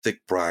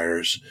thick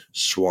briars,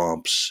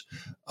 swamps,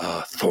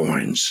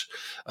 thorns,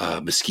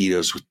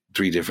 mosquitoes with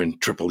 3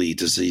 different triple E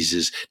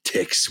diseases,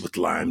 ticks with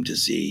Lyme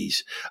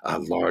disease,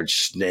 large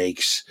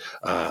snakes,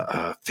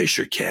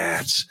 fisher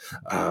cats.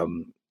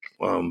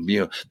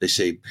 They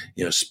say,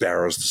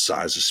 sparrows the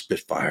size of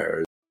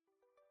Spitfires.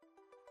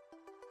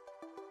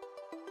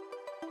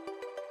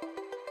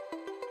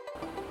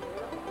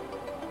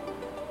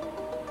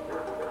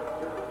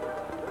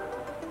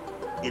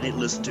 And it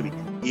listened to me.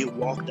 It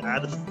walked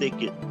out of the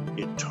thicket.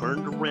 It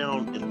turned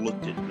around and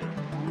looked at me.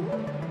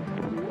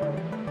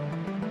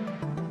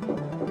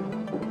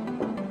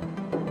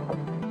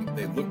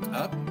 They looked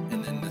up,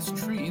 and in this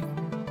tree,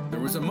 there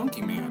was a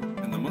monkey man.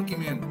 And the monkey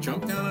man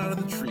jumped down out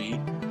of the tree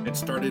and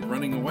started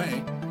running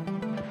away.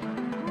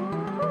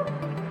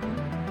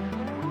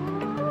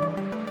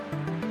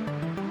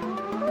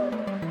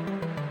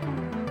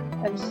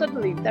 And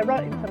suddenly, they're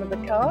right in front of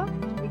the car.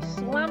 He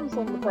slams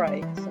on the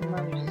brakes and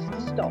manages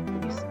to stop,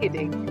 and he's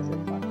skidding because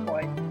it's like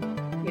quite,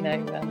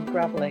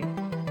 gravelly.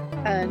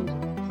 And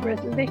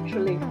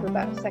literally for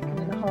about a second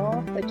and a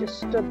half, they just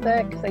stood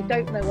there because they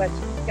don't know where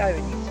to go,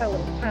 and you tell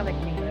them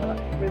panicking. They're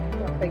like really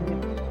nothing.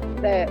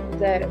 Their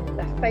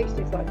face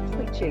is like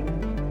twitching.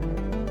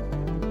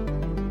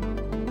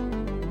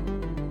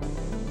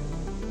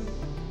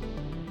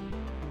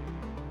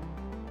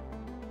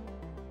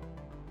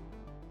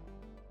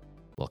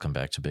 Welcome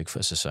back to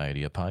Bigfoot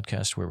Society, a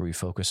podcast where we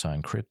focus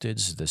on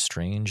cryptids, the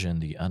strange, and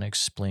the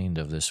unexplained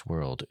of this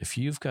world. If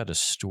you've got a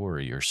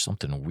story or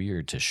something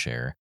weird to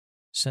share,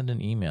 send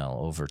an email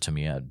over to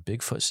me at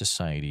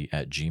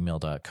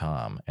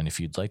bigfootsociety@gmail.com. And if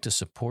you'd like to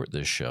support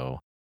this show,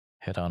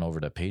 head on over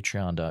to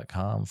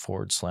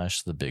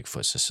patreon.com/the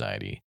Bigfoot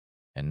Society.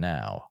 And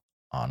now,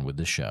 on with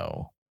the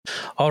show.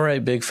 All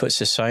right, Bigfoot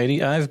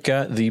Society, I've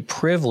got the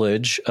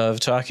privilege of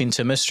talking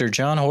to Mr.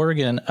 John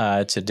Horgan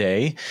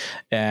today,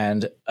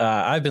 and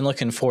I've been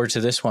looking forward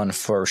to this one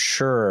for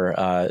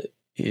sure.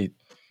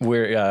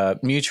 We're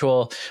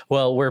mutual.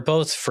 Well, we're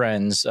both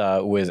friends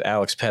with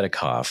Alex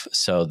Petikoff.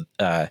 So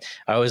I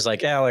was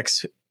like,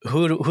 Alex,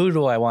 who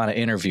do I want to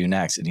interview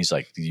next? And he's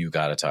like, you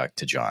got to talk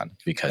to John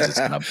because it's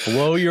going to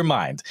blow your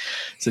mind.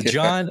 So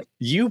John,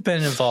 you've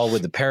been involved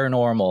with the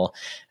paranormal.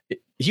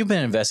 You've been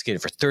an investigator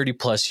for 30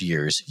 plus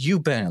years.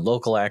 You've been in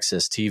local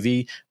access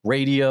TV,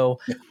 radio,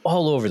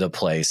 all over the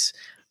place.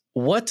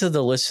 What do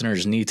the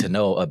listeners need to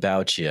know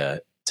about you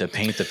to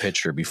paint the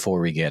picture before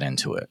we get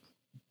into it?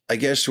 I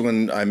guess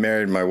when I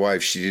married my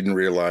wife, she didn't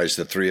realize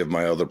that 3 of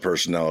my other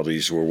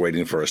personalities were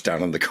waiting for us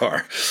down in the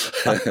car.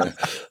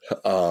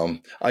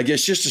 I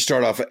guess just to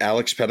start off,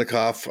 Alex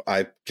Petikoff,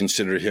 I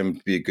consider him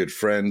to be a good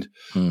friend.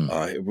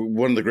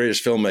 One of the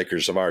greatest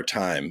filmmakers of our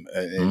time,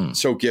 and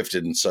so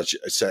gifted in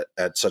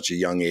at such a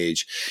young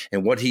age.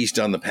 And what he's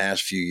done the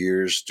past few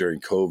years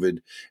during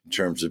COVID in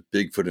terms of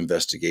Bigfoot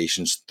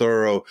investigations,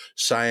 thorough,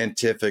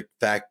 scientific,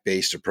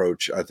 fact-based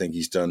approach, I think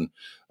he's done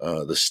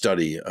the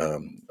study a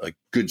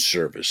good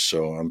service.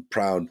 So I'm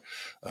proud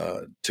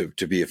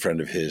to be a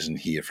friend of his and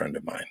he a friend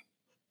of mine.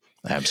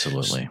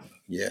 Absolutely.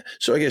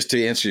 So I guess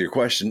to answer your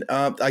question,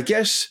 I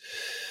guess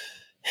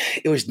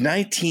it was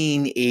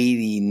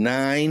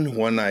 1989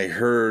 when I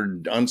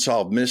heard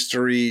Unsolved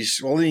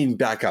Mysteries. Well, let me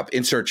back up.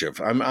 In Search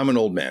of, I'm an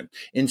old man.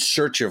 In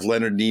Search of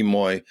Leonard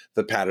Nimoy,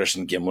 the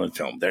Patterson Gimlin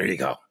film. There you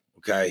go.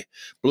 Okay.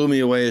 Blew me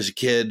away as a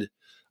kid.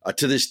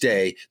 To this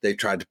day, they've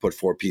tried to put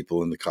 4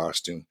 people in the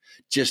costume.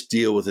 Just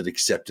deal with it,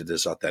 accept it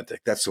as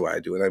authentic. That's the way I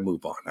do it. I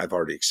move on. I've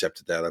already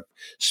accepted that. I've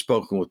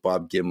spoken with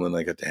Bob Gimlin.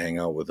 I got to hang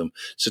out with him.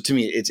 So to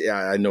me,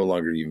 I no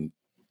longer even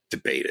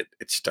debate it.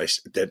 It's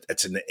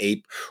an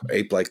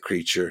ape-like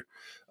creature.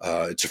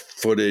 It's a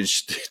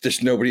footage.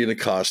 There's nobody in a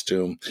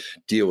costume.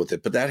 Deal with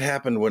it. But that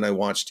happened when I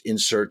watched In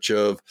Search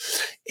of,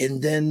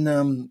 and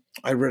then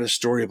I read a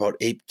story about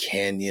Ape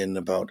Canyon,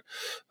 about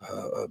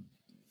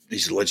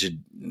these alleged,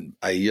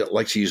 I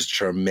like to use the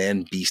term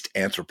man-beast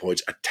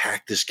anthropoids,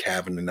 attacked this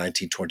cabin in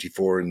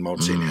 1924 in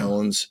Mount St.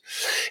 Helens.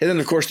 And then,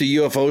 of course, the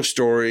UFO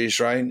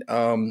stories, right?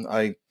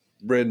 I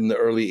read in the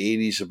early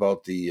 80s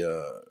about the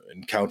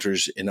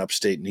encounters in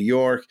upstate New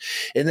York.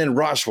 And then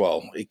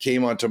Roswell, it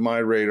came onto my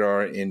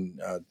radar in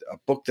a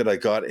book that I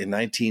got in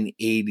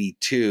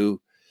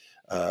 1982.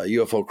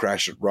 UFO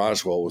Crash at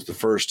Roswell was the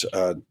first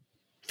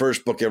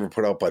book ever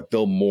put out by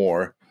Bill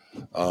Moore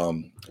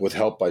with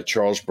help by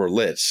Charles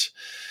Berlitz.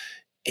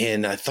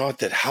 And I thought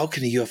that how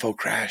can a UFO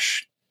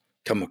crash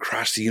come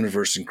across the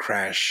universe and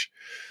crash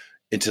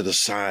into the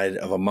side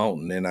of a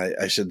mountain? And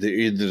I said,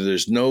 either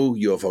there's no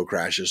UFO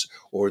crashes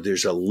or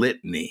there's a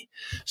litany.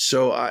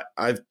 So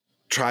I've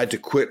tried to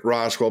quit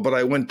Roswell, but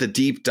I went the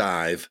deep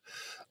dive,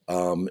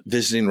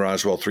 visiting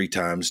Roswell 3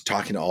 times,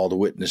 talking to all the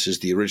witnesses,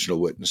 the original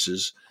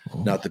witnesses,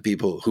 not the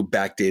people who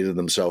backdated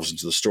themselves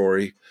into the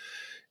story.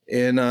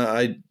 And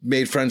I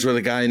made friends with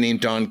a guy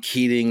named Don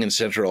Keating in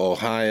Central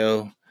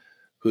Ohio,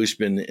 who's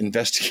been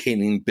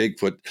investigating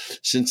Bigfoot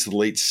since the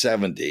late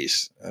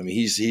 70s. I mean,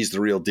 he's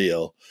the real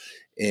deal.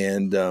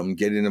 And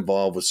getting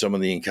involved with some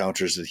of the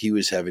encounters that he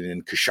was having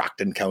in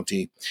Coshocton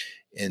County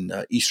in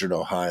eastern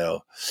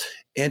Ohio.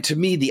 And to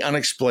me, the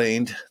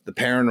unexplained, the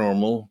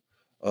paranormal,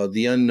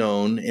 the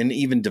unknown, and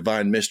even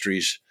divine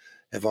mysteries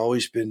have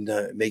always been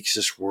makes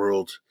this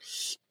world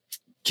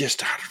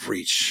just out of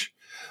reach.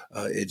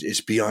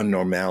 It's beyond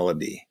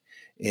normality.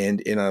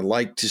 And I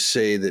like to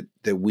say that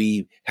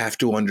we have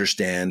to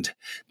understand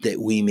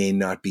that we may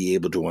not be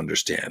able to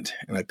understand.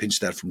 And I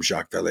pinched that from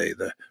Jacques Vallée,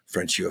 the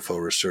French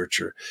UFO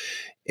researcher.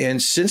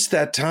 And since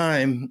that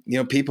time,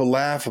 people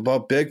laugh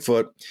about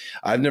Bigfoot.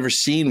 I've never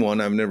seen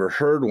one. I've never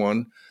heard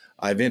one.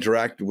 I've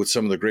interacted with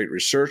some of the great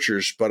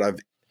researchers,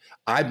 but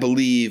I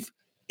believe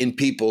in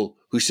people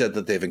who said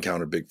that they've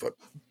encountered Bigfoot.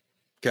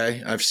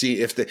 Okay, I've seen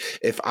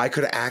if I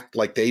could act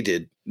like they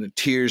did,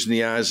 tears in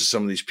the eyes of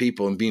some of these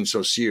people and being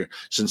so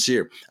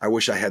sincere. I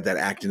wish I had that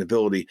acting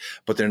ability,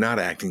 but they're not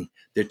acting;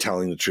 they're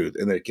telling the truth,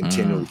 and they're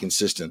continually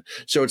consistent.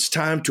 So it's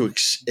time to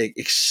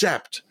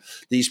accept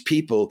these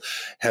people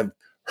have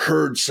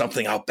heard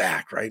something out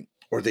back, right?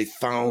 Or they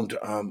found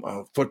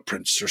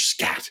footprints or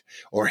scat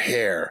or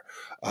hair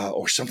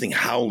or something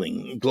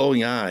howling,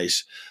 glowing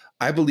eyes.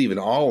 I believe in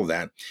all of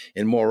that.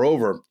 And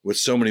moreover, with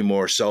so many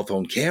more cell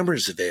phone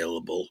cameras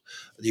available,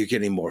 you're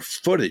getting more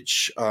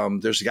footage.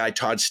 There's a guy,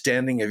 Todd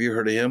Standing. Have you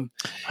heard of him?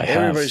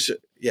 Everybody's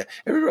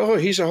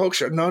he's a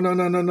hoaxer.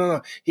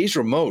 No. He's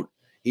remote.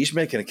 He's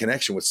making a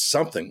connection with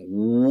something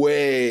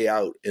way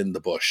out in the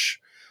bush.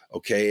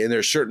 Okay. And there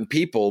are certain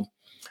people,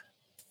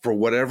 for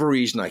whatever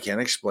reason I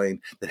can't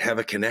explain, that have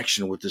a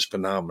connection with this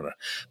phenomena,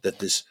 that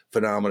this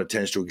phenomena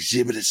tends to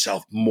exhibit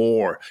itself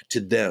more to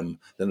them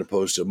than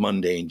opposed to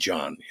mundane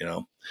John,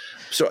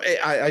 So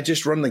I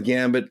just run the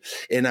gambit,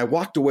 and I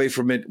walked away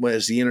from it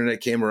as the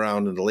internet came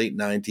around in the late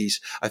 90s.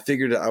 I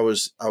figured I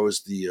was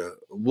the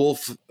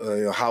wolf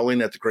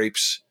howling at the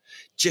grapes,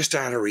 just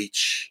out of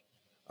reach.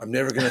 I'm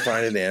never going to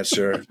find an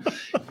answer.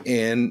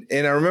 And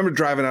I remember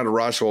driving out of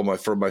Roswell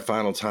for my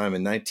final time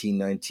in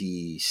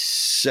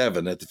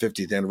 1997 at the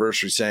 50th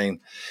anniversary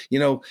saying,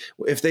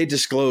 if they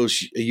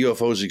disclose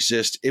UFOs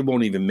exist, it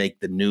won't even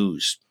make the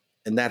news.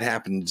 And that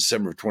happened in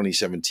December of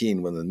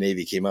 2017 when the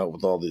Navy came out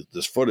with all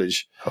this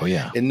footage. Oh,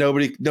 yeah. And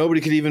nobody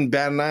could even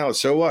bat an eye.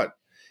 So what?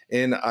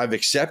 And I've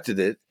accepted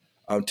it.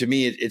 To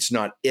me, it's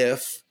not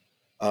if.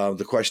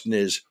 The question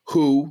is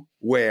who,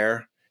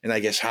 where, and I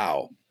guess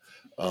how.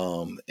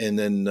 And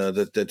then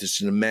that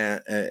it's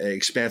an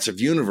expansive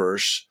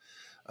universe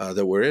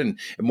that we're in.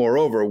 And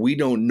moreover, we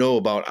don't know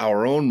about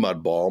our own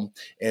mud ball,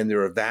 and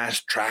there are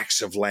vast tracts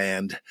of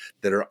land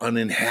that are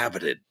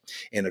uninhabited.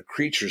 And a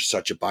creature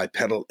such a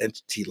bipedal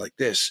entity like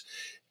this,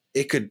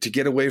 it could, to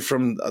get away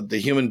from the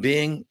human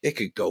being, it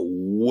could go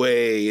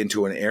way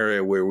into an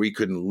area where we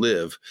couldn't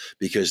live,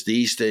 because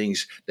these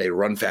things, they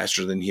run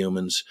faster than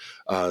humans.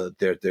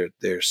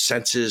 Their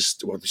senses,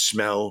 or the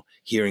smell,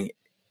 hearing,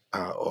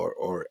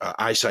 or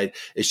eyesight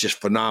is just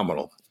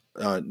phenomenal,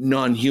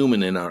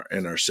 non-human in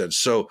our sense.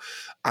 So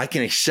I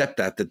can accept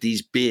that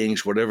these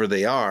beings, whatever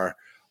they are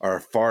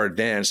far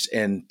advanced.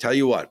 And tell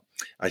you what,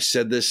 I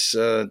said this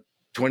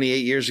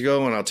 28 years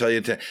ago, and I'll tell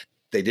you,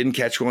 they didn't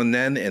catch one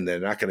then, and they're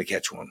not going to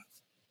catch one.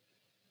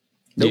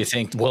 Do you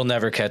think we'll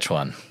never catch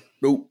one?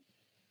 Nope.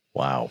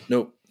 Wow.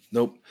 Nope.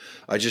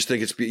 I just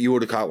think you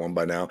would have caught one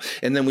by now.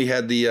 And then we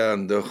had the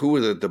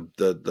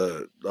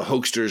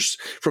hoaxsters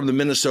from the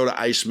Minnesota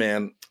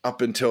Iceman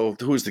up until,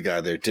 who was the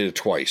guy there? Did it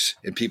twice,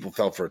 and people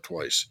fell for it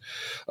twice.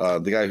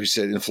 The guy who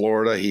said in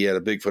Florida he had a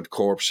Bigfoot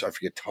corpse. I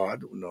forget,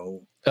 Todd.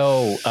 No.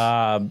 Oh,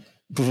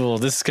 well,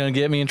 this is going to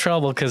get me in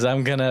trouble because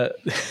I'm gonna.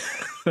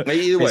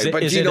 Either way,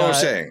 but you know what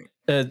I'm saying.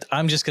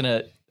 I'm just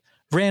gonna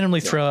randomly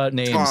throw out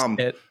names. Tom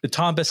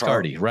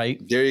Biscardi,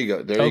 right? There you go.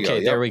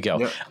 Okay, there we go.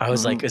 Yep. I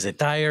was like, is it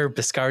Dyer,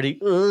 Biscardi?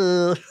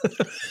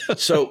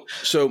 So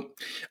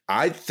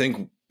I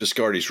think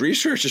Biscardi's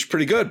research is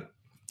pretty good.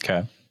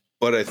 Okay.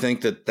 But I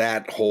think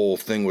that whole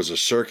thing was a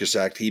circus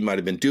act. He might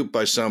have been duped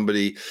by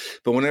somebody.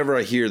 But whenever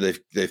I hear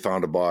they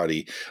found a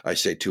body, I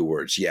say two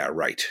words: yeah,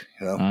 right.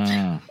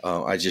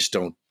 I just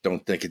don't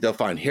think it. They'll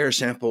find hair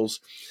samples,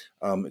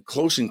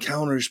 close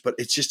encounters, but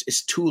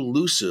it's too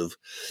elusive.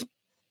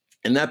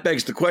 And that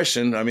begs the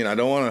question. I mean, I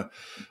don't want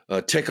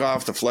to tick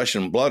off the flesh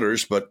and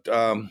blooders, but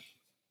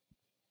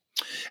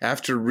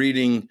after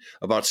reading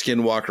about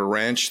Skinwalker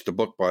Ranch, the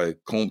book by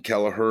Colm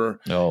Kelleher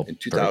in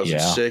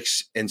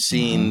 2006, and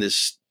seeing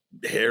this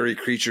hairy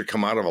creature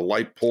come out of a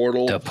light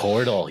portal. The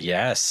portal,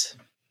 yes.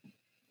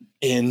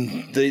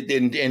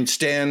 And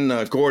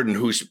Stan Gordon,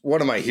 who's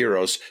one of my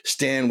heroes,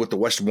 Stan with the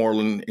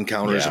Westmoreland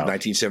Encounters of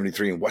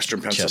 1973 in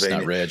Western Pennsylvania.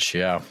 Chestnut Ridge,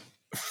 yeah.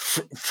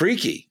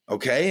 Freaky,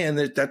 okay? And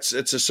it's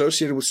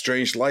associated with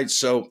strange lights.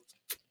 So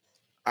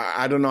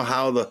I don't know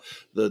how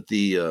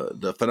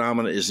the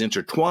phenomena is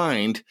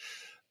intertwined,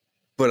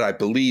 but I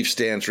believe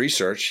Stan's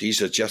research.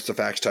 He's a just the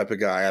facts type of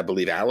guy. I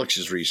believe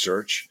Alex's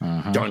research,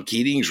 Don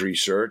Keating's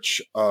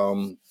research,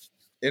 and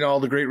all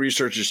the great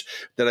researchers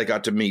that I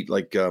got to meet,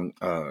 like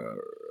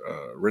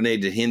Renee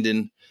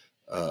DeHinden,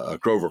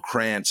 Grover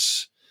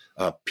Krantz,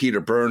 Peter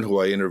Byrne, who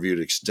I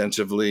interviewed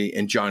extensively,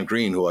 and John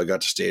Green, who I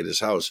got to stay at his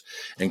house.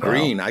 And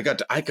Green, I got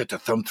to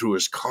thumb through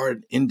his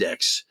card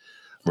index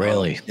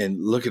Really?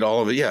 And look at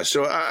all of it. Yeah.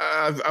 So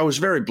I was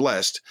very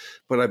blessed,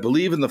 but I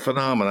believe in the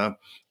phenomena.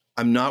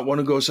 I'm not one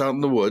who goes out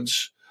in the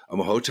woods. I'm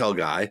a hotel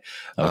guy.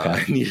 Okay.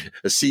 I need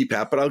a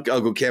CPAP, but I'll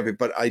go camping.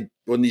 But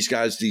when these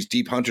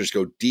deep hunters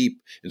go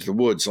deep into the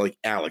woods, like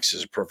Alex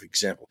is a perfect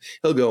example.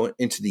 He'll go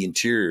into the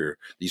interior,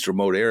 these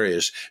remote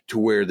areas to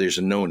where there's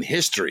a known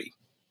history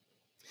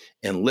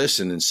and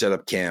listen and set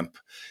up camp.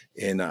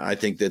 And I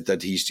think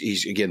that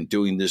he's again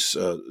doing this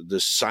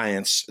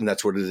science, and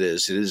that's what it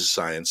is. It is a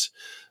science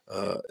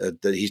that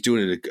he's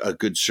doing it a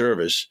good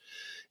service.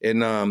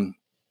 And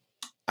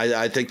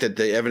I think that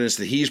the evidence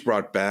that he's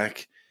brought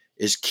back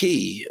is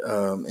key.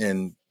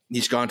 And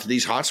he's gone to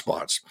these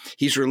hotspots.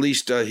 He's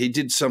released, he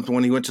did something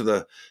when he went to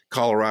the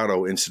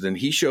Colorado incident.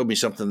 He showed me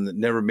something that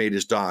never made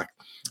his doc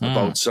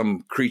about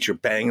some creature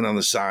banging on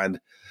the side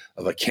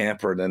of a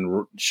camper and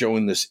then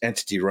showing this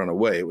entity run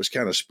away. It was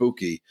kind of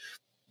spooky.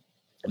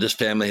 This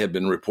family had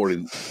been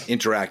reported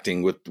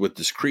interacting with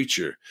this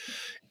creature.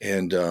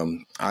 And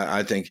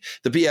I think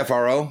the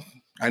BFRO,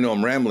 I know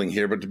I'm rambling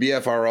here, but the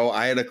BFRO,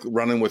 I had a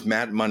run-in with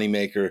Matt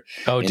Moneymaker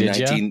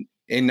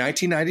in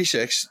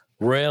 1996.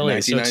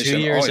 Really? So 2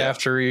 years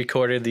after we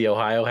recorded the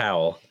Ohio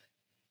Howl.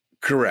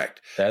 Correct.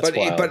 That's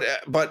wild.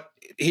 But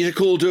he's a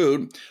cool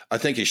dude. I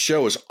think his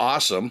show is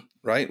awesome,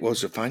 right? What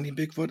was it, Finding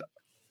Bigfoot?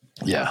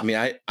 Yeah. I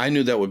mean, I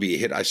knew that would be a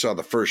hit. I saw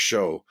the first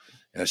show,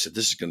 and I said,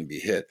 this is going to be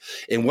a hit.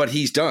 And what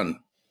he's done,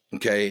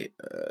 okay,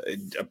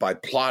 by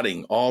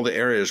plotting all the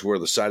areas where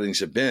the sightings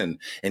have been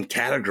and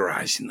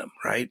categorizing them,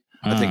 right?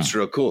 I think it's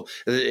real cool.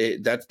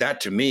 That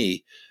to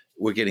me,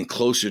 we're getting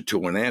closer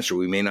to an answer.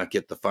 We may not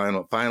get the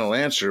final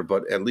answer,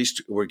 but at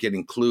least we're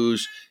getting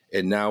clues.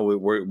 And now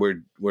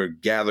we're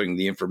gathering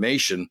the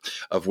information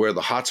of where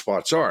the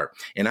hotspots are.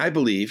 And I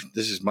believe,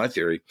 this is my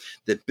theory,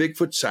 that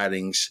Bigfoot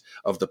sightings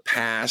of the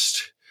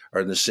past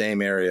are in the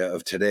same area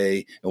of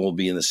today and will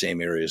be in the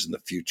same areas in the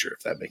future,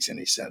 if that makes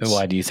any sense.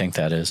 Why do you think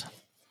that is?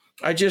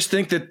 I just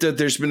think that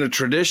there's been a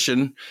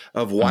tradition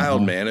of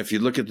wild man. If you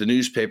look at the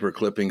newspaper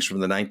clippings from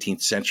the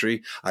 19th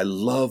century, I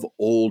love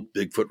old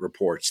Bigfoot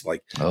reports,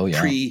 like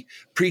pre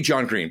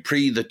John Green,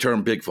 pre the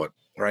term Bigfoot,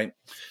 right?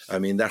 I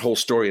mean, that whole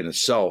story in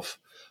itself.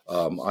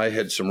 I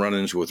had some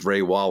run-ins with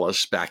Ray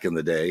Wallace back in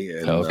the day,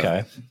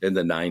 in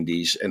the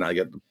 90s, and I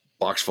got a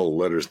box full of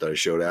letters that I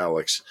showed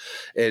Alex,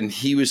 and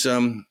he was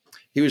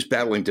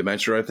battling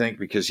dementia, I think,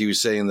 because he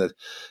was saying that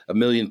 1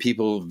 million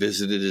people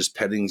visited his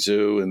petting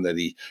zoo and that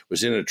he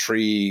was in a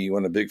tree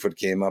when a Bigfoot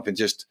came up, and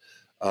just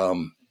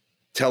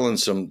telling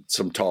some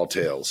tall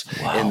tales.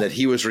 Wow. And that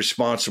he was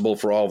responsible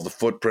for all of the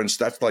footprints.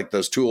 That's like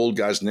those two old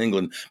guys in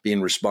England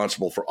being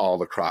responsible for all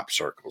the crop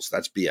circles.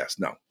 That's BS.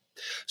 No.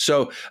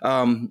 So,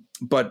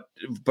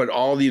 but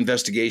all the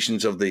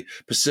investigations of the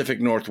Pacific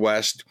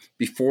Northwest,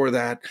 before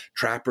that,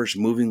 trappers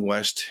moving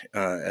west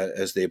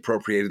as they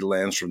appropriated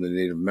lands from the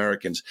Native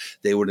Americans,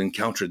 they would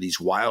encounter these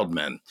wild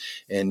men.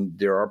 And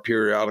there are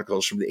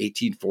periodicals from the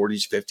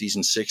 1840s, 50s,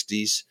 and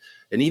 60s,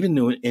 and even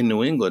in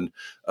New England,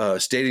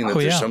 stating that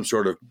there's some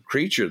sort of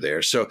creature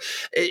there. So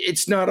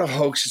it's not a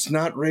hoax. It's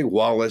not Ray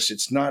Wallace.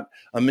 It's not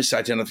a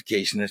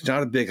misidentification. It's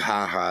not a big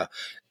ha-ha.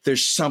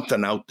 There's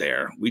something out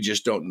there. We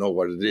just don't know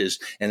what it is.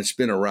 And it's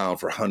been around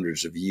for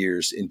hundreds of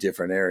years in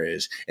different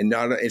areas. And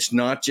it's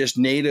not just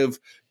native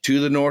to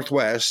the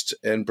Northwest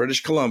and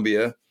British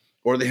Columbia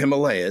or the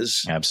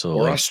Himalayas.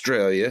 Absolutely. Or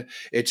Australia.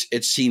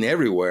 It's seen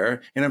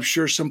everywhere. And I'm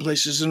sure some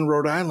places in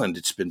Rhode Island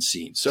it's been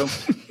seen. So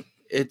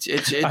it's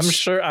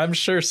I'm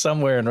sure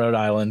somewhere in Rhode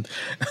Island.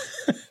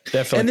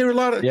 Definitely. And there are a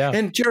lot of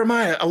and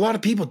Jeremiah, a lot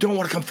of people don't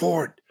want to come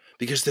forward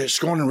because they're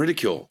scorn and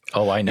ridicule.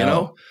 Oh, I know. You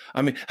know?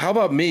 I mean, how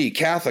about me,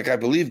 Catholic? I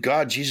believe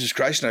God, Jesus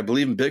Christ, and I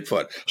believe in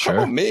Bigfoot. Sure. How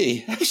about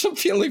me? I have some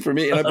feeling for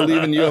me, and I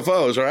believe in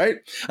UFOs, all right?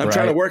 I'm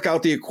trying to work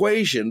out the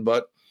equation,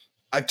 but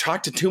I've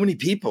talked to too many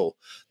people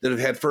that have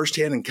had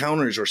firsthand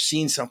encounters or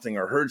seen something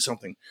or heard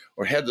something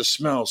or had the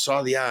smell,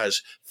 saw the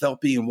eyes,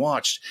 felt being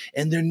watched,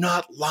 and they're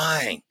not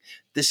lying.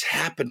 This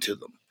happened to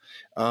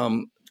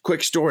them.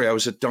 Quick story. I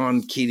was at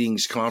Don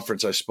Keating's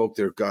conference. I spoke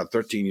there,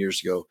 13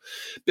 years ago.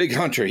 Big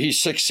hunter.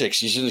 He's 6'6".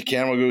 He's in his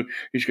camel.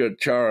 He's got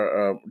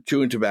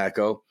chewing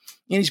tobacco.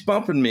 And he's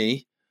bumping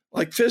me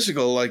like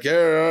physical, like,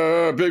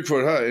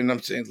 Bigfoot. Huh? And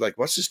I'm saying, like,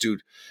 what's this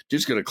dude?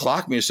 Dude's going to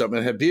clock me or something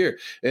and have beer.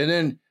 And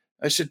then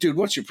I said, dude,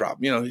 what's your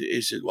problem? You know,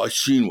 he said, well, I've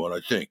seen one, I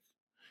think.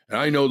 And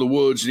I know the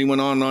woods. And he went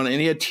on and on. And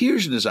he had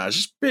tears in his eyes.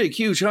 This big,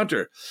 huge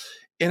hunter.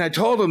 And I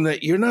told him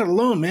that you're not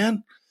alone,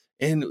 man.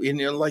 And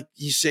like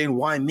he's saying,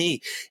 why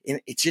me? And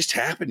it just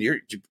happened.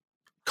 You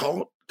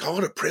call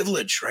it a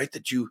privilege, right?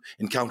 That you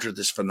encountered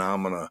this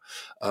phenomena.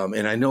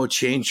 And I know it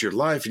changed your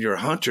life and you're a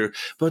hunter,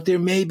 but there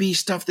may be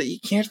stuff that you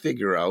can't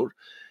figure out.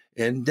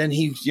 And then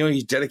he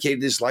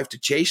dedicated his life to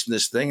chasing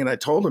this thing. And I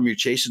told him, you're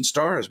chasing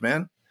stars,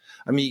 man.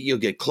 I mean, you'll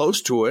get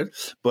close to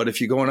it, but if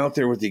you're going out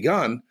there with your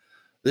gun,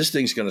 this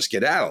thing's going to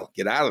skedaddle,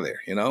 get out of there,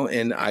 you know?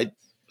 And I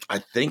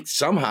think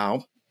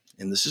somehow,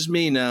 and this is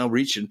me now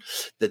reaching,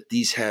 that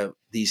these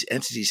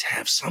entities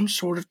have some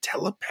sort of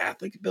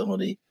telepathic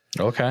ability.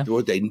 Okay.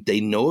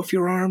 They know if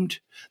you're armed.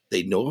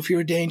 They know if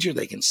you're a danger.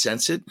 They can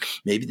sense it.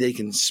 Maybe they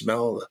can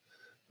smell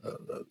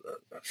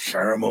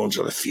pheromones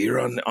or the fear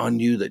on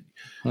you that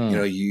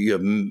you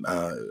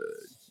have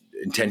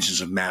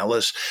intentions of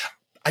malice.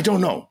 I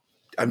don't know.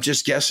 I'm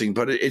just guessing,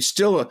 but it's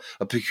still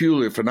a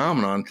peculiar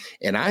phenomenon.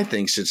 And I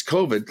think since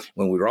COVID,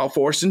 when we were all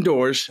forced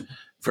indoors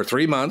for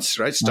 3 months,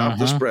 right, stop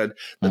the spread,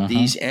 that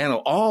these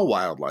all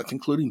wildlife,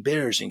 including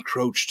bears,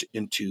 encroached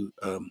into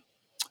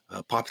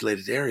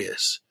populated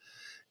areas.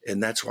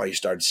 And that's why you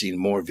started seeing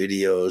more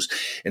videos.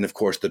 And of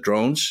course, the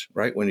drones,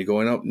 right? When you're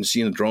going up and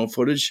seeing the drone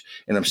footage,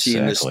 and I'm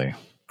seeing this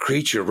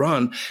creature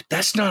run,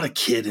 that's not a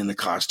kid in a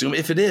costume.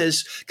 If it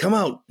is, come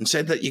out and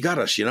say that you got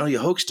us, you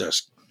hoaxed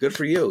us. Good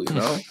for you,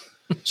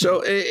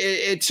 So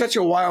it's such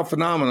a wild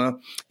phenomena.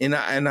 And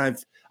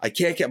I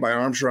can't get my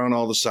arms around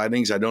all the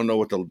sightings. I don't know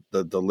what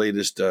the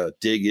latest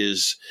dig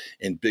is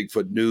in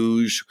Bigfoot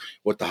news,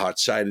 what the hot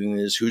sighting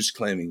is, who's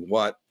claiming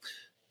what.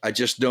 I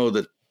just know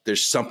that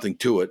there's something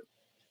to it,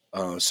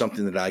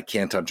 something that I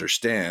can't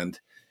understand.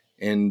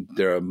 And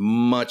there are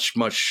much,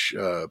 much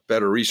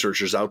better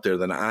researchers out there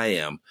than I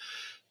am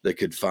that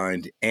could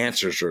find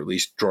answers or at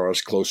least draw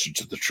us closer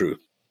to the truth.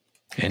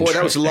 Boy,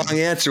 that was a long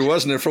answer,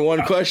 wasn't it, for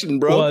one question,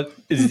 bro?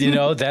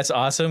 Well, that's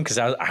awesome because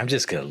I'm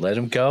just going to let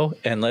him go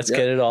and let's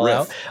get it all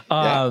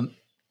out.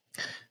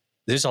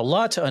 There's a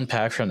lot to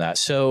unpack from that.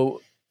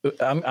 So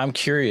I'm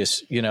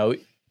curious,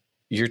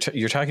 you're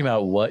talking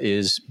about what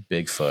is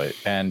Bigfoot,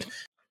 and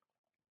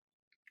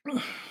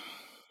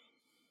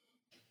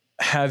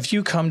have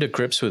you come to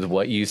grips with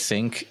what you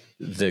think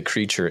the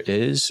creature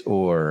is,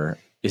 or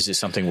is it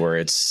something where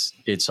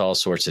it's all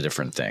sorts of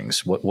different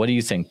things? What do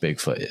you think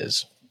Bigfoot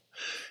is?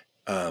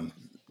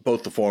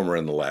 Both the former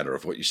and the latter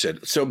of what you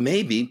said. So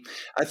maybe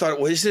I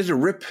thought, well, is it a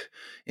rip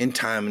in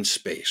time and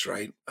space,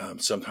 right?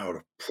 Somehow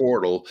a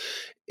portal.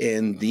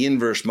 And the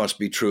inverse must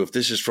be true. If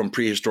this is from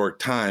prehistoric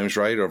times,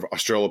 right, or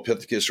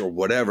Australopithecus or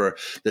whatever,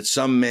 that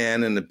some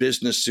man in a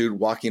business suit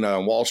walking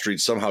on Wall Street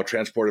somehow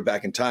transported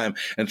back in time,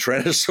 and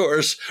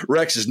Tyrannosaurus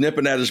Rex is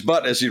nipping at his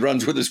butt as he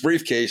runs with his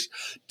briefcase.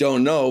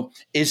 Don't know.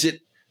 Is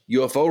it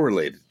UFO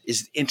related?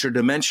 Is it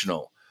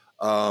interdimensional?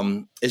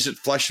 Is it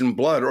flesh and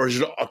blood, or is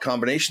it a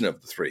combination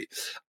of the three?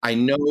 I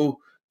know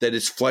that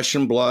it's flesh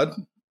and blood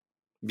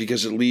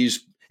because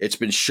it's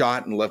been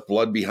shot and left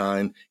blood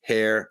behind,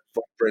 hair,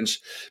 footprints.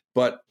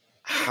 But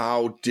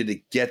how did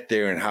it get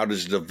there, and how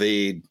does it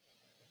evade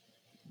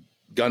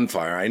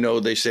gunfire? I know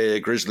they say a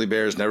grizzly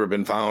bear has never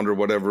been found or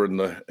whatever in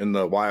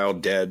the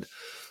wild, dead.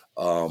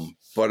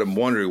 But I'm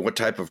wondering what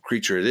type of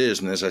creature it is.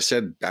 And as I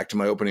said, back to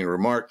my opening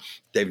remark,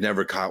 they've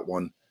never caught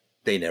one.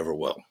 They never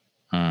will.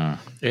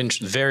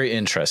 Very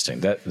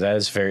interesting. That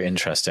is very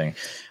interesting.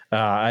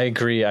 I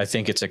agree. I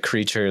think it's a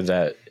creature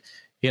that,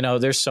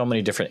 there's so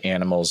many different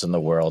animals in the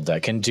world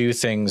that can do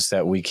things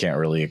that we can't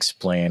really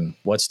explain.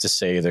 What's to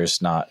say there's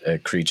not a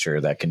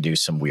creature that can do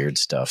some weird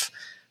stuff?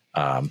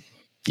 I'm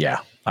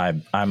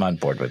on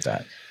board with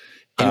that.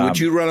 And would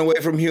you run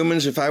away from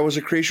humans if I was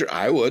a creature?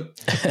 I would.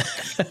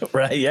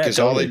 Right. Yeah. Because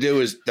all they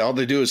do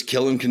is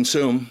kill and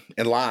consume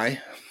and lie.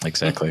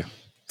 Exactly.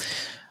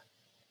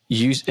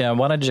 I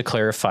wanted to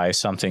clarify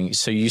something.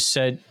 So you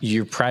said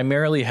you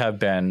primarily have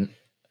been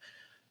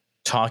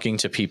talking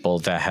to people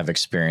that have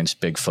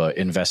experienced Bigfoot,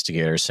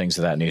 investigators, things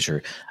of that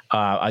nature.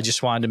 I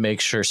just wanted to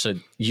make sure. So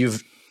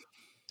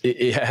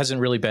it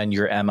hasn't really been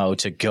your MO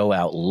to go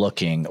out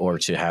looking or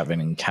to have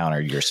an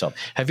encounter yourself.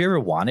 Have you ever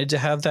wanted to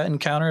have that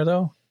encounter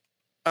though?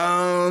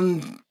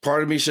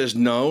 Part of me says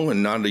no,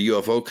 and not a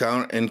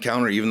UFO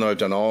encounter, even though I've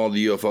done all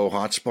the UFO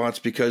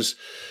hotspots, because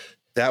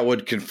that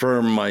would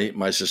confirm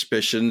my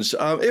suspicions.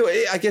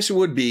 I guess it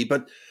would be,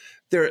 but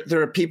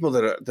there are people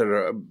that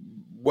are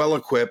well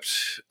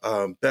equipped,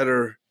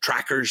 better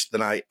trackers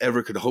than I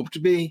ever could hope to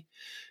be.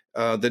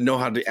 That know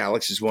how to.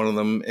 Alex is one of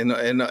them,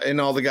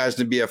 and all the guys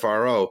in the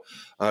BFRO.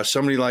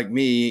 Somebody like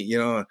me,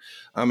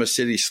 I'm a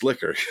city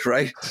slicker,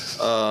 right?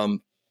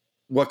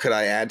 What could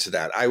I add to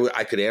that?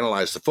 I could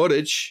analyze the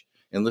footage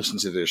and listen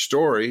to their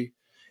story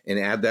and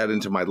add that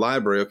into my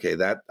library. Okay,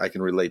 that I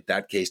can relate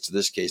that case to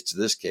this case to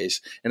this case.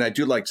 And I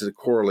do like to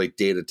correlate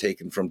data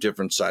taken from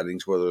different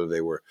sightings, whether they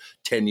were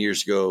 10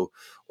 years ago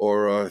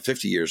or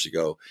 50 years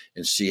ago,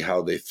 and see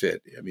how they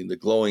fit. I mean, the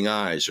glowing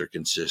eyes are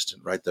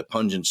consistent, right? The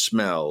pungent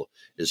smell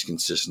is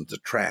consistent. The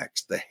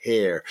tracks, the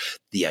hair,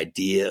 the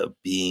idea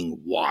of being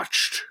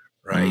watched,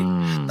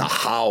 right? The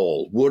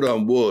howl, wood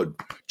on wood,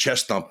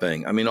 chest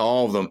thumping. I mean,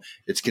 all of them,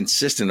 it's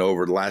consistent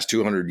over the last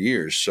 200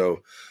 years.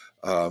 So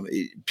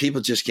people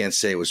just can't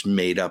say it was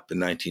made up in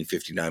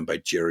 1959 by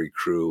Jerry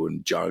Crew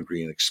and John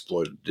Green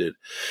exploited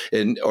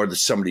it, or that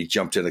somebody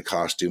jumped in a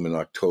costume in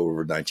October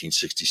of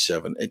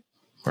 1967.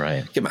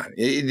 Right. Come on.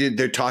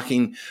 They're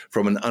talking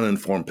from an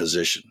uninformed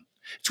position.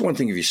 It's one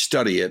thing if you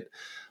study it,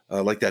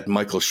 like that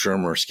Michael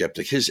Shermer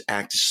skeptic. His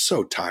act is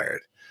so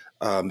tired.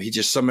 He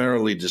just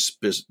summarily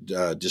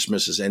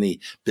dismisses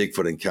any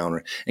Bigfoot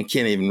encounter and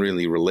can't even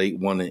really relate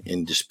one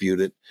and dispute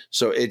it.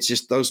 So it's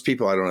just those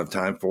people I don't have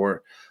time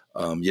for.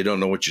 You don't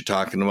know what you're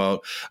talking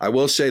about. I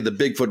will say the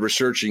Bigfoot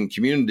researching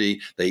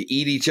community, they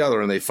eat each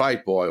other and they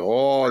fight, boy.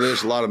 Oh,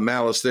 there's a lot of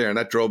malice there. And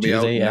that drove me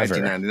out in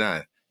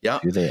 1999. Yeah.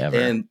 Do they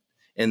ever?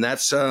 And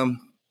that's,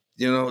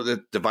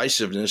 that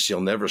divisiveness,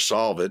 you'll never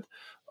solve it.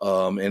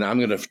 And I'm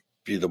going to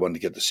be the one to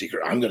get the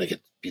secret. I'm going to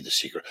be the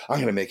secret. I'm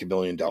going to make $1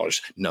 million.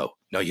 No,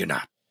 you're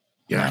not.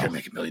 You're not going to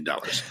make $1 million.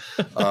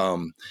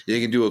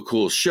 You can do a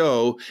cool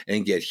show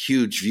and get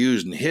huge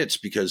views and hits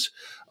because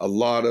a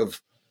lot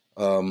of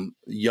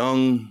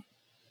young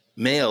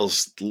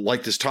males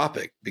like this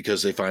topic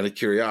because they find it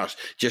curious,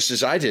 just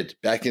as I did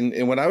back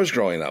in when I was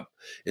growing up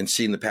and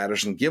seeing the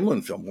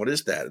Patterson-Gimlin film. What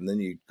is that? And then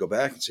you go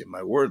back and say,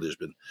 my word, there's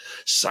been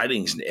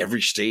sightings in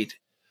every state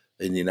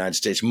in the United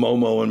States.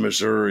 Momo in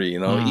Missouri,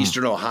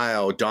 Eastern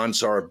Ohio, Don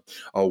saw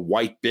a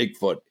white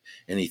Bigfoot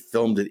and he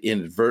filmed it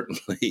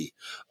inadvertently.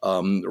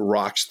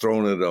 Rocks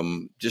thrown at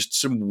him, just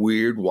some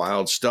weird,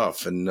 wild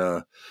stuff. And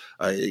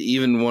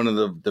even one of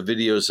the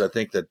videos, I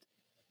think that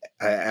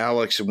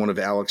Alex and one of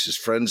Alex's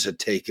friends had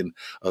taken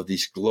of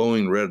these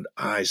glowing red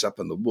eyes up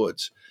in the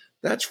woods.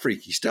 That's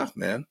freaky stuff,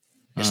 man.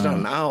 It's not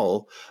an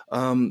owl.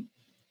 And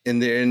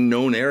they're in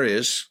known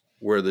areas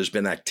where there's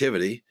been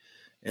activity.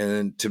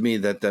 And to me,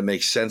 that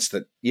makes sense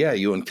that, yeah,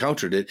 you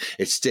encountered it.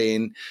 It's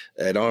staying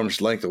at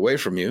arm's length away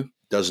from you,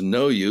 doesn't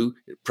know you.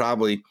 It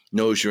probably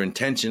knows your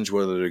intentions,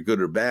 whether they're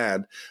good or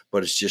bad,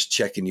 but it's just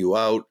checking you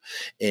out.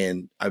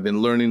 And I've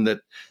been learning that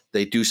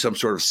they do some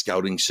sort of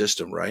scouting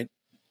system, right?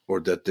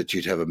 Or that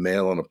you'd have a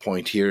male on a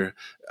point here.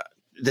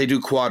 They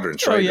do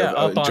quadrants, right? Oh, yeah,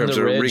 up on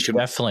the ridge,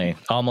 definitely.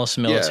 Almost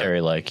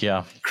military-like,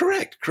 yeah.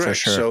 Correct. For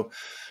sure.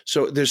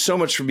 So there's so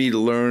much for me to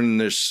learn.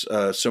 There's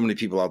so many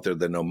people out there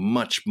that know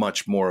much,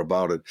 much more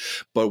about it.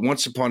 But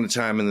once upon a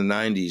time in the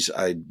 90s,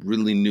 I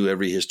really knew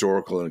every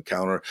historical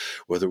encounter,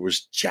 whether it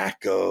was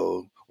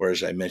Jacko, or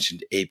as I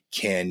mentioned, Ape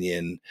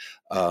Canyon,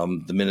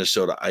 the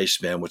Minnesota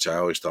Iceman, which I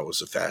always thought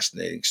was a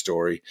fascinating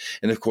story.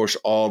 And, of course,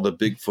 all the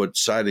Bigfoot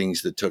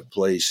sightings that took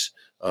place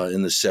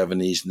in the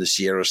 70s and the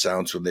Sierra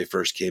Sounds when they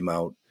first came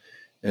out.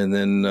 And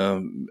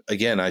then,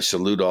 again, I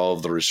salute all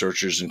of the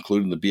researchers,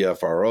 including the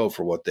BFRO,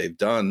 for what they've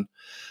done.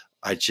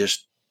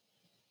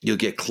 You'll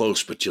get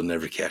close, but you'll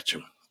never catch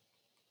them.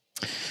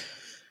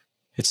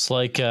 It's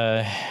like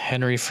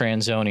Henry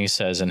Franzoni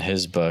says in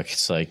his book,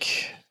 it's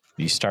like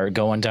you start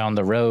going down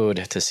the road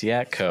to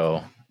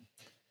Siatko,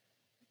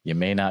 you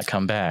may not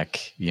come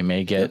back. You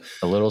may get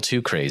a little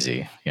too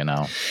crazy,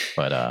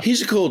 but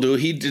he's a cool dude.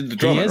 He did the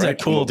drummer. He is a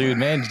cool dude,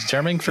 man.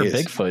 Determining for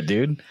Bigfoot,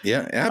 dude.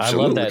 Yeah,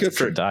 absolutely. I love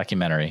that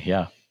documentary.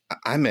 Yeah.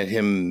 I met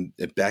him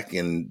back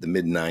in the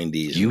mid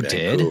 90s. You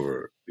did?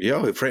 Yeah.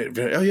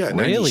 Oh, yeah.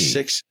 Really?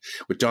 96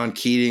 with Don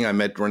Keating. I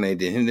met Renee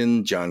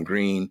DeHinden, John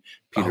Green,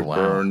 Peter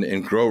Byrne,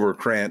 and Grover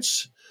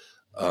Krantz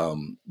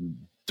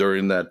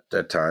during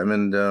that time.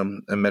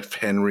 And I met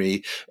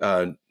Henry.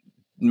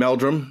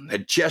 Meldrum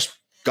had just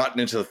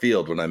gotten into the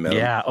field when I met him.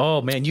 Yeah.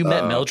 Oh, man. You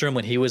met Meldrum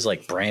when he was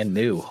like brand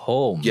new.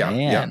 Oh,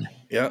 man.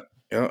 Yeah.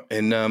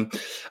 And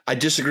I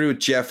disagree with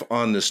Jeff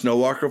on the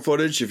Snowwalker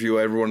footage. If you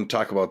ever want to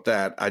talk about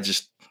that,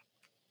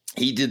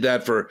 he did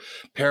that for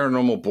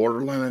Paranormal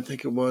Borderline, I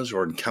think it was,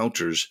 or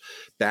Encounters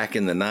back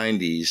in the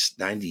 90s,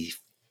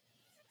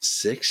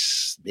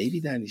 96, maybe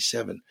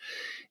 97.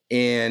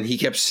 And he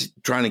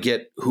kept trying to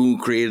get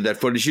who created that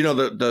footage. You know,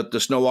 the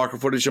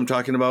Snowwalker footage I'm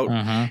talking about?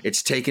 Mm-hmm.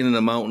 It's taken in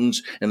the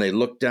mountains, and they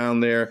look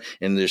down there,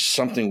 and there's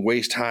something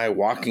waist high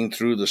walking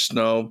through the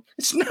snow.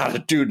 It's not a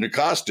dude in a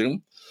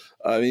costume.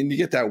 I mean, you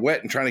get that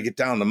wet and trying to get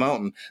down the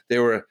mountain. They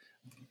were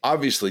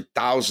obviously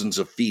thousands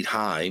of feet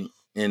high,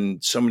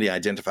 and somebody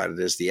identified it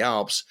as the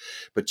Alps.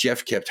 But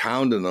Jeff kept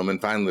hounding them, and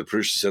finally the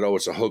producer said, "Oh,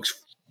 it's a hoax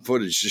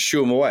footage. Just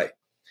shoo them away."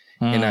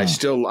 And I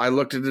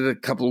looked at it a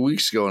couple of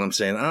weeks ago, and I'm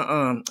saying,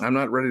 I'm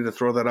not ready to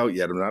throw that out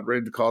yet. I'm not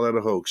ready to call that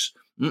a hoax.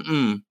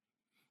 I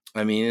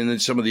mean, and then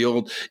some of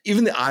the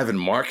even the Ivan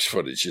Marks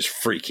footage is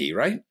freaky,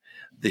 right?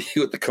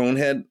 With the cone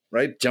head,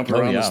 right? Jumping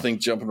around this thing,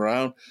 jumping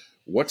around.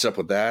 What's up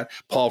with that?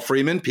 Paul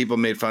Freeman, people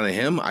made fun of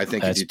him. I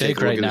think that's if you take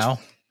big right now.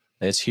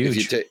 It's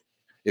huge.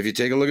 If you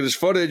take a look at his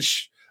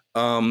footage,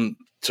 to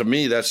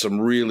me, that's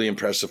some really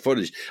impressive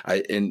footage.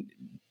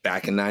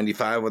 Back in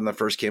 95 when that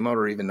first came out,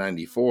 or even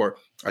 94,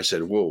 I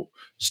said, whoa,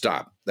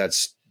 stop.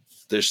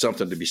 There's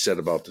something to be said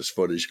about this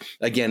footage.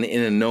 Again,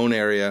 in a known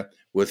area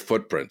with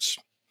footprints.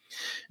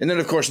 And then,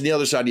 of course, on the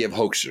other side, you have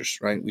hoaxers,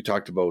 right? We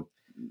talked about,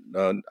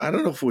 I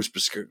don't know if it was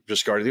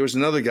Biscardi. There was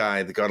another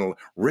guy that got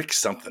Rick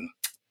something.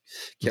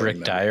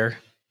 Rick Dyer.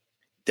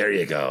 There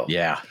you go.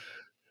 Yeah.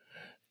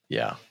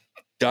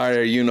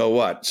 Dyer, you know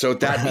what? So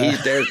that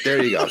he's there.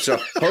 There you go. So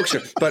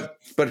hoaxer,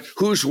 but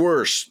who's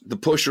worse, the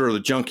pusher or the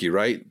junkie,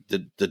 right?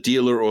 The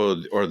dealer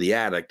or the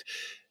addict?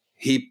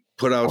 He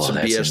put out some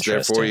BS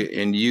there for you,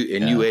 and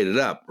you ate it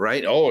up,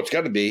 right? Oh, it's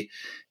got to be.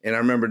 And I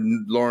remember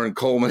Lauren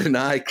Coleman and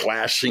I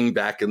clashing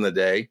back in the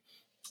day.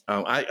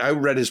 I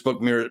read his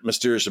book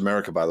Mysterious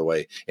America, by the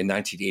way, in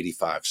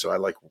 1985. So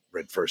I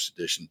read first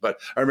edition, but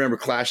I remember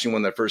clashing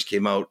when that first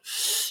came out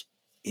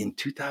in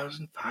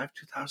 2005,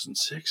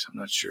 2006. I'm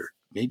not sure.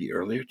 Maybe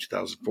earlier,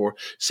 2004,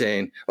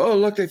 saying, "Oh,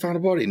 look, they found a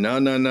body." No,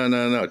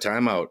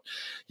 time out.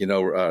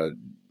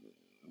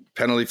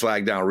 Penalty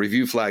flag down,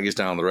 review flag is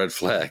down, the red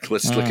flag.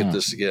 Let's look at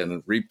this again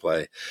and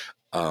replay.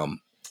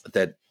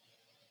 That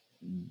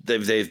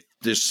they've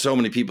there's so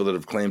many people that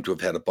have claimed to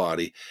have had a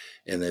body,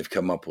 and they've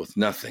come up with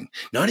nothing.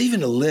 Not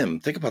even a limb.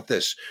 Think about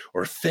this,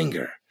 or a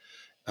finger.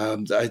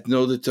 I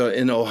know that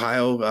in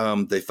Ohio,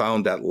 they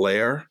found that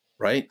lair,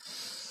 right?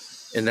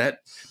 And that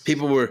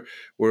people were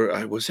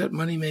was that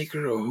Moneymaker,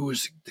 or who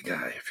was the guy?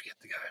 I forget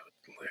the guy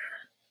with the lair.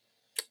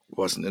 It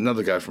wasn't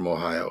another guy from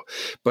Ohio.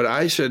 But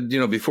I said,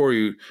 before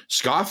you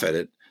scoff at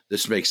it,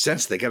 this makes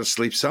sense. They got to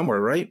sleep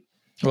somewhere, right?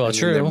 Well,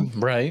 true,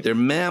 right? They're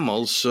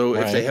mammals, so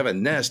Right. if they have a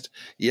nest,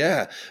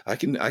 I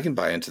can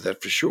buy into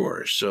that for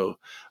sure. So,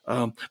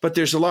 but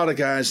there's a lot of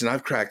guys, and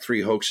I've cracked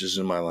 3 hoaxes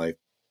in my life.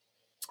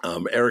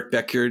 Eric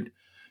Beckard,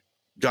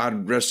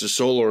 God rest his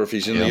soul, or if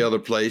he's in the other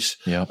place.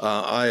 Yeah.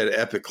 I had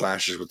epic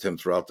clashes with him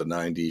throughout the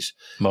 90s.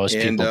 Most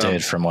people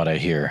did, from what I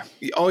hear.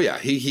 Oh yeah,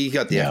 he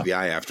got the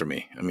FBI after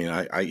me. I mean,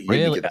 he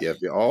Really? didn't get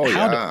the FBI. Oh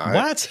yeah.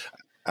 What?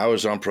 I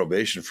was on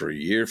probation for a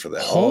year for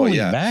that. Holy oh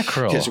yeah,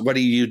 mackerel! Because what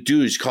you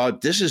do is call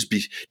it. This is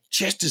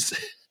just as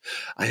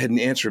I had an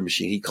answering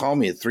machine. He called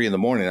me at 3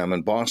 a.m. I'm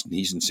in Boston.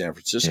 He's in San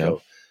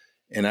Francisco,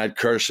 and I'd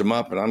curse him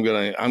up, and I'm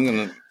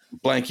gonna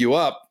blank you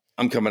up.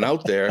 I'm coming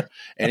out there,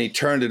 and he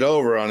turned it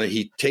over on it.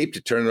 He taped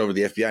it, turned it over to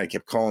the FBI. He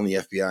kept calling the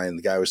FBI, and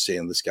the guy was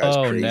saying, "This guy's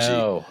crazy."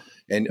 No.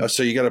 And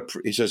so you got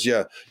to, he says,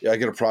 yeah, I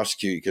got to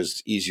prosecute you because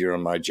it's easier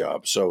on my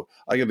job. So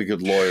I got a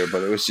good lawyer,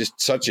 but it was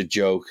just such a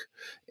joke.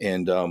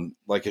 And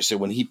like I said,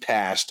 when he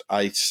passed,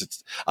 I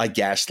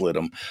gaslit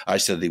him. I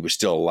said that he was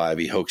still alive.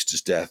 He hoaxed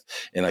his death.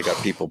 And I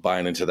got people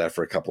buying into that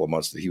for a couple of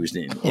months, that he was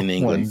in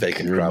England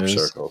faking crop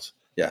circles.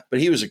 Yeah. But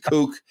he was a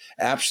kook,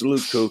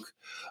 absolute kook.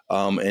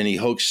 And he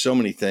hoaxed so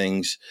many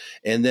things.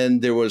 And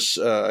then there was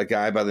a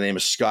guy by the name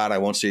of Scott, I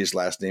won't say his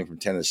last name, from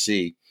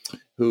Tennessee,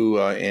 who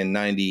in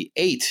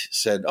 98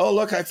 said, oh,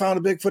 look, I found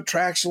a Bigfoot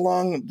tracks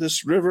along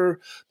this river,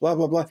 blah,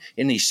 blah, blah.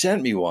 And he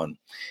sent me one.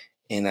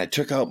 And I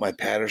took out my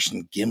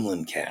Patterson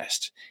Gimlin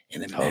cast,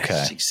 and it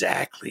matched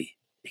exactly.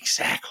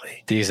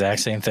 The exact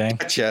same thing?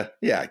 Gotcha.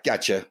 Yeah,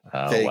 gotcha.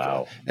 Oh, Fake.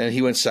 wow. And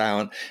he went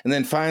silent. And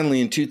then finally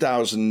in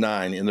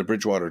 2009 in the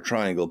Bridgewater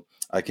Triangle,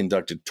 I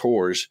conducted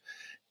tours,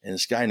 and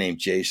this guy named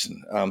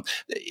Jason.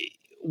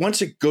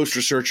 Once a ghost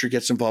researcher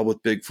gets involved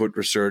with Bigfoot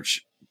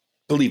research,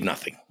 believe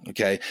nothing,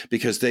 okay?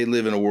 Because they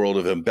live in a world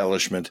of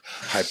embellishment,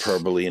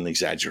 hyperbole, and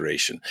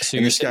exaggeration. So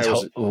and this guy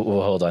was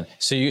hold on.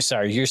 So you're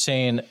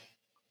saying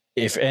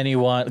if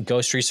anyone,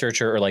 ghost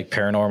researcher or like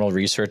paranormal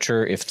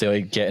researcher, if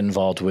they get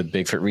involved with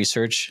Bigfoot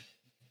research,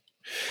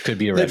 could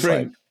be a red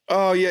flag.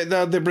 Oh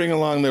yeah, they bring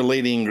along their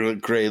lady in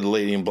gray, the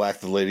lady in black,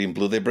 the lady in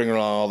blue. They bring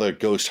along all their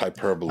ghost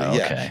hyperbole. Okay,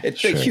 yeah,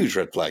 it's a huge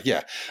red flag.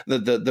 Yeah,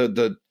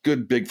 the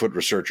good Bigfoot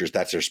researchers,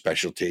 that's their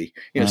specialty.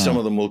 Some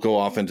of them will go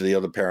off into the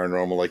other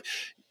paranormal, like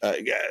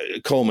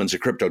Coleman's a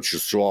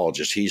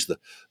cryptozoologist. He's the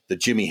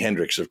Jimi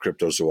Hendrix of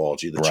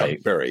cryptozoology, the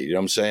Chuck Berry. You know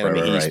what I'm saying?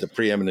 He's the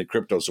preeminent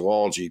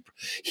cryptozoology.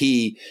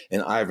 He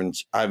and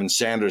Ivan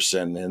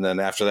Sanderson, and then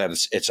after that,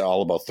 it's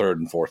all about third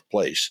and fourth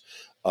place.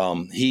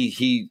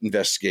 He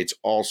investigates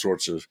all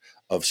sorts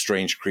of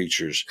strange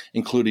creatures,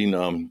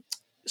 including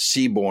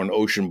seaborne,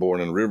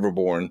 oceanborne, and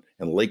riverborne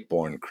and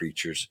lakeborne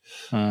creatures.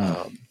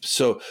 But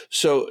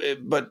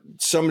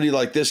somebody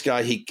like this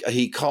guy,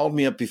 he called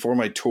me up before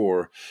my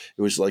tour.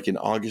 It was like in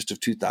August of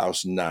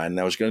 2009. And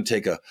I was going to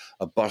take a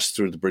bus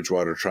through the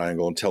Bridgewater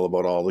Triangle and tell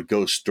about all the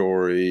ghost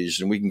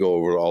stories, and we can go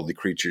over all the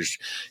creatures.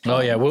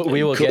 Oh yeah,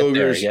 we will get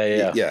there.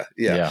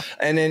 Yeah.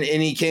 And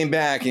he came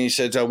back and he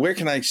said, "Where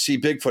can I see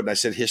Bigfoot?" And I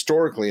said,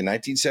 historically, in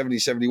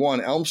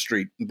 1970-71, Elm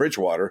Street in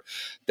Bridgewater,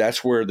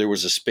 that's where there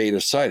was a spate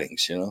of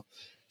sightings.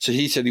 So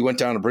he said he went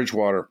down to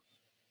Bridgewater,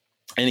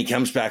 and he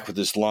comes back with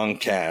this long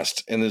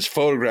cast, and his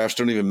photographs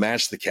don't even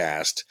match the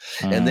cast.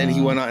 And then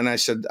he went on, and I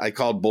said, I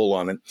called bull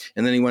on it.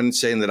 And then he went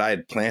saying that I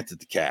had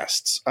planted the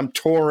casts. I'm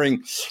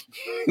touring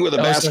with a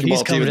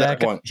basketball team at that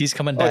point. He's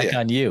coming back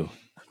on you.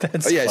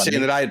 That's funny.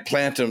 Saying that I had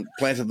planted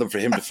them for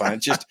him to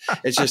find.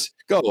 It's just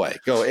go away,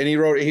 go. And he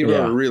wrote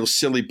a real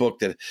silly book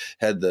that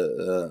had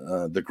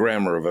the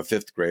grammar of a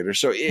fifth grader.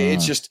 So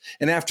it's just,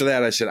 and after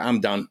that I said,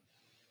 I'm done.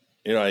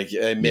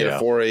 I made a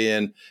foray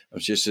in. I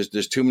was just,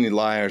 there's too many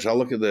liars. I'll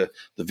look at the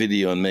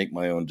video and make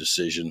my own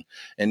decision.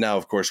 And now,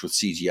 of course, with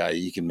CGI,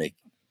 you can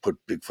put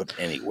Bigfoot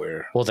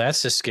anywhere. Well,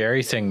 that's the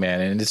scary thing,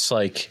 man. And it's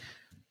like,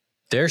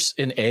 there's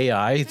an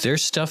AI,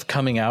 there's stuff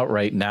coming out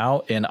right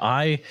now. And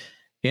I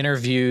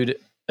interviewed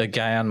a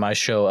guy on my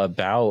show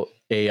about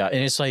AI,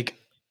 and it's like,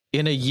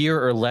 in a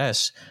year or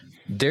less,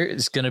 there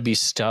is going to be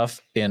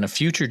stuff, and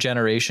future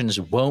generations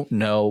won't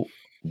know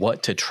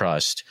what to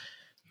trust.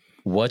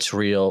 What's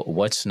real,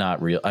 what's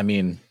not real. I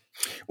mean,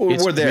 we've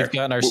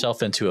gotten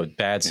ourselves into a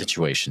bad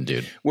situation,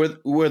 dude.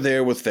 We're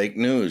there with fake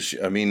news.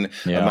 I mean,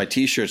 my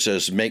T-shirt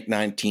says "Make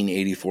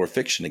 1984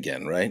 fiction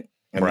again," right?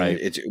 I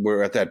mean,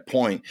 we're at that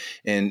point,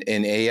 and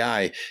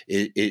AI,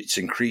 it's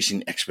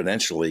increasing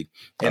exponentially.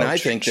 And I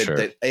think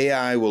that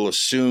AI will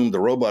assume,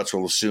 the robots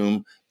will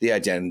assume the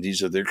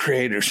identities of their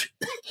creators.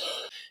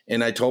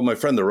 And I told my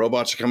friend, the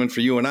robots are coming for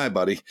you and I,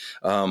 buddy.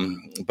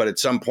 But at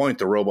some point,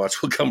 the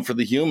robots will come for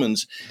the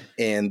humans,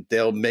 and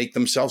they'll make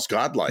themselves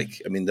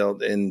godlike. I mean,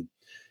 and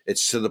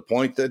it's to the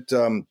point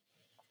that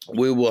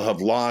we will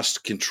have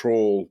lost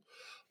control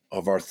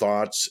of our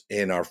thoughts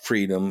and our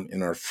freedom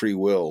and our free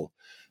will,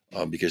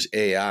 because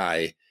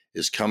AI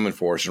is coming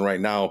for us. And right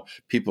now,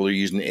 people are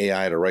using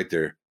AI to write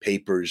their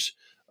papers,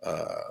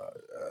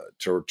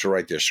 to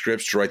write their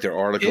scripts, to write their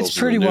articles. It's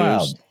pretty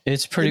wild.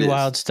 It's pretty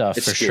wild stuff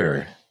for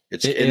scary. sure.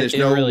 And there's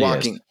no really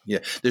walking. is. Yeah,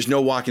 there's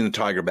no walking the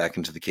tiger back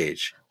into the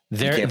cage. You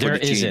can't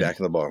put the genie back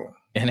in the bottle.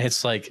 And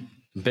it's like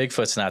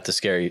Bigfoot's not the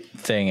scary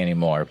thing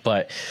anymore.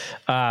 But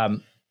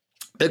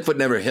Bigfoot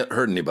never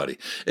hurt anybody,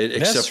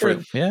 except for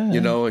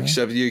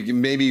except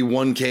maybe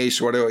one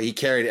case. Whatever, he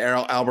carried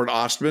Albert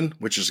Ostman,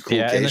 which is a cool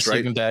case, in the right?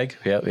 sleeping bag.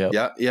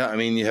 Yeah. I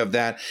mean, you have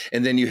that,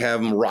 and then you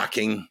have him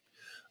rocking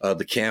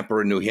the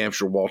camper in New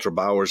Hampshire, Walter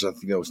Bowers. I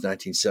think that was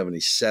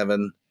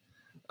 1977.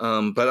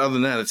 But other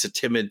than that, it's a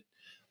timid,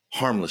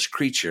 harmless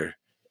creature,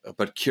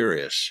 but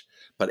curious.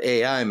 But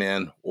AI,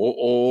 man,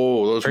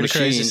 those pretty machines.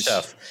 Crazy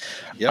stuff.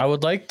 Yep. I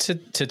would like to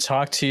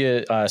talk to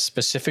you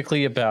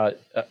specifically about.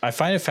 I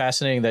find it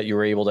fascinating that you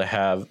were able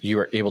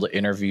to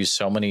interview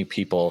so many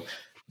people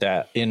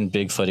that in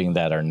Bigfooting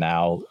that are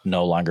now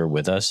no longer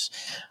with us.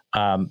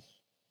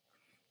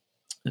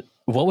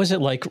 What was it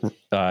like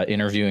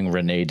interviewing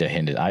Renee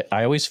Dahinden?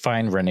 I always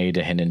find Renee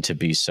Dahinden to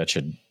be such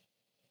an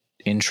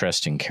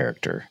interesting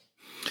character.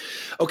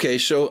 Okay,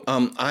 so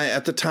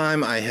at the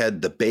time I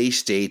had the Bay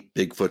State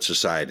Bigfoot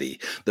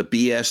Society, the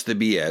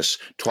BS,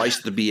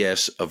 twice the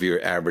BS of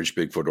your average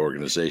Bigfoot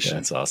organization.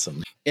 That's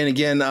awesome. And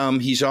again,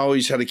 he's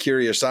always had a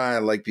curious eye,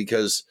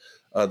 because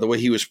the way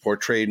he was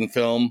portrayed in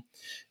film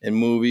and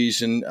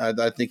movies, and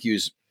I think he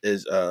was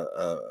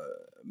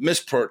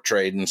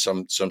misportrayed in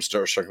some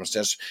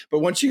circumstances. But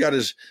once you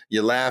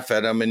laugh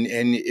at him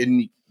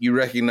and you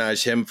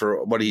recognize him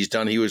for what he's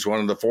done. He was one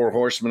of the 4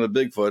 horsemen of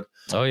Bigfoot.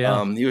 Oh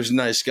yeah. He was a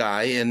nice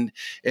guy. And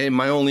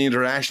my only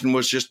interaction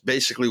was just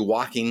basically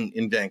walking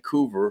in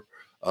Vancouver,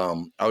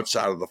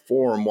 outside of the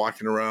forum,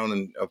 walking around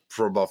and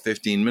for about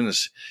 15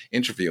 minutes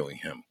interviewing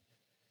him.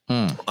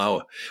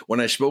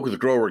 When I spoke with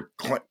Grover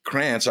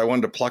Krantz, I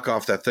wanted to pluck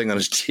off that thing on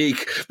his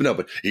cheek.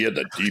 But he had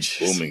that deep,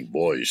 booming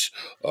voice.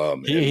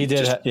 He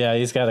did.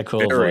 He's got a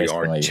cool voice.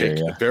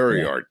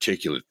 Very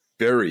articulate,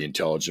 very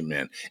intelligent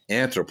man.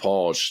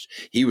 Anthropologist.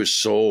 He was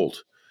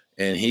sold.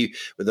 And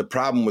the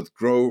problem with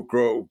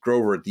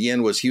Grover at the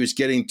end was he was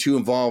getting too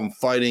involved in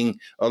fighting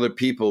other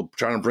people,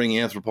 trying to bring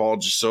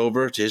anthropologists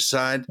over to his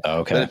side.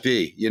 Okay. Let it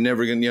be. You're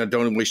never going to,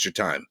 don't waste your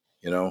time,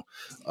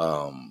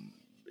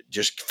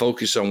 just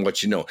focus on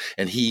what you know.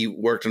 And he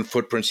worked on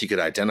footprints. He could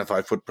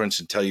identify footprints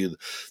and tell you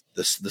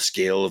the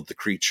scale of the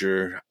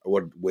creature,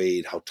 what it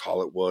weighed, how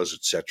tall it was,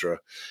 etc.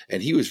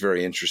 And he was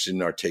very interested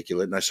and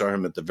articulate. And I saw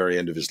him at the very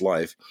end of his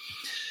life.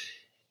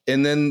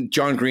 And then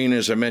John Green,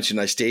 as I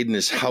mentioned, I stayed in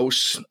his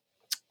house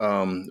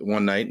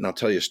one night, and I'll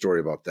tell you a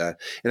story about that.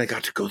 And I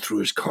got to go through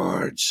his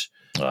cards.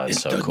 Oh,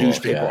 that's so cool.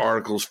 Newspaper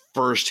articles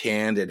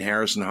firsthand at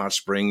Harrison Hot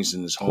Springs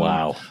in his home.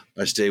 Wow.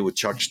 I stayed with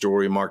Chuck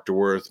Story, Mark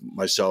DeWerth,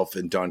 myself,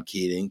 and Don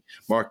Keating.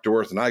 Mark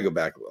DeWerth and I go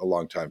back a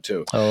long time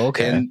too. Oh,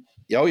 okay.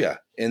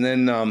 And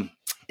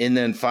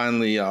then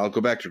finally, I'll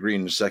go back to Green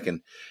in a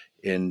second.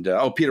 And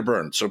Peter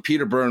Byrne. So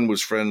Peter Byrne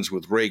was friends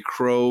with Ray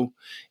Crow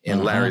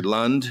and Larry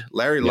Lund.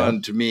 Larry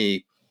Lund, to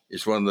me,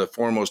 is one of the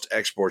foremost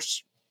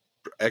experts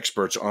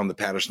on the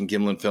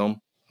Patterson-Gimlin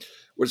film.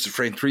 What's the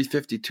frame?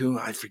 352?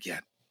 I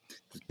forget.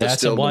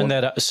 That's the one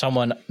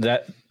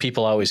that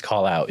people always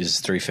call out is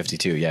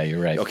 352. Yeah,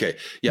 you're right. Okay.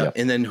 Yeah. Yep.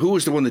 And then who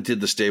was the one that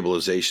did the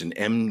stabilization?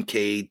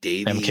 M.K.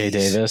 Davies. M.K.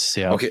 Davis.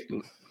 Yeah. Okay.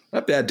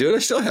 Not bad, dude. I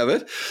still have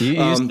it.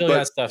 You still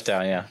got stuff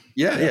down. Yeah.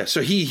 Yeah.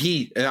 So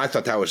he and I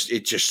thought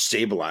it just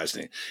stabilized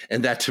it.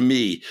 And that to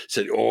me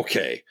said,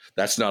 okay,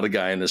 that's not a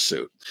guy in a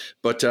suit.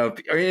 But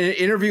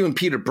interviewing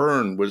Peter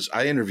Byrne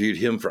I interviewed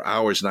him for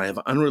hours, and I have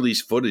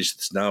unreleased footage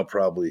that's now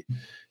probably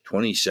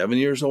 27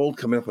 years old,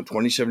 coming up on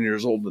 27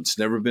 years old. That's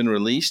never been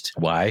released.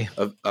 Why?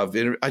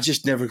 I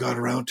just never got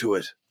around to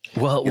it.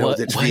 Well, what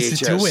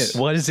is it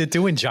doing? What is it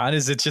doing, John?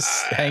 Is it just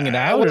hanging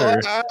out?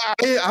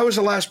 I was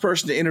the last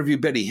person to interview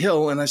Betty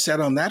Hill, and I sat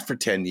on that for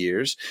 10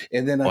 years.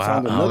 And then I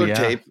found another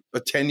tape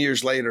 10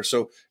 years later.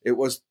 So it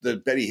was the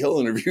Betty Hill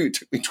interview. It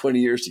took me 20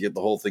 years to get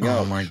the whole thing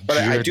out. But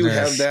I do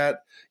have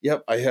that.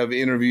 Yep. I have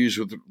interviews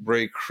with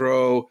Ray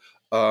Crow,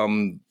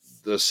 the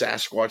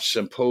Sasquatch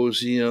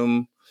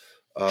Symposium.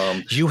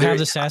 You have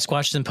the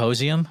Sasquatch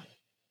Symposium?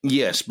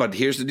 Yes, but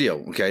here's the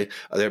deal. Okay.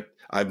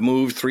 I've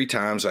moved 3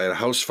 times. I had a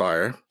house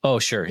fire. Oh,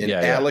 sure. And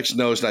Alex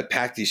knows, and I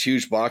packed these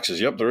huge boxes.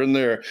 Yep, they're in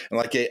there.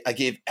 And I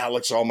gave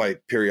Alex all my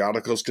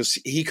periodicals because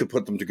he could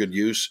put them to good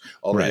use,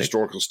 all the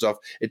historical stuff.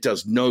 It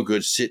does no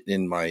good sitting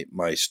in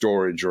my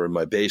storage or in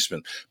my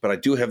basement. But I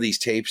do have these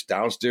tapes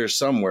downstairs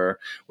somewhere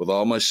with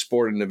all my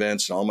sporting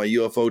events and all my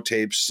UFO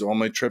tapes, all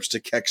my trips to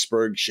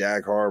Kecksburg,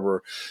 Shag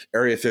Harbor,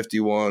 Area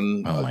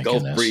 51,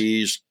 Gulf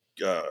Breeze,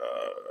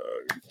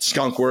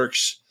 Skunk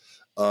Works,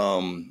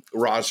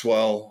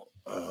 Roswell,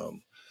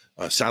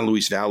 San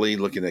Luis Valley,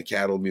 looking at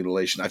cattle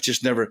mutilation.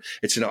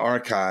 It's an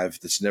archive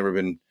that's never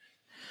been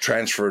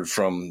transferred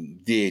from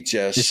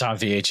VHS. It's on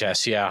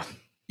VHS, yeah.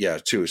 Yeah,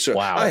 too. So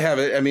Wow. I have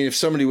it. I mean, if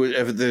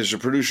there's a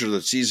producer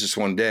that sees this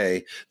one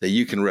day that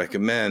you can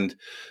recommend,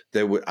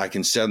 that I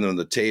can send them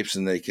the tapes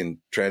and they can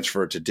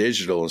transfer it to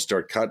digital and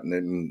start cutting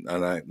it,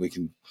 and we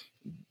can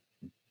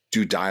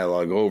do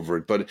dialogue over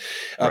it. But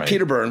Right.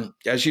 Peter Byrne,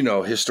 as you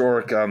know,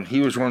 historic.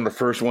 He was one of the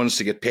first ones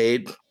to get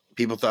paid.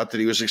 People thought that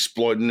he was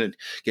exploiting it,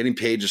 getting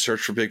paid to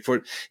search for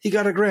Bigfoot. He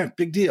got a grant,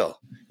 big deal,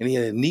 and he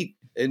had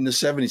in the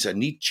 70s a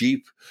neat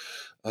Jeep.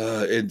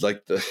 In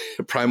like the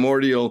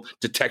primordial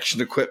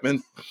detection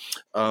equipment,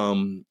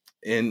 and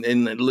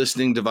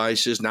listening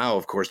devices. Now,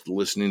 of course, the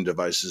listening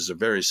devices are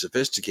very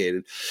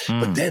sophisticated.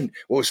 But then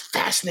what was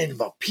fascinating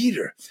about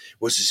Peter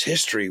was his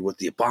history with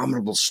the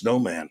abominable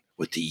snowman,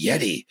 with the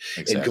Yeti,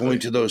 and going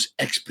to those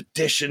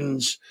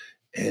expeditions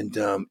and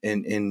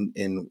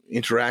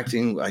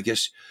interacting, I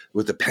guess,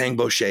 with the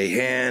Pangboche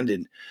hand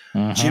and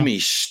Jimmy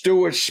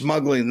Stewart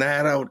smuggling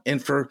that out.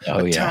 And for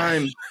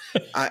time,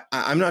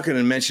 I'm not going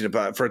to mention it,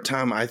 but for a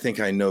time, I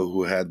think I know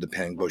who had the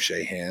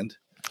Pangboche hand.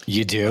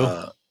 You do?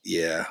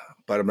 Yeah,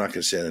 but I'm not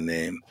going to say the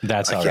name.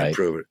 That's all I can't right.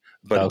 prove it.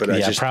 But I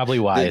just probably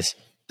wise.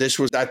 This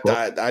was that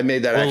I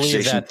made that We'll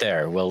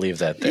accusation. We'll leave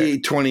that there.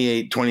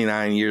 28,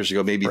 29 years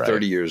ago, maybe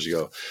 30 years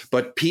ago.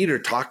 But Peter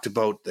talked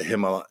about the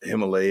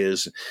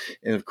Himalayas.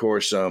 And of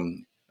course,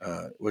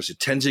 was it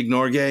Tenzing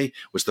Norgay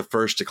was the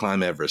first to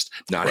climb Everest,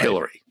 not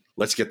Hillary.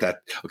 Let's get that.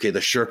 Okay, the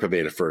Sherpa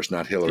made it first,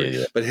 not Hillary.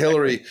 Yeah. But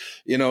Hillary,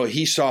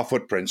 he saw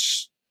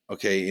footprints,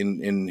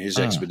 in his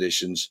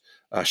expeditions.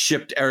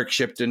 Eric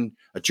Shipton,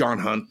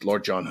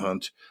 Lord John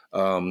Hunt,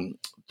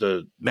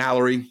 the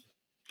Mallory.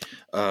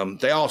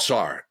 They all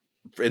saw her.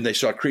 And they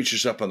saw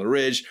creatures up on the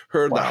ridge,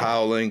 heard the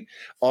howling,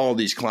 all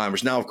these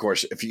climbers. Now, of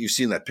course, if you've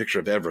seen that picture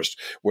of Everest,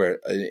 where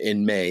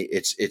in May,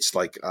 it's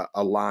like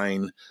a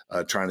line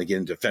trying to get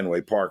into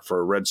Fenway Park for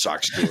a Red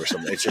Sox game or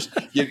something. It's just,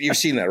 you've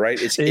seen that, right?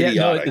 It's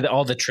idiotic.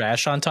 All the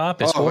trash on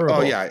top is horrible.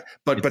 Oh, yeah.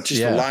 But just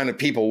the line of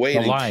people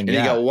waiting. You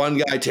got one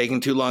guy taking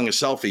too long a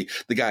selfie.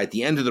 The guy at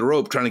the end of the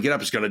rope trying to get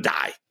up is going to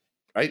die,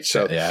 right?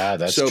 So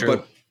that's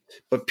true.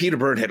 But Peter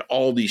Byrne had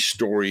all these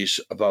stories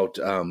about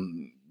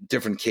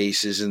different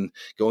cases and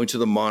going to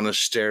the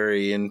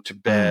monastery in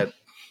Tibet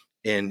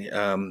and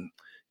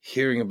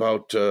hearing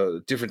about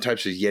different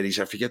types of Yetis.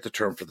 I forget the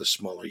term for the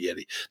smaller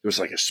Yeti. There was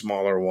like a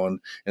smaller one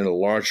and a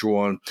larger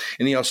one.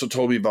 And he also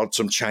told me about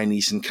some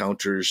Chinese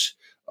encounters.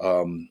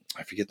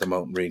 I forget the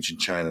mountain range in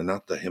China,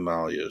 not the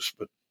Himalayas,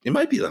 but it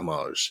might be the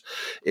Himalayas.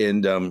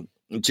 And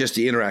just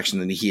the interaction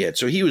that he had.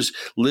 So he was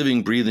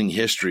living, breathing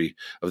history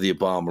of the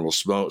abominable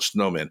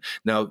snowman.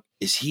 Now,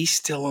 is he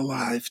still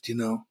alive? Do you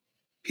know?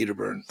 Peter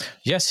Byrne.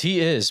 Yes, he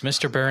is.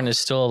 Mr. Byrne is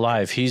still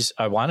alive.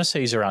 I want to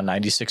say he's around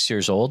 96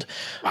 years old,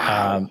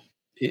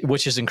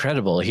 which is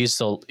incredible. He's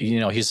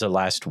the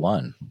last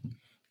one.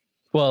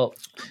 Well,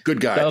 good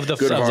guy of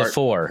the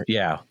four.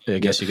 Yeah, I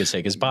guess you could say,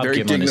 because Bob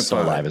Gimlin is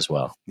still alive as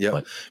well.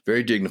 Yeah,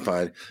 very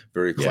dignified,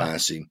 very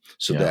classy.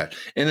 So that,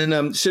 and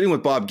then sitting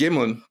with Bob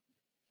Gimlin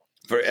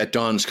at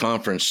Don's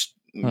conference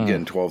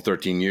again 12,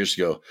 13 years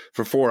ago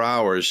for 4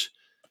 hours.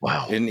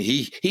 Wow. And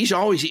he's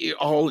always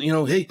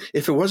hey,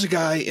 if it was a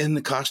guy in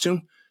the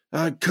costume,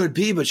 could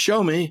be, but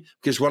show me,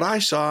 because what I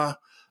saw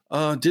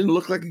didn't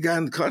look like a guy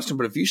in the costume.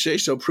 But if you say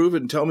so, prove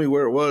it and tell me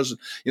where it was.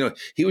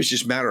 He was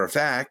just matter of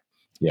fact.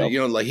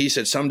 Yep. Like he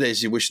said, some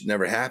days he wished it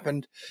never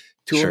happened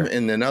to him.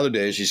 And then other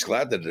days he's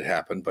glad that it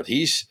happened. But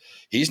he's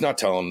not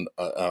telling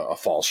a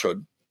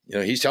falsehood.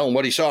 He's telling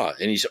what he saw.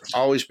 And he's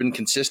always been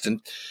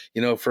consistent,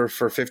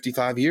 for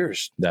 55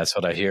 years. That's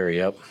what I hear.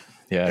 Yep.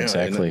 Yeah,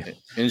 exactly. And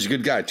he's a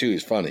good guy too.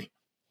 He's funny.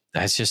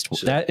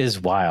 That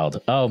is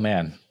wild. Oh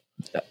man.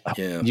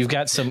 Yeah. You've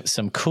got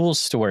some cool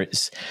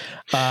stories.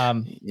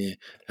 Let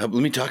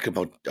me talk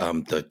about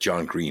the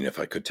John Green, if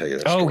I could tell you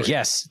that story. Oh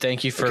yes.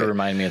 Thank you for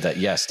reminding me of that.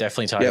 Yes,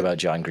 definitely talk about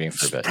John Green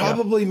for a bit.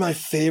 Probably my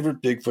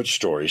favorite Bigfoot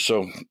story.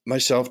 So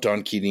myself,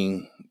 Don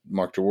Keating,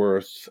 Mark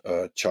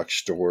DeWorth, Chuck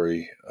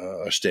Story,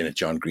 are staying at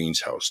John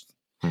Green's house.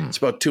 It's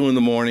about 2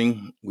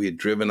 a.m. We had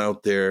driven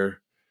out there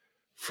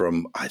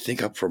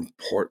up from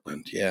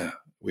Portland. Yeah.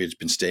 We had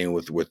been staying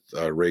with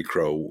Ray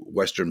Crow,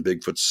 Western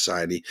Bigfoot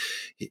Society.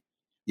 He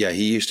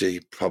used to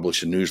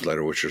publish a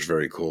newsletter, which was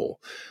very cool.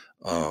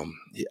 A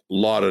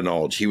lot of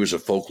knowledge. He was a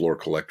folklore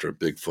collector of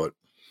Bigfoot,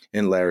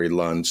 and Larry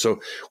Lund. So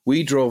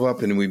we drove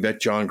up and we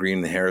met John Green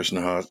in Harrison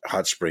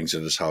Hot Springs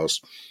at his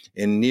house.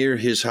 And near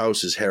his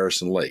house is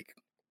Harrison Lake.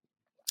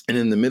 And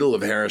in the middle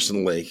of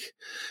Harrison Lake,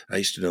 I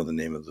used to know the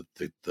name of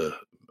the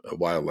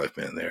wildlife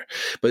man there.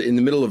 But in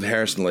the middle of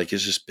Harrison Lake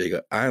is this big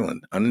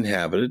island,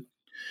 uninhabited.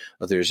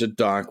 There's a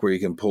dock where you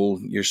can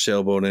pull your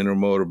sailboat in or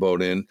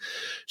motorboat in.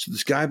 So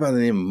this guy by the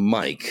name of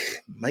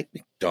Mike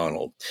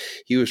McDonald,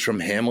 he was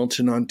from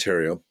Hamilton,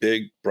 Ontario,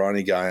 big,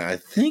 brawny guy. I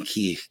think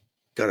he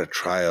got a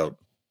tryout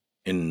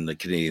in the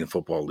Canadian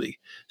Football League,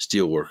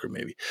 steel worker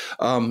maybe.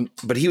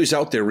 But he was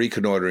out there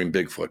reconnoitering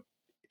Bigfoot.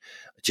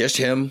 Just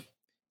him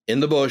in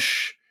the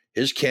bush,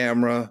 his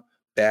camera,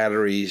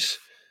 batteries.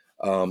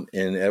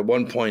 And at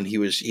one point he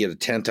had a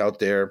tent out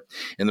there.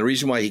 And the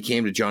reason why he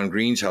came to John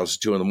Green's house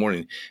at 2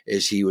 a.m.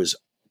 is he was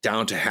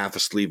down to half a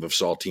sleeve of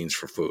saltines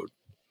for food.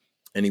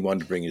 and he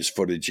wanted to bring his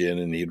footage in,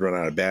 and he'd run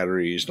out of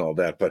batteries and all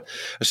that. But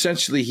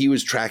essentially, he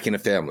was tracking a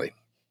family.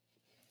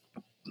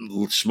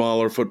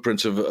 Smaller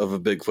footprints of a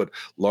Bigfoot,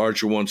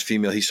 larger ones,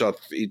 female. He saw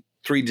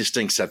three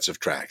distinct sets of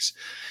tracks,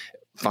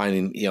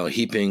 finding,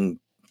 heaping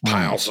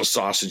piles of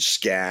sausage,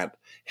 scat,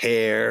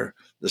 hair,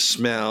 the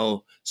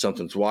smell,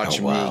 something's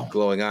watching me,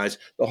 glowing eyes,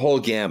 the whole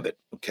gambit.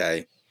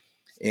 Okay.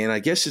 And I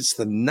guess it's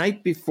the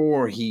night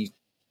before he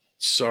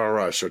saw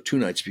us, or 2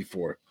 nights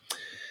before.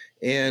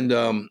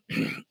 And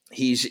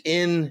he's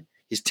in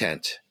his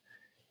tent,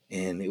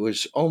 and it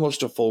was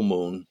almost a full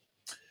moon,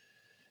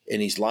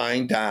 and he's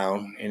lying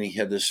down, and he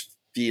had this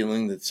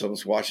feeling that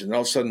someone's watching, and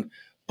all of a sudden,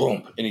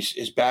 boom, and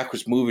his back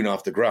was moving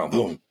off the ground.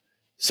 Boom.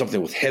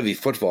 Something with heavy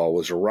footfall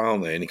was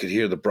around there, and he could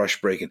hear the brush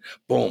breaking.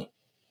 Boom.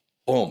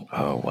 Boom.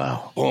 Oh,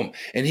 wow. Boom.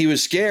 And he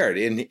was scared.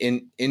 And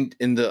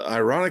the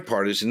ironic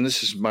part is, and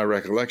this is my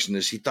recollection,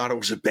 is he thought it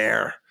was a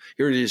bear.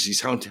 Here it is.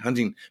 He's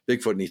hunting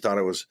Bigfoot, and he thought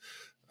it was,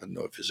 I don't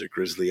know if it's a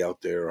grizzly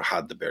out there, or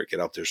how'd the bear get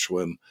out there,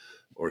 swim,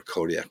 or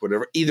Kodiak,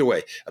 whatever. Either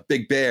way, a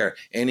big bear.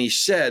 And he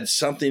said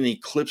something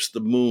eclipsed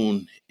the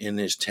moon in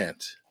his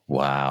tent.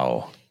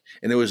 Wow.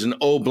 And it was an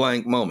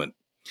blank moment.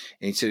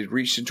 And he said he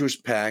reached into his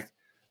pack,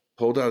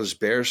 pulled out his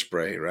bear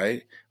spray,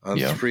 right? On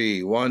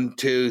 3, 1,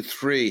 2,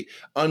 3,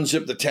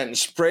 unzipped the tent and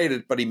sprayed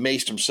it, but he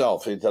maced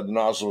himself. He thought the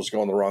nozzle was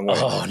going the wrong way.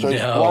 Oh, so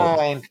he's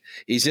blind.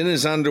 He's in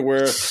his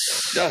underwear,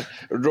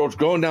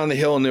 going down the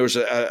hill, and there was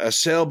a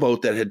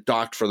sailboat that had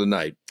docked for the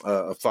night.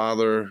 A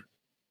father,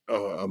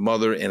 a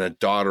mother, and a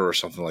daughter, or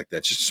something like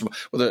that. Just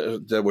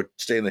that would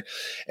stay in there.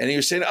 And he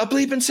was saying, "A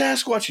bleeping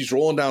Sasquatch." He's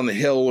rolling down the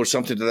hill, or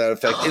something to that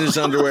effect, in his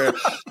underwear,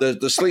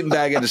 the sleeping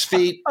bag at his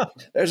feet.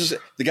 The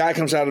guy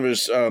comes out of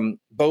his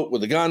boat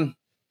with a gun.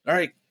 All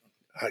right,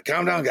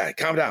 calm down, guy.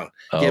 Calm down.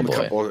 Give him a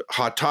couple of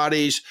hot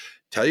toddies.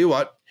 Tell you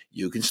what,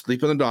 you can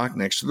sleep on the dock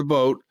next to the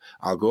boat.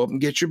 I'll go up and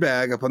get your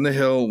bag up on the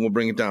hill, and we'll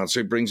bring it down. So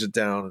he brings it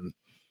down, and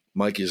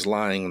Mike is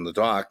lying on the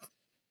dock,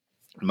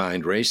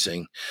 mind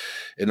racing,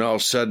 and all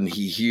of a sudden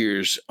he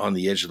hears on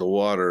the edge of the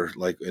water,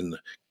 like in the,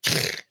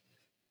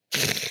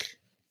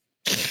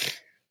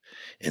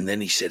 and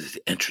then he said it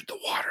entered the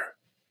water.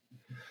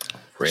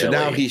 Really? So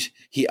now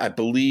I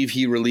believe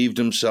he relieved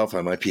himself.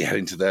 I might be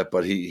adding to that,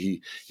 but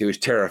he was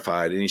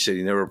terrified, and he said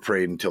he never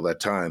prayed until that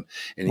time.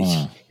 And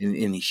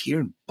he's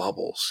hearing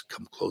bubbles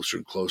come closer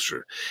and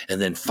closer, and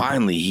then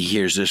finally he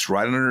hears this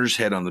right under his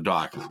head on the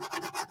dock,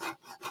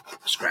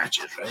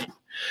 scratches, right?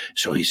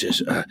 So he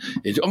says,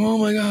 "Oh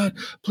my God,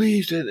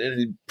 please!"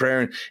 And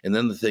praying, and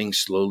then the thing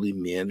slowly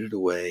meandered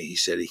away. He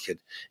said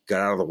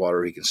got out of the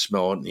water, he can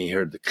smell it, and he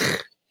heard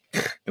the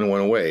and it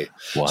went away.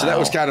 Wow. So that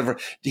was kind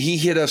of, he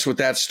hit us with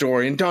that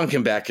story, and Don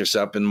can back us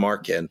up, and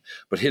Mark can,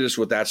 but hit us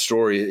with that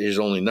story his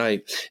only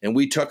night. And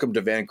we took him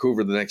to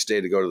Vancouver the next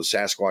day to go to the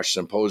Sasquatch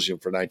Symposium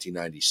for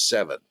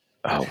 1997.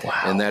 Oh,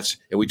 wow.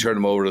 And we turned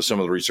him over to some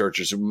of the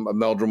researchers.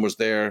 Meldrum was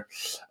there.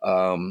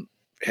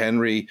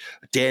 Henry,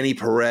 Danny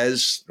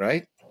Perez,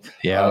 right?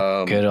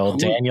 Yeah, good old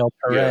Daniel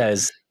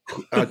Perez.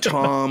 Yeah.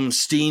 Tom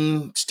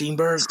Steenberg.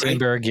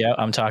 Steenberg, right? Yeah,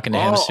 I'm talking to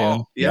him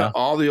soon.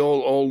 All the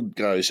old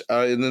guys.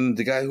 And then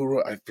the guy who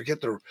wrote, I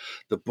forget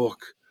the book.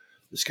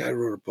 This guy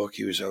wrote a book.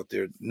 He was out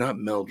there, not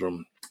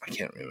Meldrum. I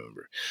can't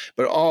remember.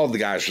 But all the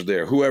guys were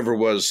there. Whoever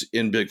was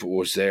in Bigfoot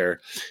was there.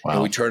 Wow.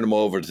 And we turned them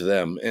over to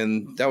them.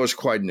 And that was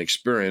quite an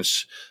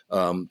experience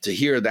to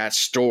hear that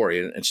story.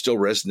 And it still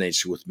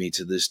resonates with me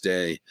to this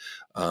day.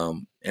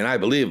 And I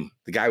believe him.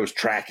 The guy was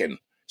tracking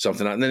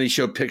something out. And then he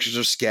showed pictures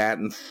of scat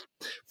and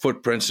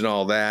footprints and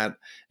all that.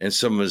 And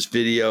some of his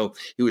video,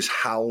 he was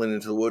howling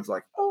into the woods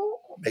like,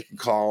 making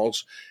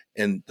calls.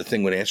 And the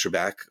thing would answer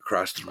back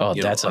across the room. Oh,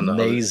 that's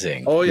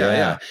amazing.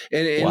 Yeah.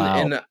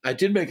 And I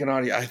did make an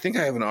audio. I think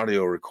I have an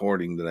audio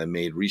recording that I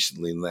made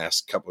recently in the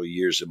last couple of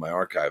years in my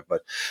archive.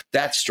 But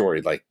that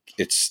story, like,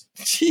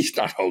 he's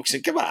not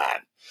hoaxing. Come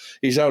on.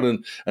 He's out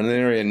in an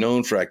area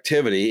known for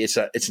activity. It's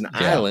an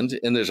island,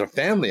 and there's a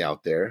family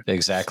out there.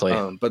 Exactly.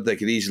 But they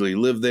could easily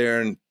live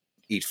there and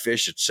eat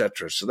fish,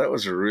 etc. So that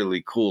was a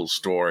really cool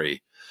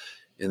story.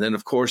 And then,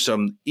 of course,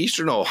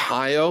 Eastern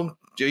Ohio.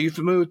 Are you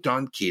familiar with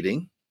Don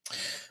Keating?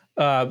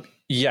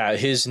 Yeah,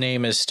 his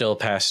name is still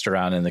passed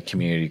around in the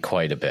community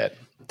quite a bit.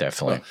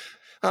 Definitely.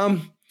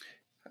 Don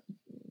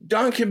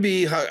can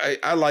be,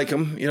 I like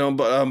him,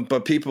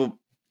 but people,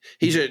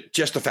 he's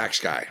just a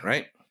facts guy,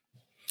 right?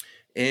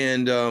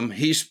 And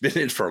he's been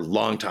in for a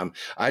long time.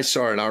 I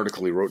saw an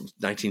article he wrote in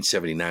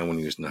 1979 when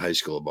he was in high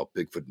school about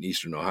Bigfoot in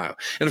Eastern Ohio.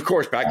 And of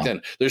course, back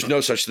then, there's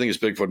no such thing as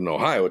Bigfoot in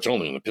Ohio. It's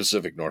only in the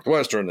Pacific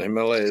Northwest or in the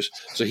Himalayas.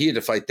 So he had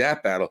to fight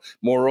that battle.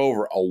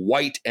 Moreover, a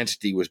white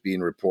entity was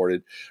being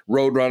reported.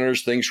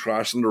 Roadrunners, things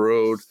crossing the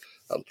road,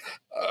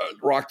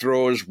 rock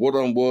throwers, wood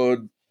on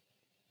wood,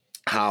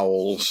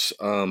 howls,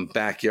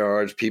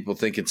 backyards, people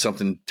thinking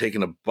something,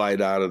 taking a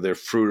bite out of their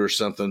fruit or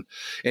something.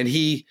 And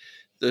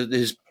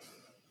his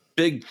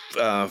big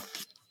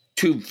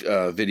two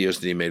videos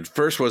that he made.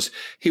 First was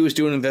he was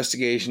doing an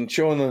investigation,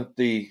 showing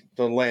the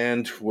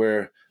land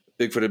where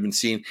Bigfoot had been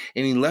seen,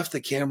 and he left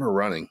the camera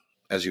running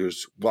as he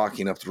was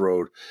walking up the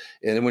road.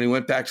 And then when he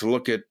went back to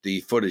look at the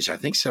footage, I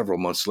think several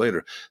months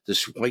later,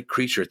 this white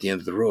creature at the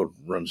end of the road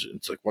runs.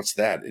 It's like, what's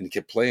that? And he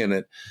kept playing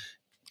it.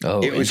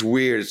 Oh, it was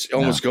weird. It's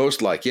almost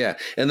ghost-like, yeah.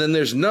 And then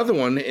there's another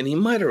one, and he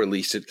might have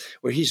released it,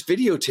 where he's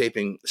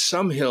videotaping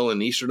some hill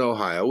in eastern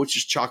Ohio, which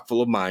is chock full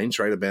of mines,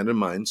 right? Abandoned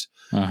mines.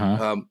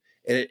 And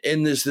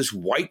there's this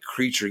white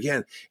creature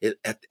again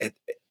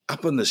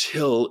up on this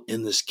hill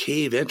in this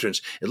cave entrance.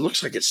 It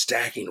looks like it's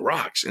stacking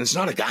rocks, and it's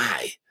not a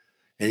guy.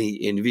 And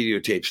he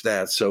videotapes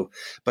that. So,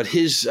 but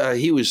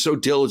he was so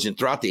diligent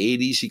throughout the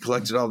 80s. He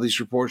collected all these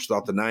reports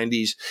throughout the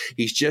 90s.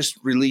 He's just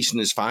releasing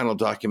his final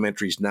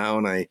documentaries now,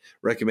 and I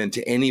recommend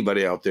to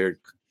anybody out there,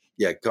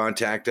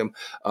 contact him.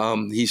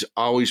 He's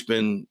always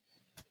been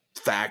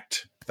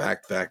fact.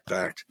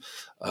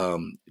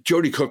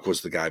 Jody Cook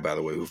was the guy, by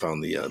the way, who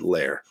found the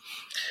lair.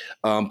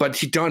 But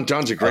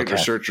Don's a great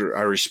researcher.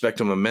 I respect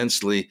him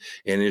immensely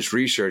in his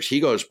research. He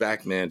goes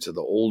back, man, to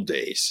the old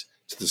days,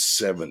 to the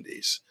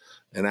 70s.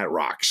 And that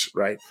rocks,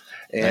 right?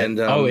 And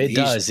it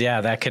does. Yeah,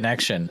 that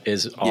connection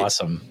is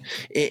awesome.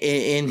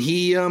 And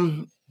he,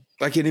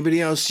 like anybody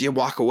else, you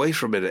walk away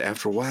from it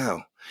after a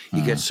while.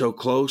 You get so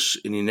close,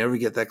 and you never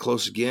get that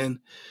close again,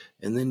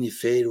 and then you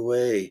fade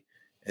away,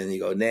 and you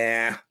go,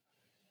 nah.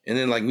 And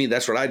then, like me,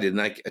 that's what I did,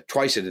 and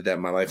twice I did that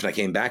in my life, and I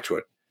came back to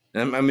it.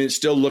 And I mean,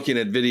 still looking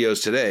at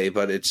videos today,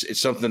 but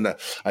it's something that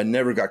I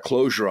never got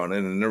closure on it,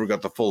 and I never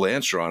got the full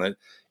answer on it.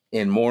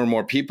 And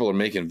more people are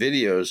making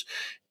videos.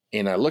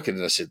 And I look at it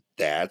and I said,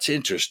 that's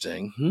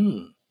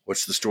interesting.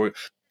 What's the story?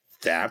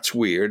 That's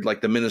weird.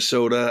 Like the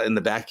Minnesota in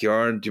the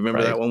backyard. Do you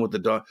remember that one with the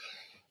dog?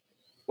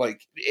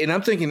 Like, and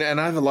I'm thinking, and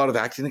I have a lot of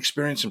acting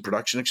experience and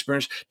production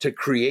experience to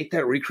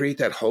recreate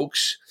that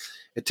hoax.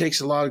 It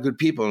takes a lot of good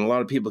people and a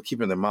lot of people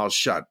keeping their mouths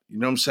shut. You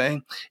know what I'm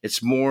saying?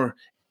 It's more,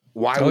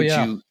 why would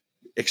you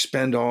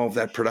expend all of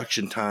that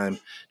production time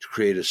to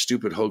create a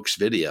stupid hoax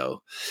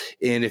video?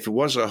 And if it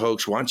was a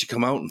hoax, why don't you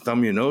come out and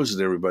thumb your nose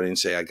at everybody and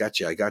say, I got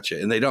you.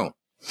 And they don't.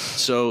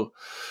 So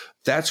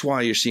that's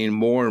why you're seeing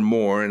more and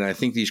more. And I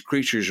think these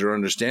creatures are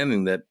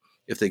understanding that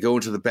if they go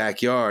into the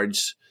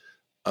backyards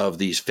of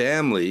these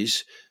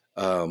families,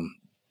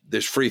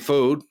 there's free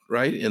food,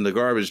 right, in the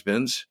garbage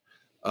bins,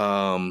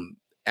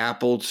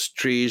 apples,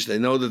 trees. They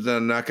know that they're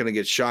not going to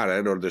get shot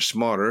at, or they're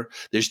smarter.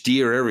 There's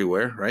deer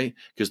everywhere, right?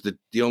 Because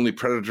the only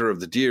predator of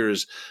the deer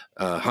is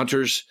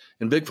hunters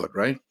and Bigfoot,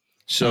 right?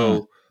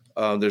 So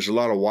there's a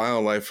lot of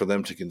wildlife for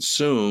them to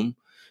consume.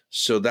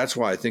 So that's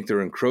why I think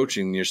they're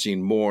encroaching. You're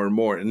seeing more and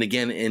more. And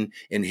again,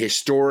 in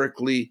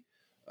historically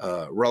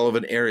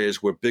relevant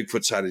areas where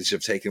Bigfoot sightings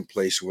have taken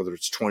place, whether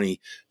it's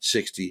 20,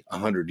 60,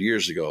 100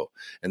 years ago.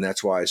 And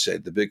that's why I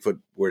said the Bigfoot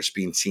where it's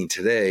being seen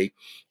today,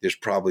 there's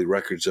probably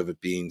records of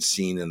it being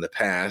seen in the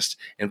past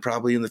and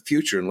probably in the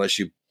future. Unless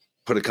you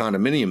put a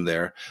condominium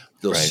there,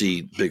 they'll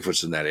see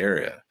Bigfoots in that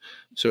area.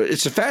 So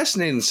it's a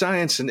fascinating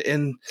science,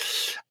 and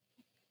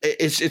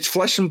it's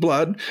flesh and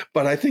blood,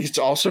 but I think it's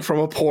also from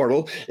a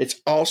portal. It's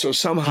also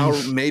somehow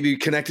maybe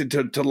connected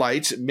to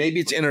lights.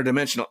 Maybe it's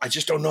interdimensional. I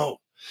just don't know.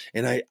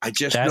 And I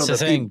just know that's the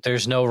thing.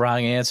 There's no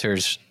wrong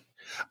answers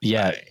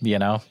yet, you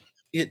know?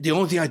 The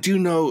only thing I do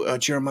know,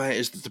 Jeremiah,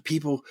 is that the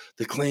people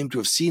that claim to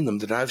have seen them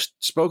that I've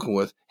spoken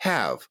with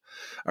have.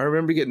 I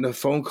remember getting a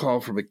phone call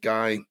from a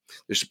guy.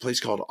 There's a place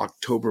called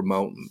October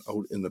Mountain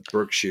out in the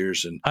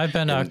Berkshires. And I've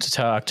been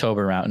to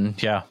October Mountain.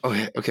 Yeah.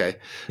 Oh, okay.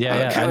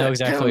 Yeah. I know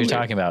exactly what you're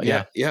talking about.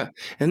 Yeah.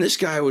 And this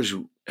guy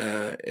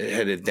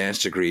had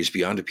advanced degrees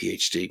beyond a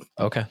PhD.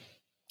 Okay.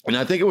 And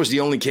I think it was the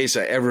only case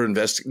I ever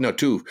investigated. No,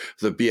 two,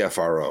 the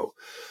BFRO.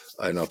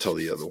 And I'll tell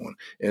the other one.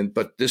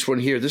 But this one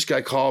here, this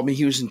guy called me.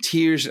 He was in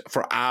tears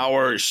for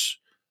hours,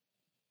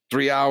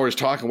 3 hours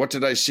talking. What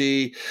did I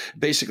see?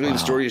 Basically, the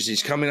story is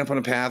he's coming up on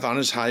a path on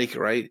his hike,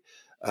 right?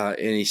 And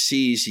he's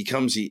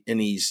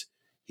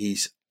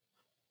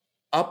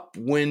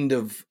upwind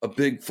of a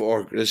big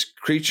this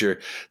creature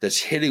that's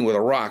hitting with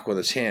a rock with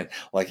his hand,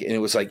 and it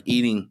was like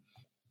eating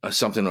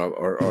something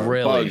or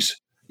really?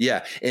 Bugs.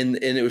 Yeah, and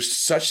it was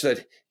such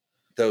that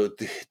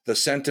the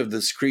scent of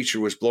this creature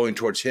was blowing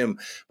towards him,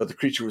 but the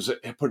creature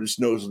put his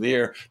nose in the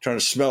air trying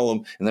to smell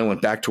him, and then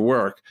went back to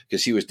work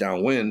because he was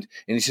downwind.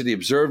 And he said he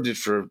observed it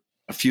for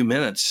a few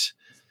minutes,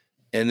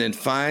 and then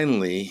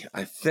finally,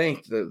 I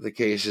think the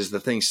case is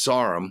the thing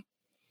saw him,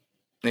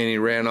 and he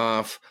ran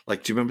off.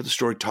 Like, do you remember the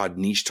story Todd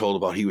Niche told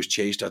about he was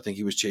chased? I think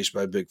he was chased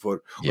by a Bigfoot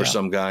or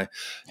some guy.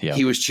 Yeah.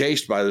 He was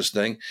chased by this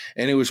thing,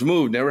 and he was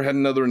moved. Never had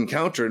another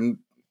encounter, and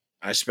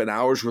I spent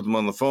hours with him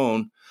on the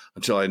phone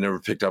until I never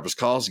picked up his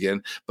calls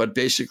again. But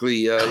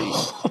basically,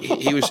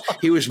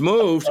 he was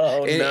moved.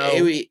 Oh, no.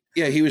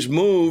 He was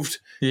moved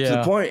to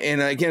the point.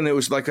 And again, it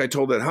was like I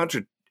told that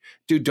hunter,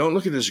 dude, don't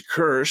look at it as a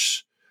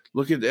curse.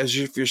 Look at it as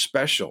if you're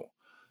special.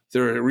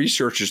 There are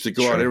researchers that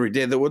go out every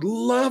day that would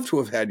love to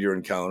have had your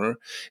encounter.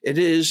 It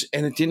is,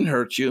 and it didn't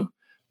hurt you.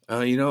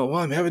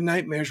 I'm having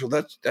nightmares.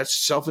 Well, that's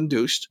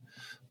self-induced.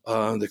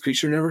 The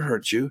creature never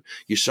hurt you.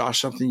 You saw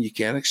something you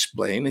can't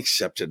explain,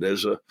 accept it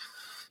as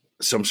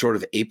some sort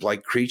of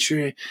ape-like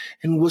creature,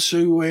 and we'll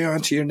see your way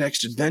on to your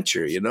next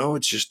adventure.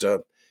 It's just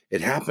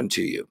it happened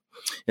to you.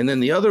 And then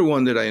the other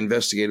one that I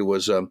investigated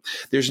was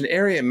there's an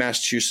area in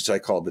Massachusetts I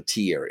call the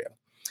T area.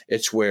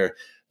 It's where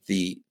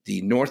the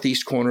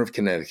northeast corner of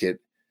Connecticut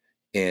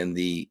and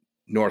the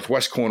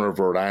northwest corner of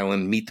Rhode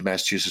Island meet the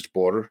Massachusetts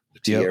border, the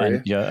T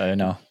area. I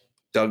know.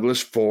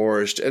 Douglas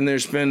Forest. And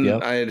there's been,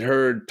 I had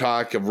heard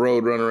talk of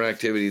roadrunner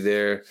activity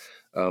there,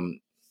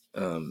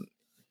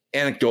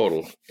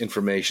 anecdotal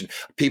information,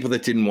 people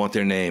that didn't want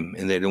their name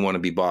and they didn't want to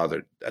be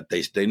bothered.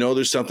 They know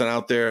there's something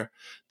out there.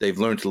 They've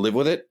learned to live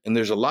with it. And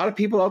there's a lot of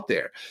people out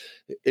there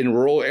in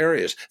rural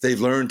areas. They've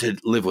learned to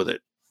live with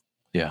it.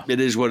 Yeah. It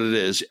is what it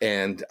is.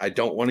 And I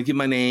don't want to give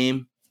my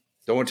name.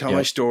 Don't want to tell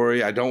my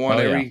story. I don't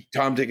want every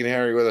Tom, Dick, and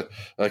Harry with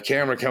a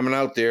camera coming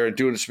out there and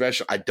doing a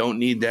special. I don't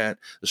need that.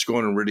 The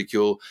scorn and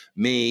ridicule.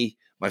 Me,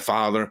 my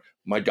father,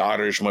 my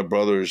daughters, my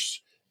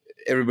brothers,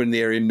 everybody in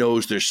the area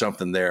knows there's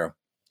something there.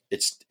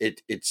 It's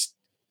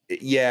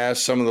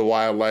some of the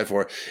wildlife,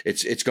 or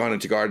it's gone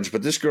into gardens.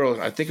 But this girl,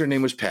 I think her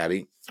name was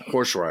Patty,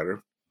 horse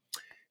rider,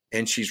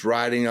 and she's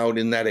riding out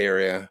in that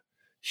area.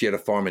 She had a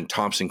farm in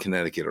Thompson,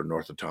 Connecticut, or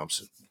north of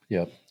Thompson.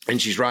 Yep. And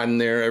she's riding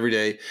there every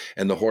day,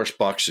 and the horse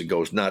bucks and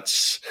goes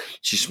nuts.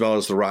 She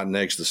smells the rotten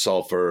eggs, the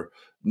sulfur,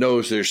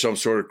 knows there's some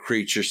sort of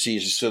creature,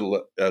 sees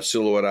a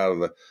silhouette out of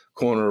the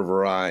corner of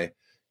her eye,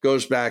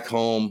 goes back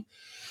home.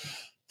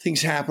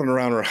 Things happen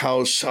around her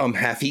house,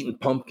 half-eaten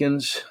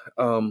pumpkins,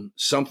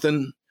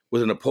 something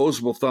with an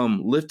opposable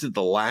thumb lifted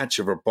the latch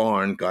of her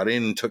barn, got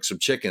in and took some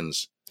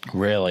chickens.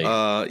 Really?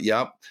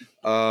 Yep.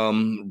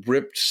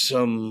 Ripped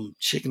some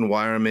chicken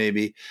wire,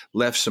 maybe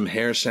left some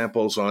hair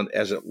samples on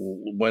as it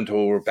went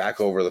back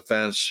over the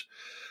fence.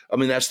 I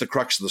mean, that's the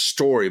crux of the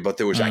story, but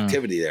there was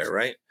activity there.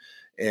 Right.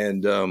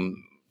 And,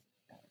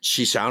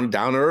 she sounded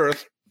down to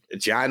earth.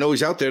 I know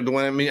he's out there.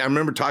 I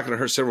remember talking to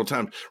her several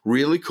times.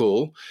 Really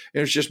cool.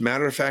 And it's just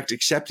matter of fact,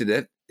 accepted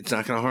it. It's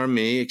not going to harm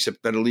me,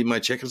 except better leave my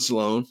chickens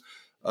alone.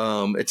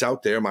 It's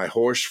out there. My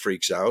horse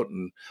freaks out.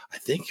 And I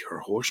think her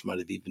horse might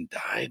have even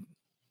died.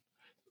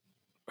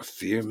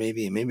 Fear,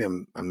 maybe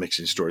I'm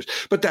mixing stories,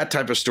 but that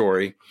type of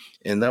story.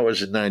 And that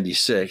was in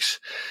 96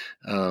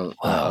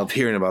 of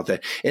hearing about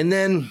that. And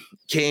then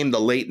came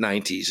the late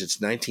 90s. It's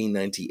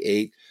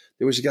 1998.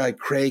 There was a guy,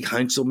 Craig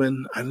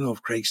Heinzelman. I don't know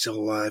if Craig's still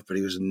alive, but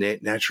he was a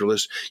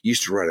naturalist. He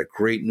used to write a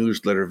great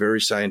newsletter,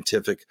 very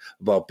scientific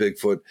about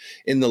Bigfoot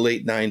in the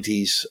late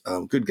 90s.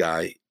 Good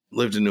guy,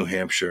 lived in New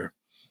Hampshire.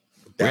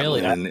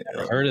 Really? I've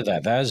heard of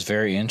that. That is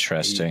very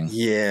interesting.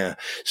 Yeah.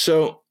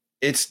 So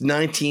it's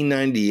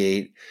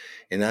 1998.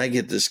 And I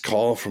get this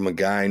call from a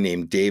guy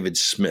named David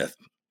Smith.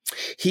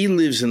 He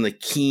lives in the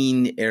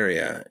Keene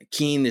area.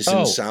 Keene is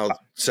in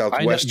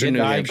southwestern New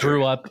Hampshire. I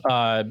grew up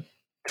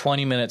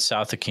 20 minutes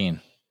south of Keene.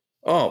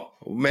 Oh,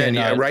 man.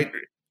 Right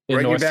in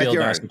in Northfield,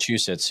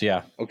 Massachusetts.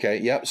 Yeah. Okay.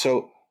 Yep.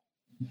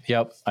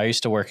 Yep. I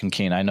used to work in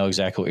Keene. I know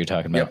exactly what you're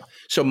talking about. Yep.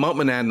 So Mount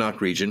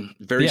Monadnock region,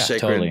 very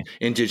sacred,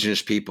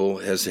 indigenous people,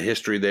 has a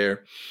history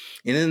there.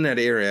 And in that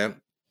area,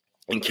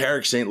 and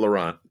Carrick St.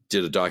 Laurent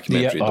did a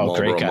documentary, The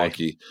Marlboro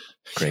Monkey.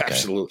 Great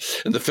Absolutely.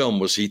 Guy. And the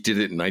film he did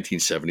it in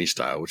 1970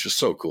 style, which is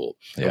so cool.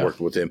 I worked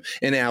with him.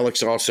 And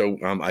Alex also,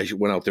 I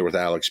went out there with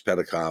Alex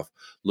Petikoff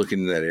looking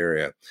in that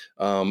area.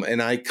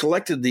 And I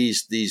collected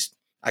these,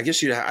 I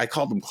guess I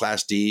called them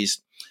Class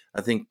Ds.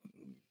 I think,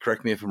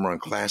 correct me if I'm wrong,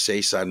 Class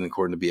A side, and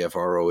according to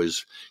BFRO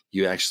is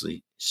you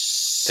actually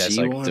see that's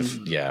like one. The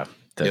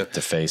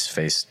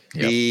face.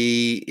 Yep.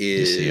 B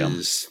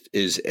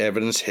is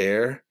evidence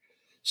hair.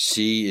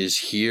 C is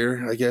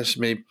here, I guess,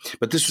 maybe.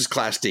 But this was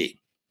Class D.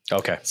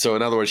 Okay. So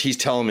in other words, he's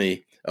telling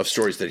me of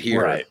stories that he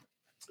heard. Right.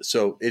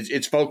 So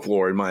it's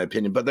folklore, in my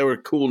opinion, but they were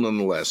cool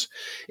nonetheless.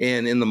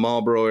 And in the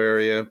Marlboro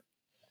area,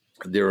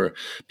 there were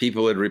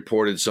people that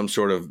reported some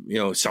sort of,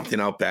 something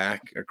out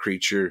back, a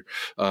creature,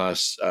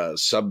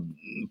 sub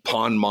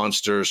pond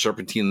monster,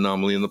 serpentine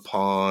anomaly in the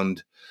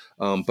pond.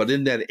 But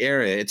in that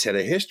area, it's had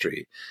a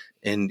history.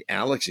 And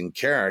Alex and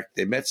Carrick,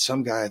 they met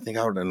some guy, I think,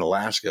 out in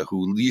Alaska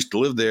who used to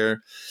live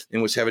there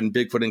and was having a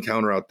Bigfoot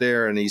encounter out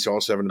there. And he's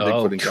also having a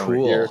Bigfoot encounter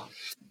here.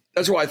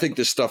 That's why I think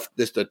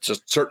that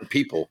just certain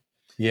people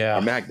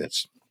are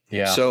magnets.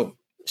 Yeah.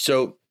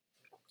 So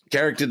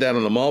Carrick did that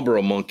on the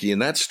Marlboro Monkey,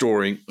 and that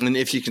story, and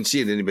if you can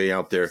see it, anybody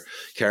out there,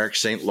 Carrick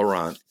St.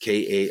 Laurent,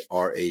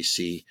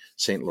 K-A-R-A-C,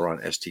 St.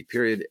 Laurent, S-T,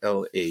 period,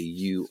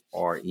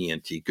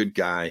 L-A-U-R-E-N-T. Good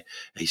guy.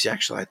 He's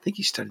actually, I think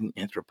he's studying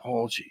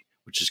anthropology,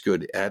 which is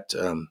good, at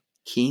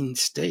Keene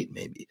State,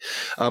 maybe.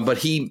 But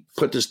he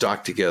put this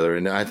doc together,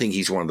 and I think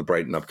he's one of the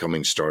bright and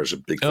upcoming stars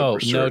of Bigfoot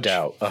research. No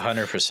doubt.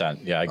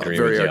 100%. Yeah, I agree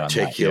with you. Very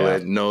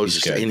articulate,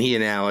 knows, and he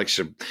and Alex,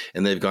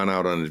 and they've gone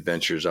out on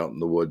adventures out in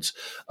the woods.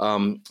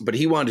 But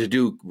he wanted to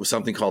do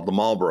something called the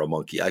Marlboro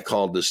Monkey. I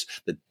called this,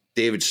 that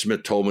David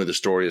Smith told me the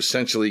story.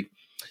 Essentially,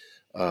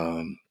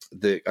 a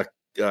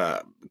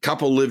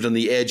couple lived on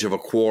the edge of a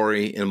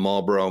quarry in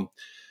Marlboro,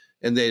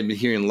 and they'd been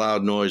hearing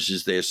loud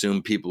noises. They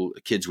assumed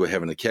kids were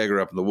having a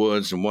kegger up in the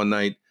woods. And one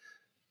night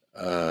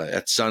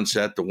at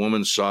sunset, the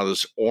woman saw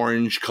this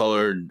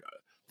orange-colored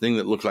thing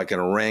that looked like an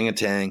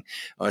orangutan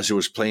as it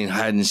was playing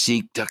hide and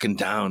seek, ducking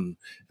down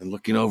and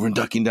looking over and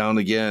ducking down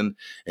again.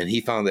 And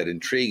he found that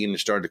intriguing and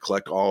started to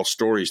collect all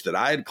stories that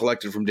I had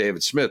collected from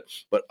David Smith,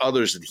 but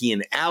others that he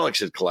and Alex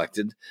had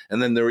collected.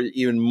 And then there were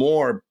even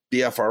more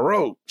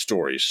BFRO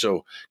stories.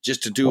 So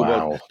just to do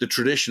about the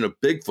tradition of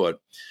Bigfoot,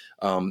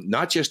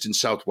 not just in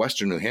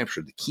southwestern New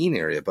Hampshire, the Keene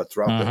area, but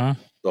throughout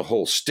the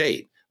whole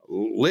state,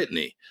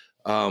 litany.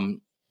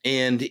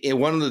 And in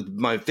one of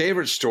my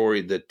favorite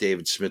story that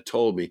David Smith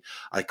told me,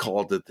 I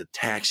called it the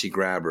taxi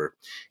grabber.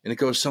 And it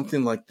goes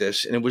something like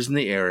this. And it was in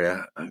the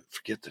area. I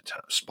forget the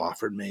time,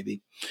 Spofford,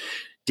 maybe.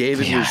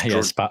 David was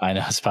I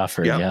know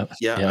Spofford. Yeah,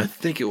 I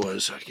think it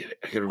was. I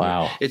get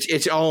wow.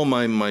 It's all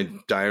my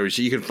diaries.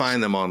 You can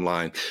find them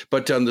online.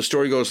 But the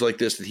story goes like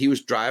this: that he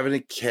was driving a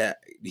cab.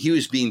 He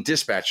was being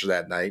dispatcher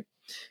that night,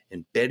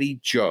 and Betty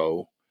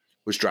Joe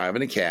was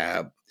driving a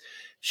cab.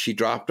 She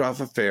dropped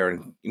off a fare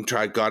and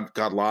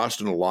got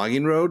lost on a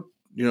logging road.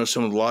 You know,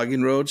 some of the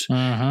logging roads.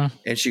 And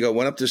she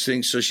went up this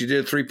thing. So she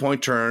did a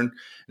 3-point turn,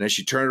 and as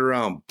she turned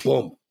around,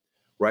 boom,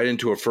 right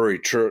into a furry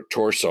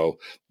torso.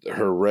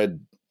 Her red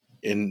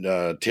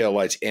tail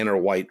lights and her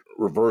white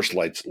reverse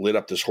lights lit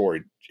up this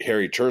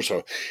hairy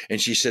torso.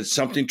 And she said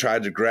something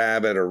tried to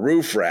grab at her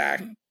roof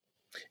rack,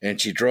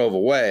 and she drove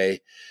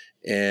away.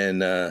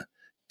 And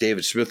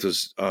David Smith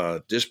was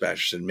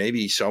dispatcher, said maybe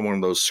he saw one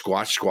of those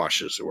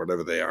squashes or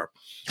whatever they are.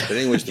 But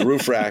anyways, the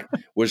roof rack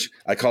was,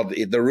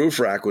 the roof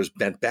rack was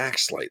bent back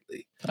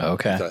slightly.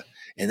 Okay.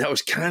 And that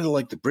was kind of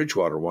like the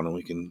Bridgewater one, and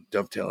we can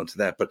dovetail into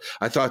that. But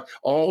I thought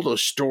all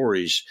those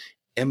stories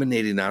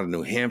emanating out of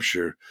New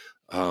Hampshire,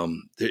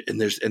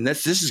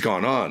 this has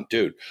gone on,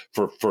 dude,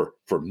 for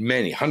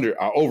many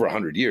over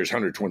 100 years,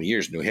 120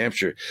 years in New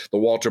Hampshire. The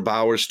Walter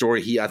Bowers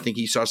story, I think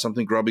he saw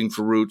something grubbing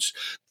for roots.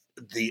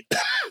 The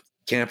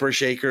Camper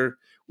Shaker,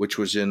 which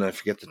was in, I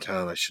forget the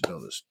town, I should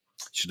know this,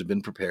 should have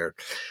been prepared,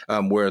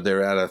 where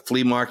they're at a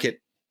flea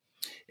market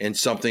and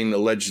something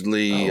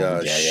allegedly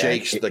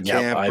shakes the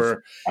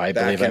camper. I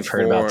believe I've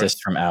heard about this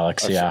from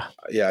Alex.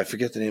 I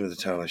forget the name of the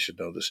town. I should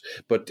know this.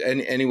 But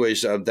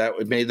anyways, that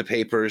made the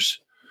papers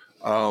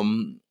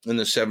in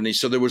the 70s.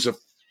 So there was a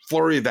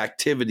flurry of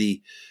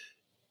activity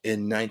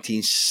in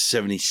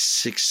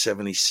 1976,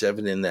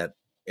 77 in that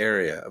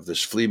area of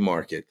this flea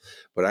market.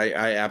 But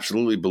I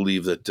absolutely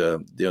believe that,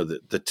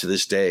 that to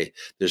this day,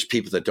 there's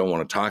people that don't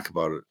want to talk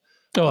about it.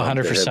 Oh,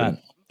 100%.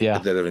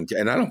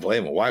 And I don't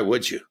blame them. Why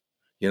would you?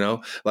 You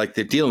know, like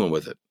they're dealing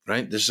with it,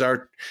 right? This is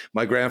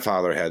my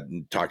grandfather had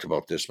talked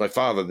about this. My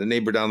father, the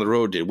neighbor down the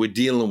road did. We're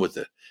dealing with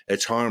it.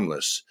 It's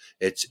harmless.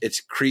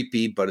 It's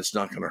creepy, but it's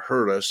not going to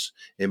hurt us.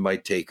 It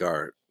might take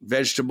our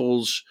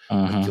vegetables,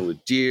 kill a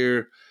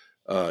deer.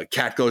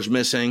 Cat goes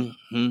missing.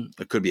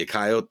 It could be a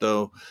coyote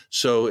though.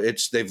 So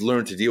they've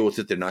learned to deal with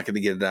it. They're not going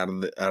to get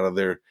it out of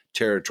their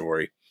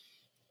territory.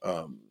 They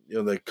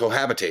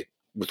cohabitate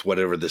with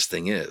whatever this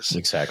thing is.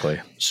 Exactly.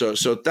 So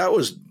that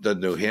was the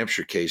New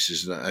Hampshire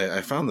cases, and I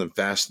found them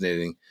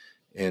fascinating.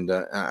 And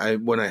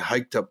when I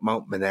hiked up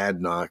Mount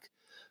Monadnock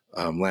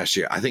last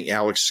year, I think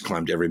Alex has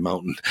climbed every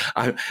mountain.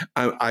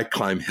 I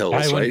climb hills.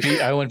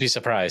 I wouldn't be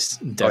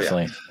surprised.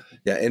 Definitely. Oh,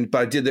 yeah.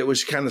 But I did. It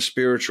was kind of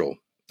spiritual.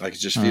 I could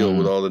just feel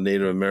with all the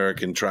Native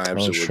American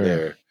tribes that were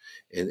there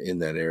in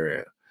that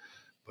area.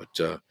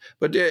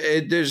 But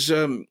there's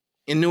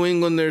in New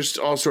England, there's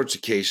all sorts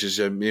of cases.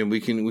 I mean, we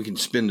can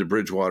spin to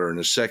Bridgewater in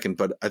a second,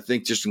 but I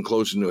think just in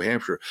close to New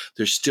Hampshire,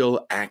 there's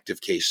still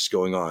active cases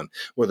going on.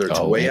 Whether it's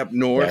way up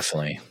north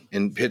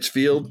in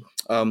Pittsfield,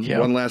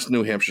 one last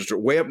New Hampshire story.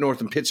 Way up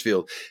north in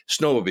Pittsfield,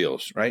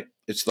 snowmobiles, right?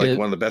 It's like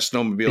one of the best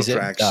snowmobile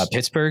tracks.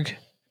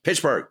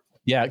 Pittsburgh.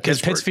 Yeah,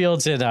 because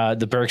Pittsfield's in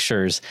the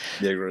Berkshires.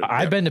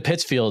 I've been to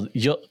Pittsfield.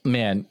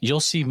 You'll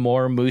see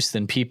more moose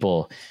than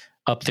people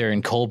up there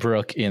in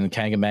Colebrook, in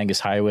Kangamangas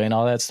Highway and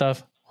all that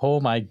stuff. Oh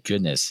my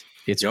goodness.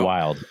 It's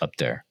wild up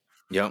there.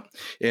 Yeah.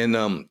 And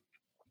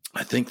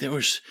I think there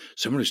was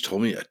someone who's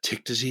told me a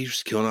tick disease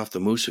was killing off the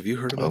moose. Have you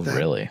heard about that? Oh,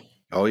 really?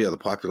 Oh, yeah. The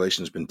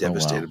population has been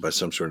devastated by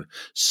some sort of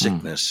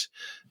sickness,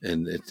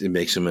 and it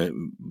makes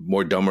them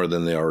more dumber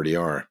than they already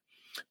are.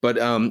 But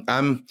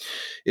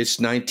it's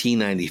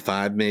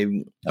 1995,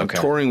 maybe. I'm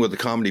touring with a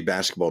comedy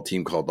basketball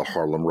team called the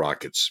Harlem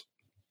Rockets.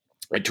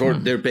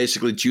 They're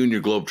basically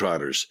junior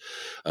Globetrotters,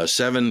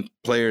 7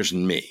 players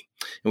and me.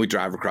 And we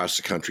drive across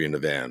the country in a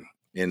van.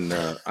 And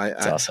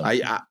awesome.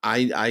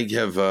 I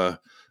have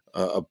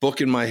a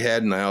book in my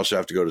head, and I also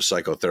have to go to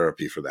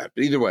psychotherapy for that.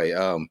 But either way,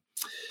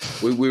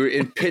 we were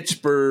in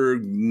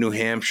Pittsburgh, New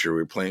Hampshire.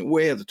 We were playing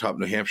way at the top of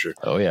New Hampshire.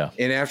 Oh, yeah.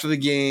 And after the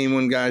game,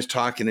 one guy's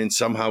talking, and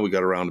somehow we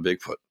got around to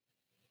Bigfoot.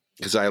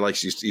 Because I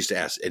used to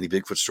ask, any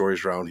Bigfoot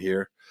stories around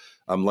here?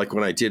 Like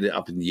when I did it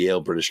up in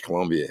Yale, British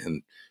Columbia,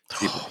 and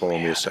people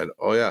pulling me and said,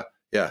 oh, yeah.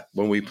 Yeah,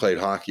 when we played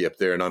hockey up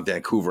there and on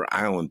Vancouver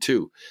Island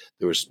too,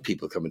 there was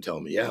people coming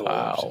telling me,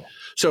 wow.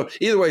 So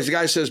either way, the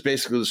guy says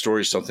basically the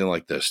story is something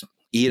like this.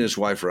 He and his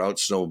wife are out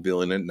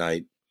snowmobiling at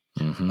night,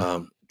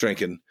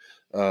 drinking,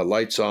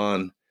 lights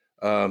on.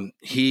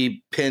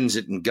 He pins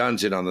it and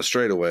guns it on the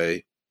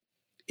straightaway,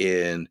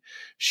 and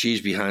she's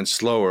behind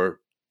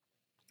slower,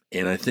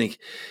 and I think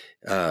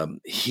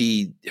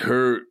she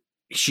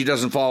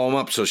doesn't follow him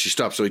up, so she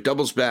stops. So he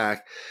doubles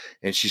back,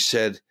 and she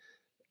said,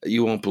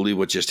 "You won't believe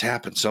what just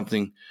happened.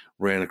 Something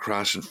ran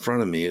across in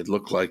front of me. It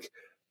looked like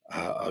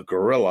a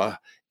gorilla,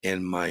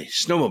 and my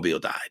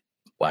snowmobile died."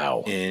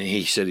 Wow. And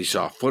he said he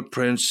saw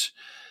footprints.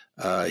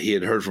 He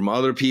had heard from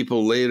other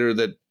people later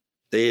that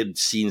they had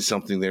seen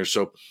something there.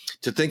 So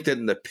to think that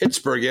in the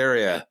Pittsburgh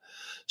area,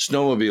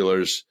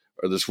 snowmobilers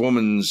or this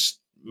woman's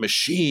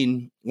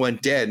machine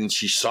went dead and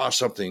she saw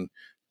something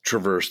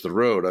traverse the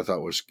road, I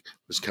thought was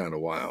kind of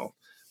wild.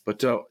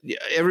 But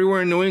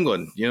everywhere in New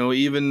England,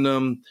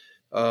 even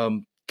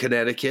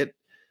Connecticut,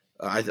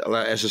 as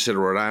I said,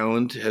 Rhode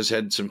Island has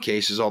had some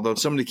cases, although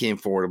somebody came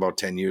forward about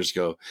 10 years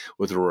ago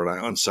with a Rhode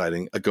Island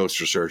sighting, a ghost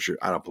researcher.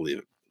 I don't believe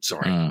it.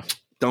 Sorry.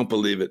 Don't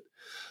believe it.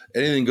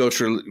 Anything ghost,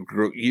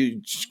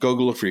 you just go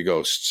look for your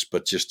ghosts,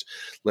 but just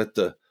let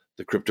the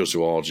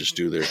cryptozoologists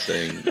do their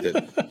thing.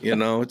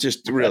 That,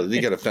 just really, they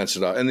got to fence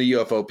it out. And the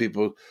UFO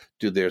people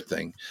do their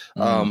thing.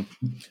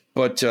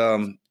 But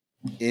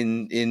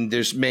in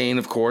there's Maine,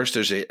 of course,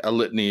 there's a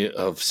litany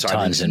of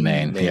sightings. Tons in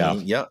Maine.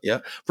 Yeah.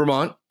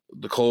 Vermont,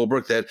 the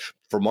Colebrook, that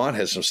Vermont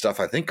has some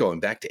stuff, I think, going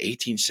back to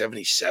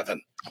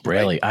 1877.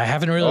 Really? Right? I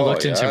haven't really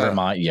looked into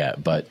Vermont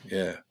yet, but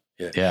yeah.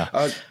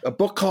 A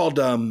book called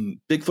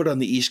Bigfoot on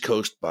the East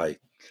Coast by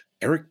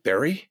Eric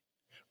Berry,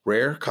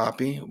 rare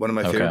copy, one of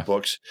my favorite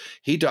books.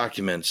 He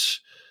documents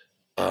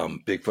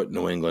Bigfoot in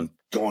New England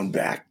going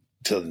back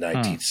to the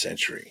 19th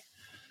century.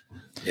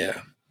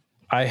 Yeah.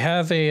 I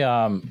have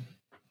a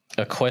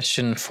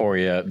question for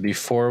you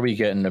before we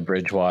get into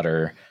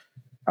Bridgewater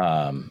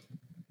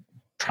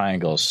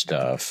Triangle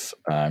stuff.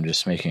 I'm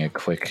just making a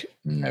quick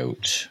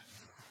note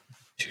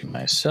to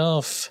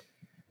myself.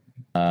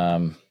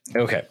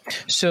 Okay.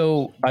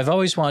 So I've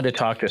always wanted to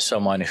talk to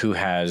someone who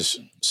has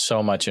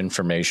so much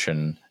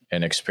information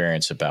and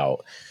experience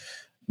about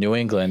New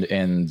England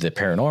and the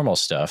paranormal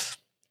stuff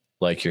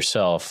like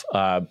yourself.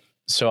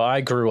 So I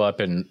grew up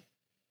in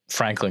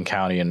Franklin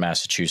County in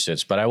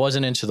Massachusetts, but I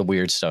wasn't into the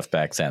weird stuff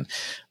back then.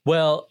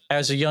 Well,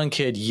 as a young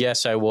kid,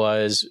 yes, I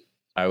was.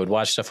 I would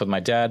watch stuff with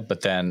my dad,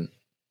 but then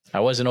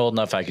I wasn't old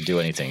enough I could do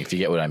anything, if you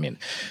get what I mean.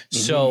 Mm-hmm.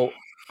 So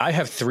I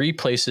have 3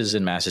 places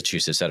in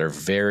Massachusetts that are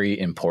very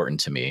important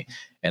to me.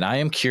 And I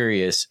am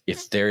curious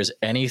if there's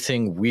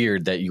anything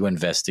weird that you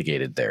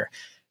investigated there.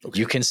 Okay.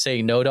 You can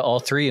say no to all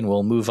 3 and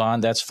we'll move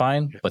on. That's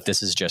fine. But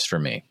this is just for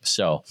me.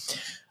 So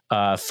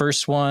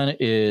first one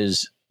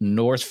is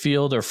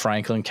Northfield or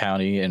Franklin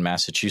County in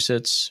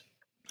Massachusetts.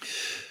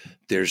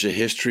 There's a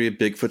history of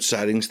Bigfoot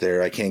sightings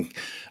there. I can't.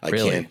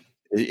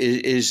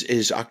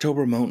 Is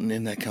October Mountain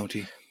in that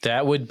county?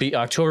 That would be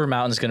October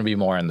Mountain is going to be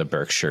more in the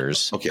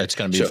Berkshires. Okay. It's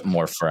going to be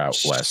more for out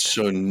west.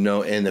 So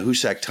no, and the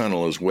Hoosac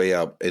Tunnel is way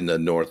up in the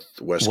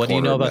northwest. What do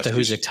you know about the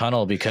Hoosac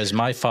Tunnel? Because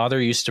my father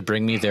used to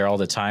bring me there all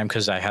the time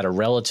because I had a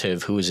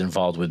relative who was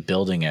involved with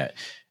building it.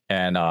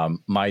 And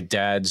my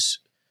dad's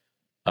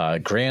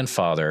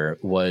grandfather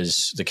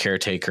was the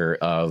caretaker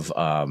of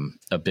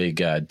a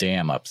big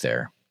dam up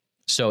there.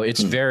 So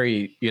it's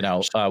very,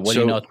 what do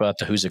you know about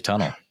the Hoosac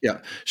Tunnel? Yeah.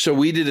 So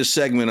we did a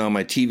segment on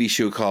my TV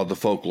show called The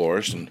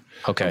Folklorist. And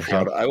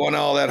I want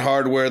all that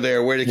hardware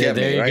there. Where'd it get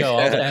me? There you go.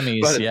 All the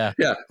Emmys. Yeah.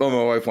 Well,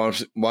 my wife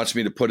wants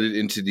me to put it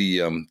into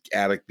the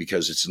attic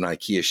because it's an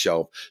IKEA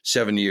shelf.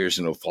 7 years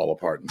and it'll fall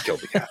apart and kill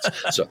the cats.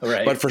 So,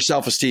 But for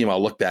self-esteem,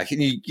 I'll look back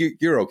and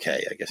you're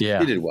okay, I guess.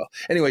 Yeah. You did well.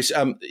 Anyways,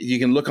 you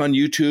can look on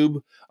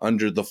YouTube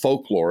under The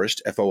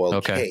Folklorist,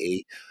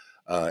 FOLK.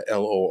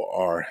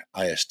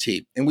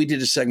 LORIST. And we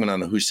did a segment on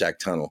the Hoosac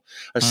Tunnel.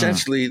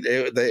 Essentially,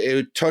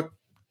 it took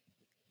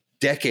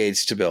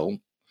decades to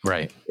build.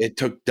 Right. It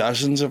took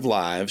dozens of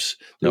lives.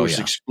 There was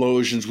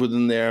explosions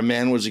within there. A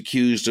man was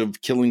accused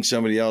of killing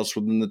somebody else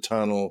within the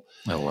tunnel.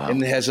 Oh, wow.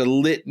 And it has a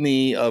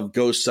litany of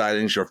ghost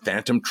sightings or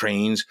phantom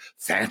trains,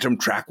 phantom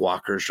track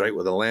walkers, right,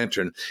 with a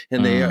lantern.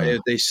 And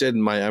they said,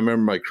 I remember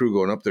my crew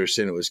going up there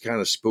saying it was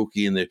kind of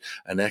spooky and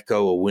an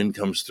echo, a wind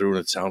comes through and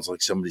it sounds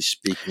like somebody's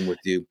speaking with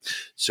you.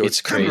 So it's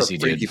crazy,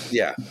 kind of freaky,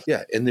 dude.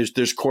 Yeah. And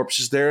there's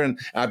corpses there. And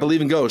I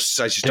believe in ghosts.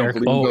 I just don't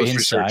believe in ghost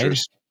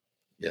researchers.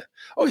 Yeah.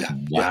 Oh, yeah.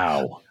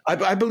 Wow. Yeah.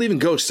 I believe in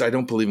ghosts. I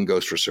don't believe in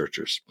ghost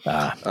researchers.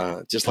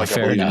 Just like I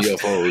believe in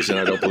UFOs, and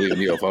I don't believe in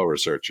UFO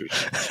researchers.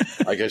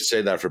 I can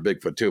say that for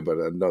Bigfoot too, but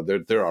no,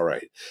 they're all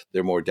right.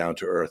 They're more down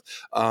to earth,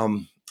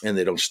 and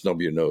they don't snub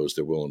your nose.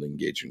 They're willing to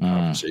engage in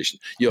conversation.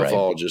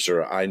 UFologists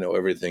are I know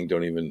everything.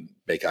 Don't even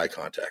make eye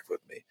contact with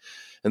me.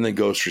 And then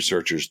ghost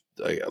researchers,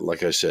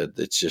 like I said,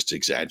 it's just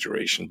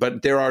exaggeration.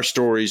 But there are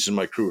stories, and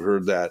my crew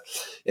heard that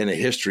in a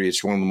history.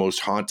 It's one of the most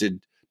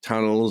haunted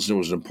tunnels. It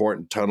was an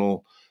important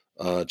tunnel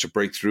to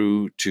break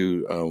through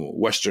to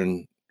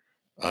western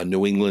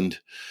New England.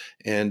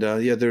 And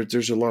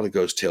there's a lot of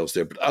ghost tales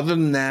there. But other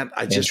than that,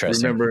 I just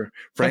remember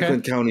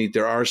Franklin County,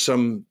 there are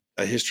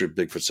a history of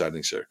Bigfoot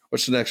sightings there.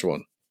 What's the next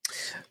one?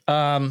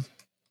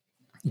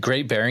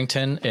 Great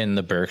Barrington in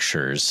the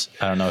Berkshires.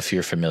 I don't know if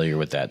you're familiar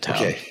with that town.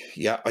 Okay.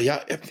 Yeah.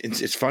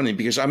 It's funny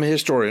because I'm a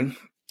historian.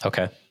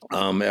 Okay.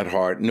 At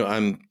heart. No,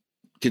 I'm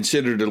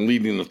considered a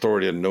leading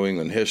authority on New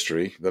England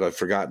history, but I've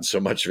forgotten so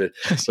much of it.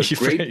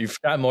 But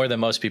You've got more than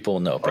most people will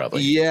know,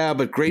 probably. Yeah,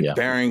 but Great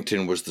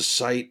Barrington was the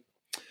site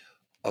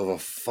of a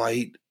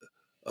fight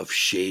of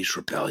Shays'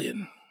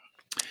 Rebellion.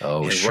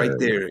 Oh, and sure. right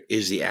there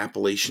is the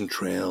Appalachian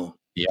Trail.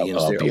 Yeah,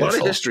 a lot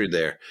of history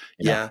there.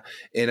 Yeah.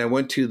 And I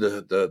went to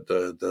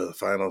the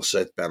final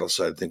battle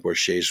site, I think, where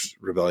Shays'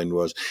 Rebellion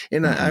was.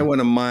 And I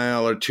went a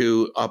mile or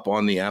two up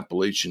on the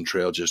Appalachian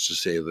Trail just to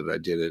say that I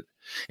did it.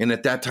 And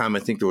at that time, I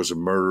think there was a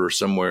murder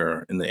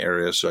somewhere in the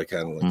area. So I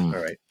kind of all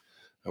right,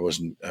 I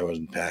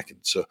wasn't packing.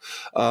 So,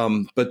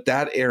 but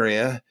that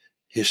area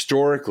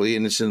historically,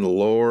 and it's in the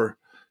lower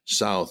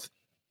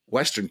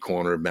southwestern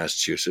corner of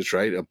Massachusetts,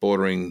 right?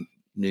 Bordering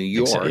New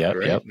York,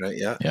 right?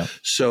 Yeah.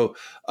 So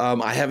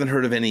I haven't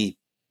heard of any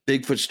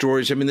Bigfoot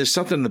stories. I mean, there's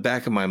something in the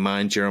back of my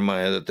mind,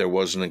 Jeremiah, that there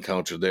was an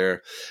encounter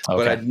there,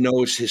 but I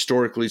know it's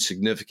historically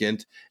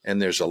significant,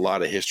 and there's a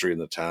lot of history in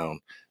the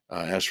town.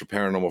 As for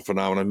paranormal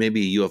phenomena,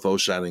 maybe a UFO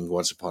sighting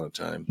once upon a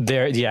time.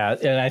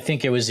 And I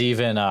think it was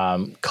even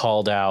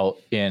called out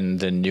in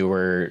the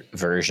newer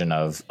version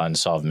of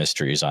Unsolved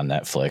Mysteries on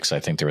Netflix. I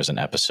think there was an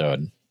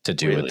episode to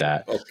do with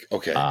that.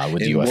 Okay.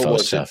 With and UFO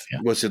stuff.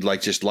 Was it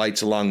like just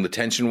lights along the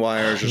tension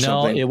wires or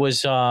something? No, it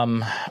was,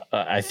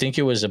 I think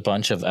it was a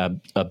bunch of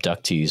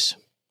abductees.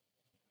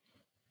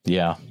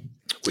 Yeah.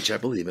 Which I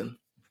believe in.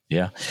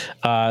 Yeah.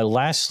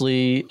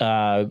 Lastly,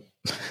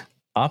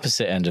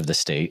 opposite end of the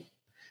state,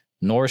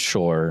 North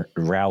Shore,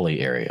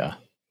 Rowley area.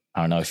 I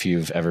don't know if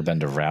you've ever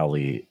been to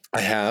Rowley. I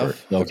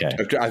have. Okay.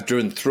 I've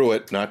driven through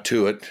it, not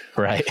to it.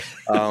 Right.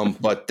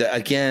 But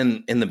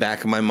again, in the back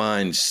of my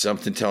mind,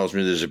 something tells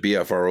me there's a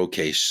BFRO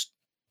case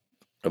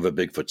of a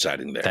Bigfoot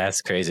sighting there.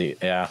 That's crazy.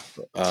 Yeah.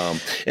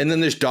 And then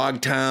there's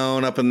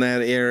Dogtown up in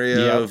that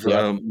area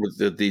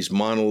with these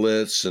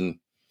monoliths and,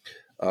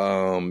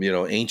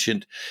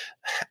 ancient.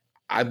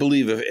 I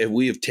believe if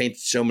we have tainted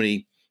so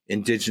many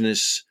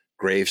indigenous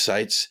grave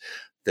sites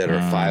that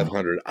are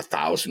 500,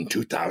 1,000,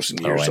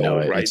 2,000 years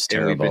old, right? It's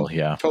terrible.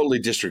 Totally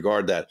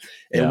disregard that.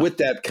 And with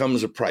that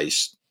comes a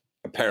price,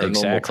 a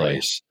paranormal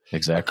price,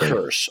 a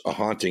curse, a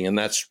haunting. And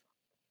that's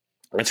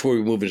where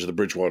we move into the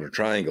Bridgewater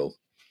Triangle.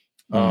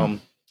 I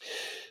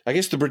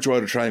guess the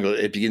Bridgewater Triangle,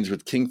 it begins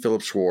with King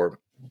Philip's War.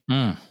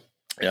 On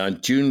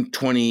June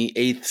 28th,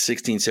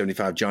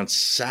 1675, John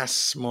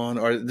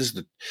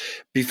Sassamon,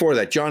 before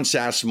that, John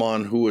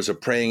Sassamon, who was a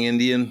praying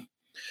Indian,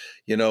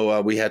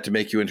 we had to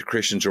make you into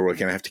Christians or we're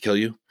going to have to kill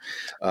you.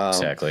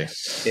 Exactly.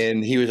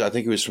 And I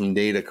think he was from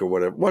Natick or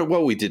whatever.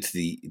 What we did to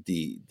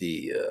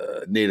the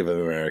Native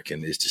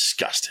American is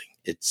disgusting.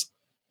 It's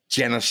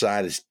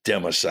genocide, it's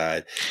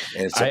democide.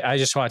 And I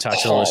just want to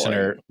talk to the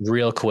listener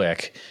real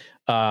quick.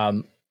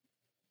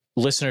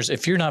 Listeners,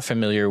 if you're not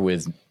familiar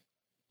with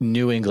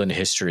New England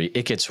history,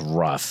 it gets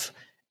rough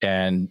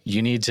and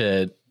you need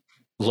to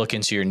look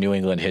into your New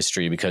England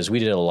history because we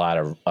did a lot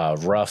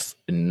of rough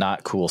and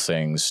not cool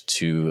things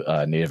to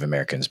Native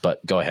Americans.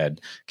 But go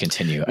ahead,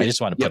 continue. I just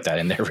want to put that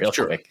in there real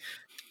quick.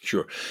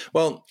 Sure.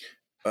 Well,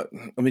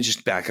 let me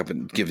just back up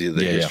and give you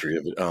the history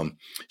of it.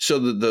 So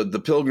the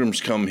Pilgrims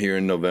come here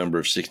in November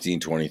of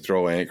 1620,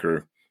 throw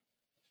anchor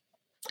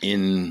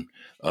in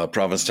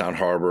Provincetown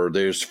Harbor.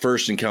 There's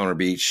First Encounter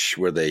Beach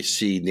where they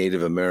see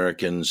Native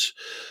Americans,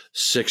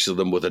 6 of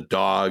them with a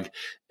dog,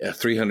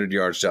 300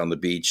 yards down the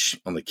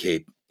beach on the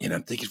Cape. And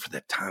I'm thinking for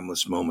that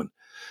timeless moment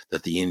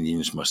that the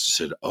Indians must have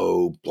said,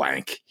 "Oh,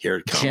 blank, here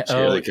it comes."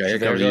 Here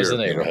goes the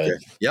neighborhood.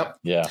 Okay. Yep.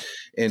 Yeah.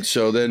 And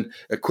so then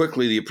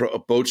quickly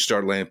the boats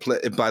start landing.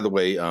 By the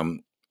way, to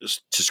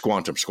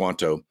Squanto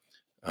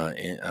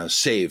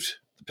saved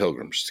the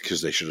Pilgrims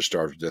because they should have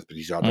starved to death, but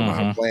he's out there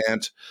on a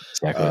plant.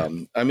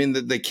 Exactly. I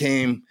mean, they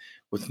came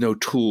with no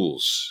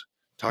tools.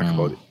 Talk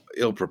about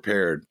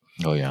ill-prepared.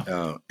 Oh,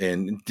 yeah.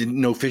 And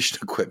no fishing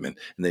equipment.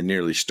 And they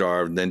nearly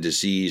starved. And then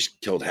disease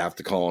killed half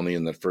the colony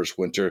in that first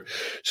winter.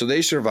 So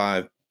they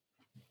survived.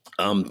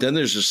 Then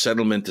there's a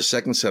settlement, the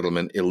second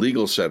settlement,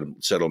 illegal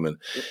settlement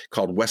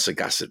called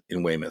Wessagusset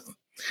in Weymouth.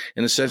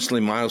 And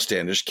essentially Miles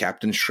Standish,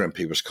 Captain Shrimp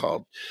he was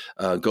called,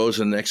 goes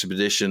on an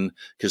expedition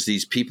because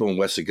these people in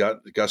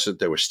Wessagusset,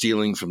 they were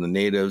stealing from the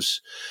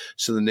natives.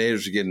 So the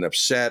natives are getting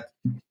upset.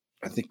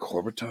 I think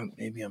Corberton,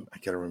 maybe I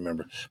got to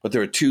remember. But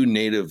there are 2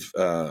 native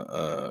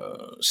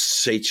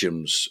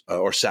sachems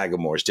or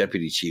sagamores,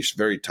 deputy chiefs,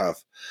 very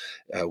tough.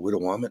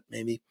 Widawamut,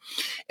 maybe.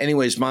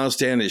 Anyways, Miles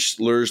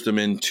Standish lures them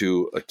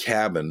into a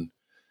cabin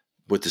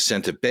with the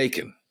scent of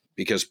bacon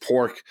because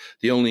pork,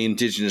 the only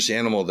indigenous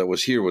animal that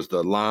was here was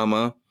the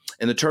llama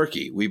and the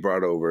turkey.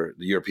 The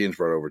Europeans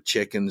brought over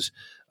chickens,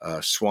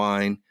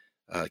 swine,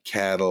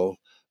 cattle,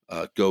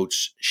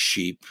 goats,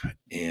 sheep,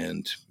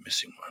 and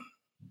missing one.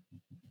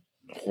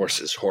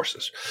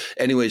 Horses.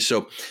 Anyway,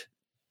 so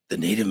the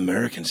Native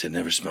Americans had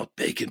never smelled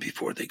bacon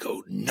before. They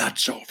go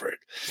nuts over it.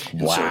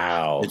 And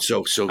Wow.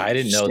 So I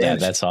didn't know that.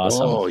 That's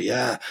awesome. Oh,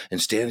 yeah.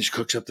 And Standish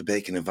cooks up the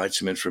bacon, invites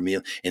them in for a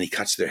meal, and he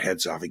cuts their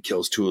heads off and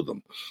kills 2 of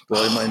them.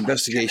 Well, in my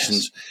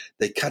investigations,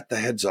 they cut the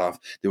heads off.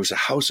 There was a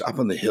house up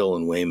on the hill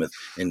in Weymouth,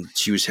 and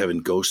she was having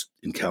ghost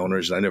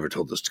encounters. And I never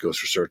told this to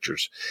ghost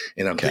researchers.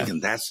 And I'm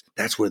thinking that's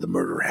where the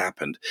murder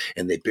happened.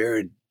 And they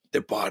buried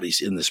their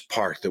bodies in this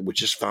park that was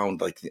just found,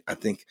 like, I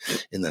think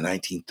in the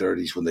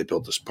 1930s when they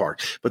built this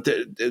park. But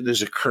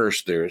there's a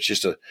curse there. It's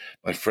just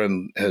my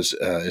friend is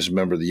a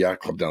member of the yacht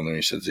club down there. And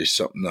he says there's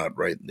something not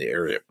right in the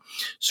area.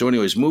 So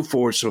anyways, move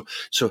forward.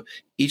 So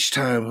each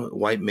time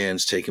white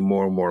man's taken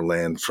more and more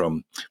land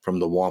from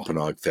the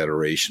Wampanoag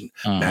Federation,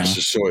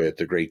 Massasoit,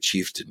 the great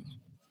chieftain.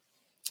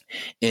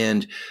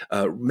 And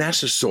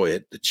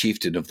Massasoit, the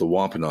chieftain of the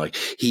Wampanoag,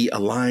 he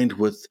aligned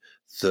with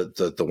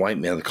the white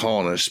man, the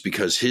colonists,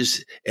 because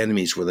his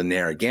enemies were the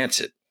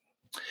Narragansett.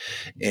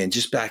 And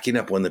just backing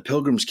up, when the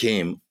Pilgrims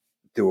came,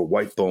 there were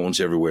white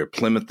bones everywhere.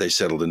 Plymouth, they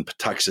settled in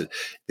Patuxet.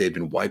 They'd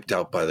been wiped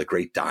out by the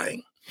Great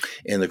Dying.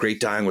 And the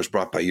Great Dying was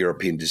brought by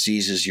European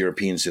diseases.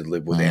 Europeans had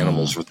lived with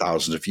animals for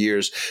thousands of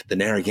years. The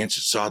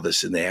Narragansett saw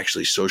this, and they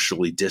actually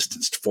socially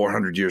distanced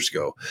 400 years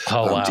ago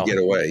to get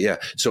away. Yeah.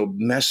 So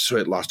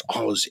Massasoit lost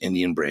all his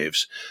Indian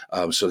braves.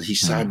 So he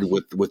sided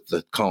with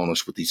the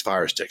colonists with these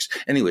fire sticks.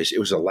 Anyways, it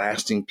was a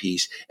lasting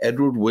peace.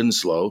 Edward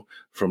Winslow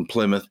from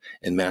Plymouth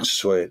and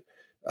Massasoit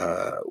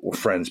were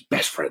friends,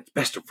 best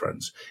of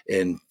friends.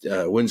 And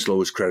Winslow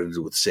was credited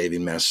with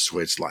saving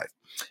Massasoit's life.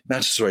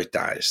 Massasoit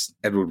dies.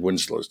 Edward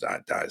Winslow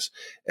dies.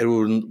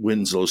 Edward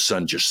Winslow's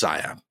son,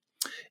 Josiah.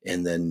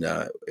 And then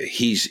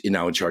he's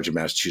now in charge of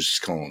Massachusetts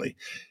colony.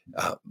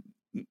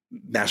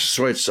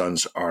 Massasoit's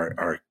sons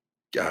are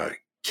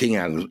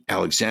King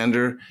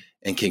Alexander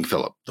and King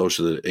Philip. Those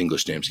are the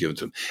English names given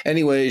to them.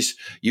 Anyways,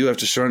 you have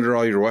to surrender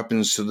all your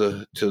weapons to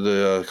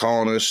the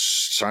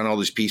colonists, sign all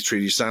these peace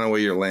treaties, sign away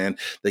your land.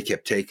 They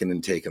kept taking,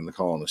 the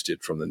colonists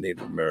did, from the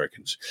Native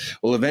Americans.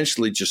 Well,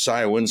 eventually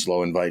Josiah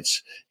Winslow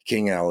invites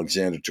King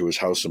Alexander to his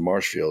house in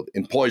Marshfield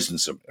and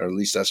poisons him, or at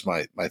least that's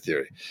my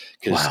theory,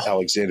 because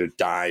Alexander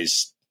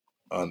dies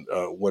on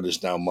what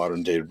is now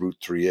modern day Route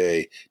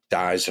 3A,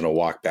 dies in a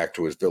walk back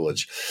to his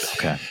village.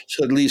 Okay.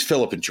 So it leaves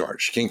Philip in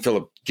charge. King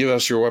Philip, give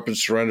us your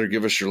weapons, surrender,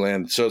 give us your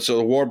land. So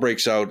the war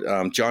breaks out.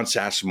 John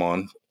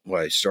Sassamon, who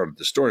I started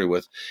the story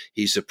with,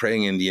 he's a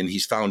praying Indian.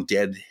 He's found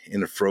dead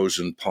in a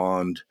frozen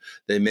pond.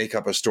 They make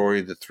up a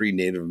story that 3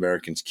 Native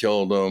Americans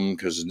killed him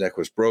because his neck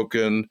was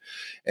broken,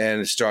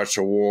 and it starts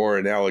a war.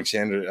 And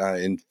Alexander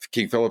and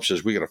King Philip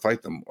says, we got to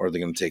fight them or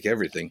they're going to take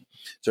everything.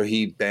 So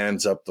he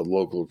bands up the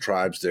local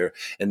tribes there,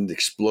 and it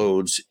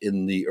explodes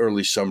in the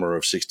early summer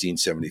of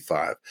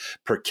 1675.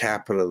 Per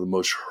capita, the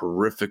most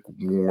horrific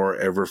war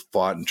ever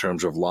fought in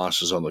terms of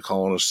losses on the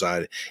colonist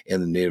side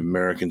and the Native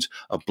Americans.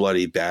 A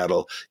bloody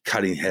battle,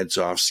 cutting heads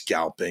off,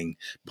 scalping,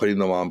 putting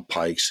them on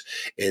pikes.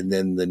 And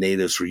then the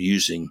natives were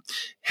using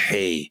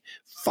hay,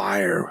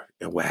 fire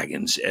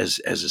wagons as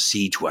a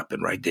siege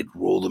weapon, right? They'd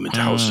roll them into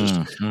houses,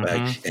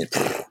 right?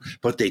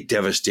 But they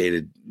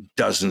devastated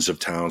dozens of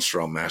towns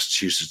throughout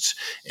Massachusetts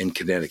and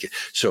Connecticut.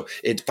 So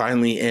it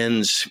finally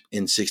ends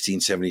in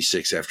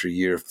 1676 after a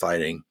year of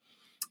fighting.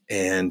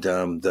 And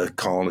the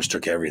colonists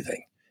took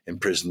everything,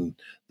 imprisoned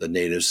the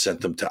natives, sent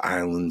them to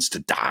islands to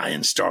die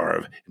and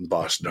starve in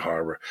Boston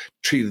Harbor,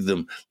 treated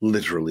them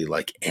literally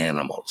like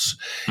animals.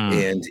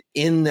 And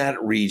in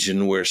that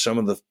region where some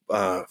of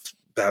the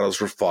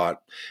battles were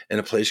fought, in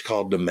a place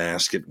called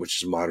Damascus,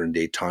 which is modern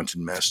day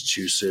Taunton,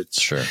 Massachusetts.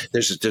 Sure.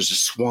 There's a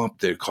swamp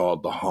there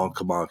called the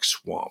Hockomock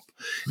Swamp.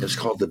 It's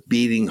called the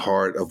beating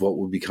heart of what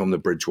would become the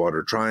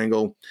Bridgewater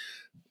Triangle.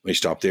 We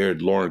stopped there.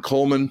 Loren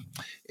Coleman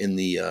in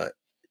the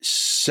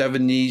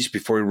 70s,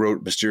 before he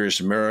wrote Mysterious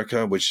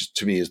America, which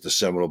to me is the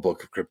seminal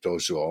book of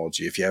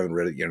cryptozoology. If you haven't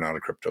read it, you're not a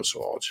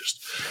cryptozoologist.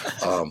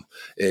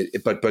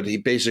 But he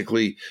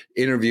basically,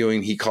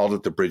 interviewing, he called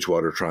it the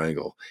Bridgewater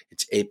Triangle.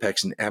 It's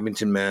apex in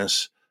Abington,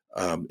 Mass.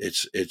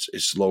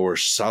 It's lower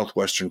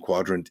southwestern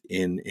quadrant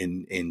in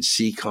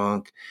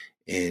Seekonk,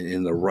 and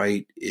in the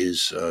right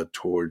is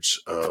towards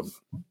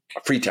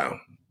Freetown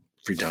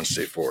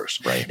State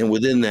Forest. Right. And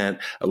within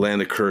that, a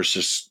land of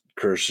curses,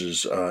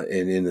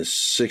 and in the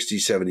 60s,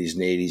 70s,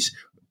 and 80s,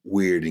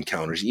 weird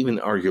encounters, even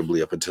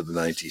arguably up until the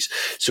 90s.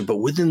 So, but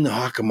within the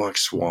Hockomock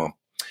Swamp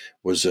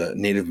was a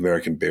Native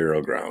American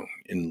burial ground.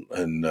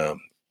 And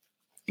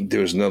there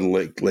was another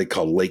lake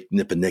called Lake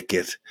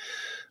Nipponicket.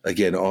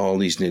 Again, all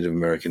these Native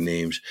American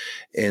names.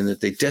 And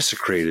that they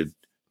desecrated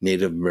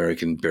Native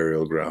American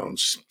burial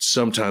grounds,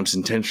 sometimes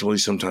intentionally,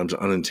 sometimes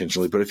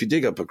unintentionally. But if you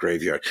dig up a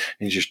graveyard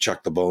and you just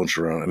chuck the bones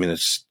around, I mean,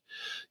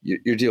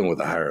 you're dealing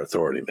with a higher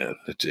authority, man,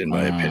 in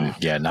my opinion.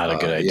 Yeah, not a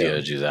good idea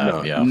to do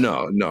that.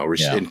 No.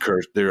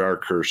 There are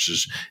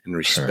curses, and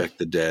respect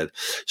the dead.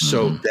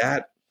 So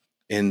that,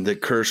 and the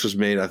curse was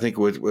made, I think,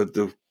 with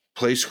the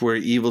place where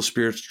evil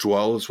spirits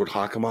dwell is what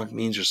Hockomock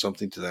means, or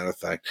something to that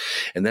effect.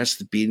 And that's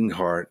the Beating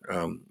Heart.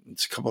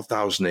 It's a couple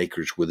thousand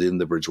acres within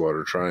the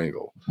Bridgewater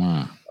Triangle.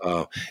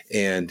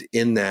 And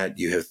in that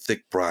you have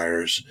thick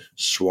briars,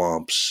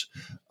 swamps,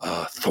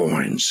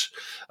 thorns,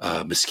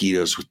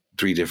 mosquitoes with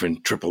 3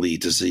 different triple E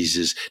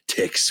diseases,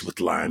 ticks with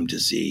Lyme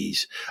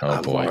disease,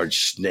 large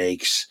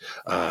snakes,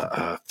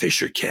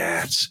 fisher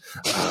cats,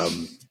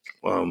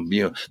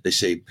 they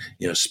say,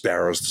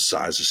 sparrows the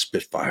size of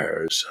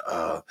Spitfires,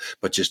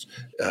 but just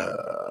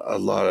a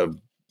lot of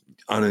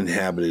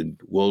uninhabited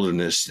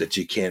wilderness that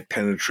you can't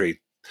penetrate.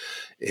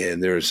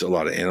 And there's a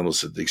lot of animals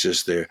that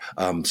exist there.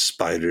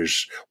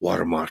 Spiders,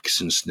 water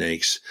moccasin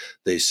snakes.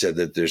 They said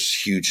that there's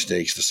huge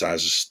snakes the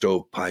size of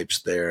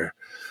stovepipes there.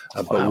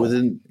 But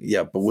within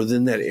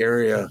that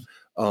area,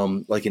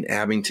 like in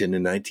Abington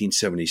in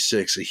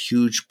 1976, a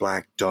huge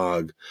black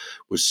dog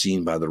was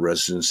seen by the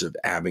residents of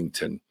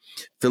Abington.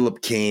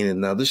 Philip Kane,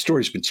 and now this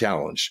story's been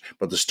challenged,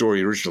 but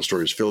the original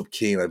story is Philip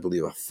Kane, I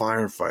believe, a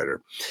firefighter,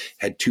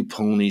 had 2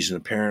 ponies and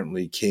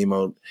apparently came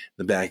out in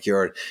the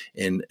backyard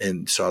and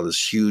saw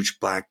this huge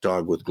black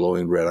dog with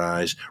glowing red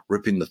eyes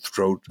ripping the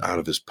throat out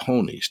of his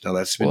ponies. Now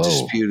that's been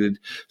disputed,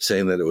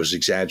 saying that it was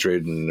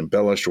exaggerated and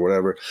embellished or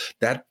whatever.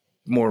 That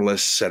more or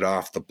less set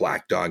off the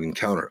black dog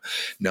encounter.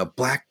 Now,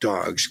 black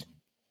dogs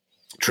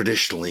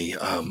traditionally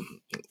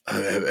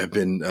have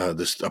been a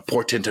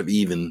portent of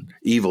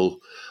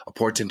evil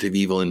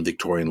in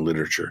Victorian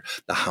literature.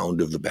 The Hound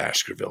of the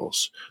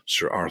Baskervilles,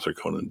 Sir Arthur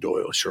Conan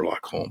Doyle,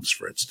 Sherlock Holmes,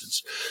 for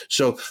instance.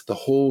 So the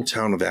whole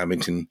town of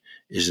Abington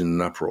is in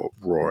an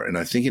uproar, and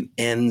I think it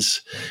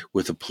ends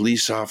with a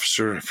police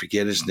officer, I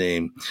forget his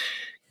name.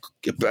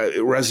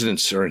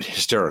 Residents are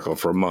hysterical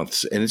for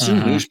months, and it's in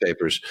the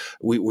newspapers.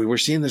 We were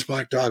seeing this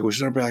black dog, was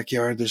in our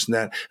backyard, this and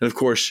that. And of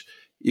course,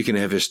 you can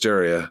have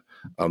hysteria.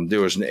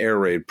 There was an air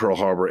raid, Pearl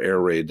Harbor air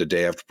raid, the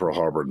day after Pearl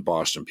Harbor in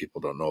Boston. People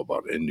don't know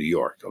about it in New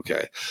York.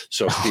 Okay.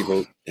 So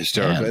people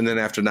hysterical. Man. And then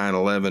after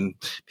 9/11,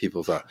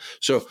 people thought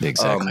so.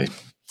 Exactly.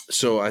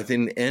 So I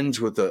think it ends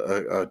with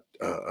an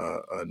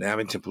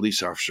Abington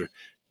police officer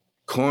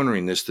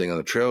cornering this thing on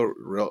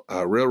the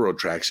railroad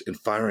tracks and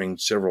firing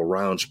several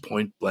rounds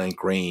point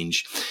blank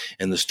range.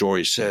 And the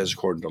story says,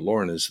 according to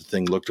Lauren, is the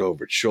thing looked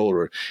over its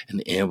shoulder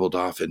and ambled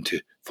off into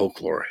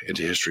folklore,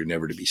 into history,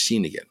 never to be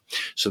seen again.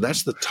 So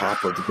that's the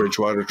top of the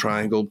Bridgewater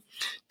Triangle.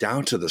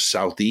 Down to the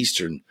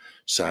southeastern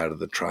side of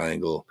the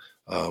triangle,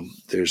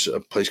 there's a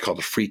place called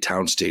the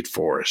Freetown State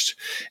Forest.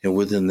 And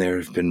within there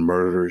have been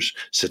murders,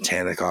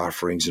 satanic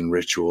offerings and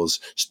rituals,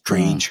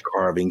 strange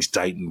carvings,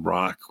 Dighton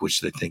Rock,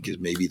 which they think is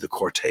maybe the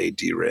Corte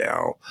de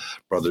Real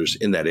brothers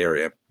in that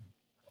area.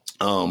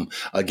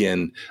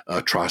 Again,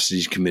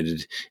 atrocities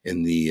committed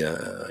in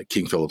the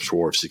King Philip's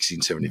War of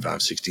 1675,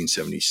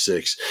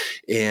 1676.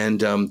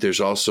 And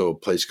there's also a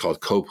place called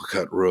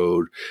Copacut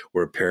Road,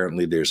 where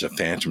apparently there's a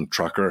phantom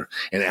trucker.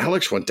 And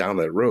Alex went down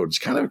that road. It's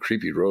kind of a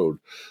creepy road.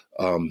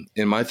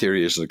 And my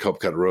theory is the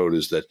Copacut Road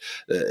is that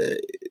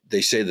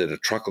they say that a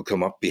truck will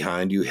come up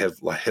behind you, have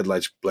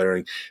headlights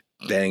blaring,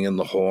 banging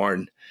the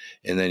horn,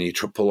 and then you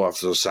pull off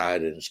to the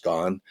side and it's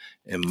gone.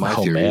 And my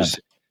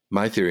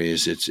theory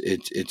is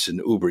it's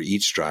an Uber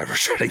Eats driver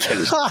trying to get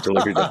his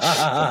delivery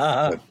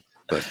done.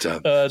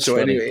 So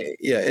funny. Anyway,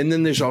 yeah. And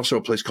then there's also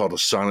a place called a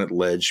Sonnet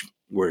Ledge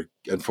where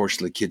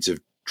unfortunately kids have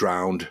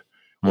drowned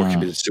or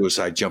committed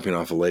suicide jumping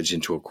off a ledge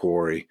into a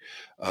quarry.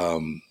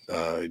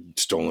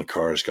 Stolen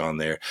cars gone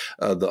there.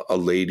 A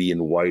lady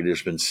in white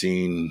has been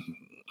seen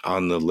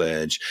on the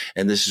ledge.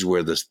 And this is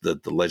where the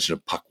legend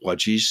of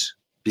Pukwudgies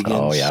begins.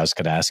 Oh, yeah. I was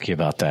going to ask you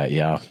about that.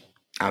 Yeah.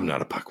 I'm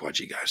not a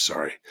Pukwudgie guy.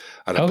 Sorry.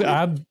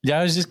 I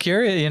was just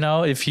curious,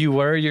 if you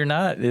were, you're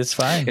not. It's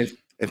fine.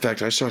 In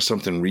fact, I saw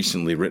something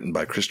recently written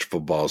by Christopher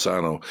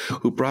Balzano,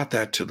 who brought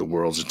that to the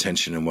world's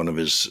attention in one of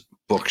his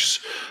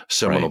books,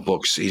 seminal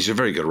books. He's a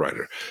very good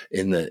writer.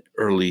 In the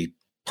early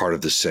part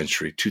of this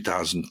century,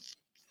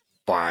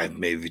 2005,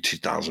 maybe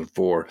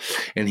 2004.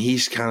 And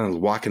he's kind of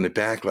walking it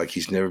back like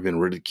he's never been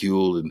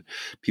ridiculed and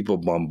people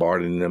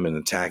bombarding him and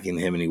attacking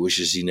him. And he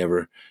wishes he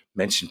never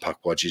mentioned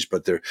Pukwudgies,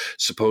 but they're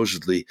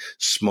supposedly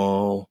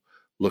small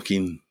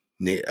looking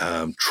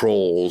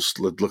trolls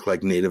that look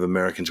like Native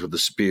Americans with a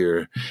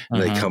spear,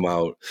 and they come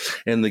out.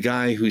 And the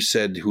guy who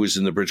was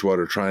in the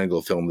Bridgewater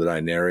Triangle film that I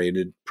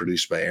narrated,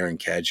 produced by Aaron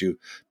Cadieux,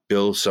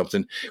 Bill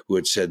something, who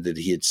had said that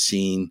he had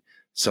seen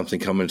something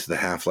come into the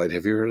half-light.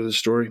 Have you heard of this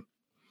story?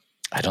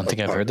 I don't think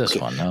I've heard this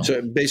one, no.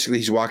 So basically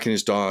he's walking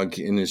his dog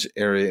in his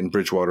area in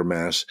Bridgewater,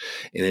 Mass,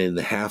 and in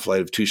the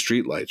half-light of 2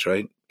 streetlights,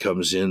 right,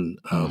 comes in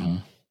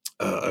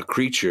a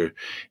creature,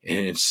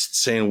 and it's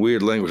saying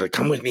weird language like,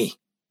 come with me.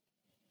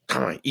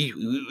 Come on,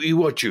 we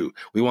want you.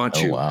 We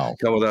want you. Wow.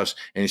 Come with us.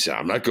 And he said,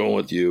 I'm not going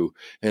with you.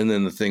 And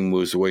then the thing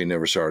moves away,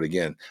 never saw it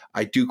again.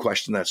 I do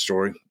question that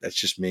story. That's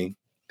just me,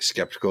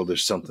 skeptical.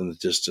 There's something that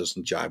just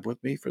doesn't jive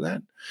with me for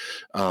that.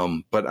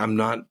 But I'm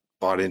not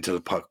bought into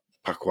the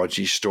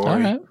Pukwudgie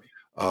story. Right.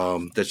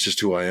 That's just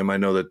who I am. I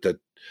know that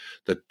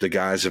the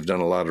guys have done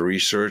a lot of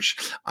research,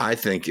 I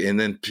think. And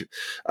then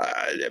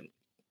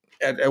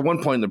at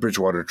one point in the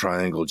Bridgewater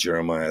Triangle,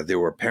 Jeremiah, there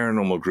were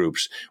paranormal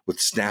groups with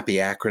snappy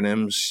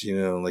acronyms,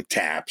 like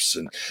TAPS.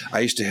 And I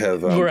used to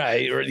have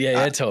right.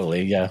 Yeah,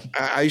 totally. Yeah.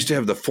 I used to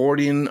have the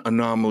Fortean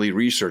Anomaly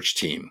Research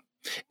Team.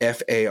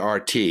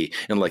 FART,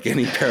 and like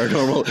any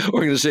paranormal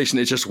organization,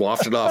 it just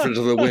wafted off into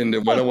the wind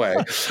and went away.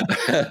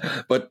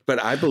 but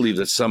I believe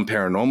that some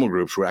paranormal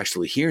groups were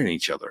actually hearing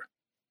each other,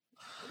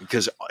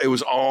 because it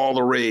was all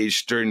the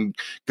rage during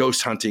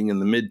ghost hunting in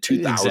the mid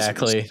 2000s.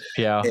 Exactly.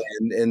 Yeah.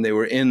 And they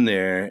were in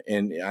there,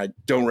 and I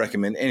don't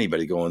recommend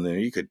anybody going there.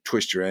 You could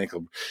twist your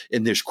ankle,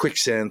 and there's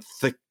quicksand,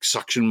 thick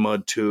suction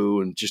mud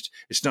too, and just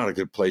it's not a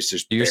good place.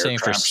 There's You're saying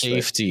for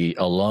safety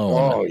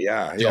alone. Oh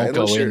yeah. Don't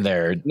go in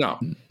there. No,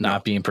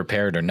 not being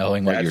prepared or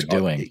knowing what you're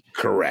doing.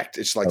 Correct.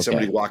 It's like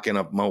somebody walking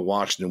up Mount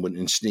Washington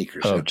in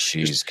sneakers. Oh,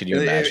 jeez. Could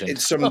you imagine?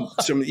 It's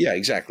yeah,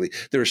 exactly.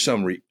 There are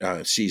some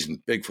seasoned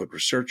Bigfoot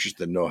researchers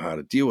that know how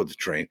to deal with the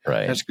terrain.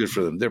 Right. That's good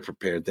for them. They're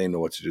prepared. They know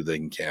what to do. They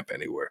can camp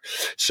anywhere.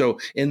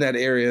 So in that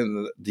area,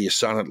 the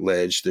Sonnet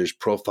Ledge, there's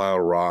Profile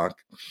Rock.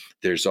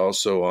 There's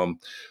also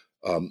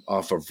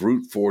off of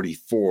Route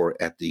 44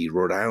 at the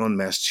Rhode Island,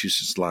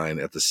 Massachusetts line,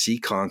 at the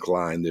Seekonk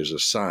line, there's a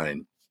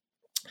sign.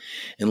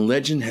 And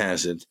legend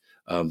has it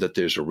that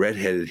there's a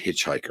red-headed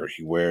hitchhiker.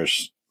 He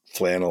wears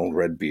flannel,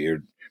 red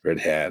beard, red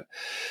hat.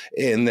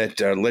 And that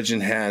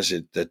legend has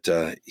it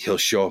that he'll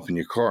show up in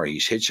your car.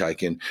 He's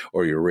hitchhiking,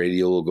 or your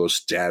radio will go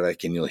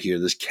static, and you'll hear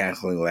this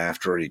cackling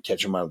laughter, or you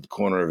catch him out of the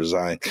corner of his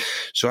eye.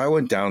 So I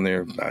went down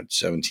there about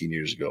 17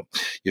 years ago.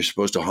 You're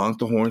supposed to honk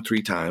the horn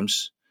 3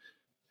 times,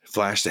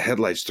 flash the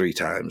headlights 3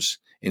 times,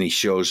 and he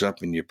shows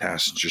up in your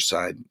passenger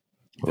side.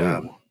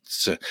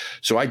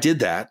 So I did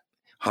that.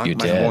 Honked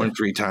my horn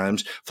 3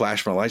 times,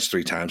 flashed my lights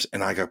 3 times,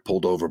 and I got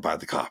pulled over by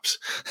the cops.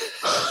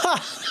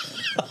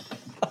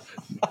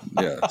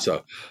 Yeah.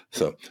 So,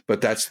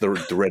 but that's the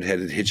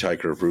red-headed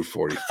hitchhiker of Route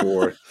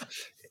 44.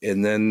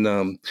 And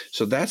then,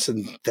 so that's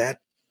in that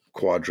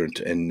quadrant.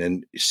 And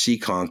then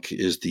Seekonk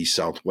is the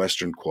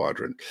southwestern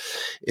quadrant.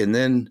 And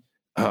then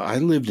I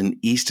lived in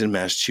Easton,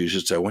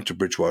 Massachusetts. I went to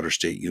Bridgewater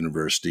State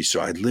University.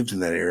 So I lived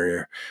in that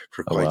area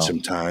for quite some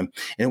time.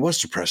 And it was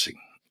depressing.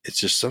 It's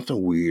just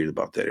something weird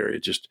about that area,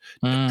 just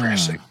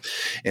depressing.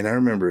 And I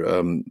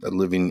remember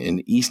living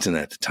in Easton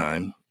at the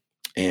time.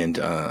 And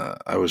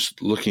I was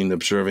looking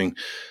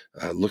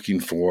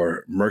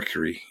for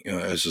Mercury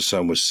as the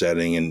sun was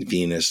setting, and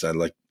Venus. I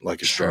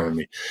like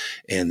astronomy.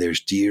 And there's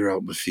deer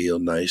out in the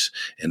field, nice.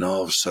 And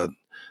all of a sudden,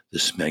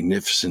 this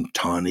magnificent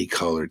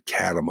tawny-colored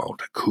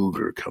catamount, a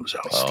cougar, comes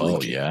out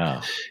slinking. Oh,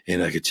 yeah.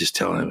 And I could just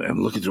tell him,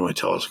 I'm looking through my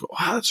telescope,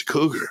 wow, that's a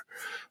cougar.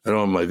 I don't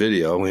have my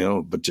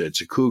video, but it's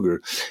a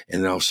cougar.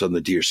 And then all of a sudden,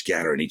 the deer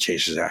scatter, and he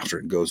chases after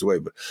it and goes away.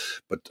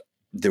 But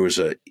there was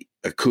a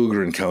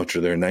cougar encounter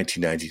there in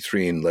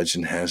 1993, and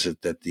legend has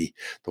it that the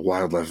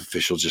wildlife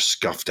official just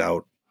scuffed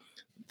out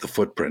the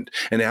footprint.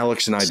 And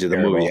Alex and I did the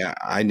movie.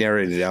 I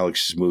narrated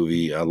Alex's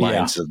movie,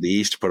 Lions of the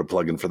East. Put a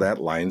plug in for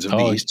that, Lions of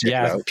the East. Check it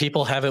out.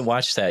 People haven't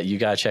watched that. You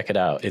got to check it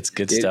out. It's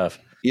good stuff.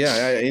 Yeah,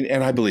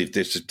 and I believe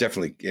there's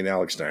definitely, and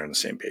Alex and I are on the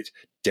same page.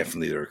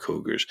 Definitely there are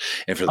cougars.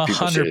 And for the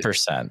people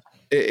 100%.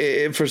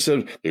 For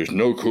some, there's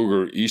no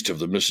cougar east of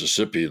the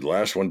Mississippi. The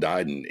last one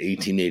died in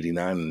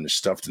 1889 and is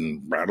stuffed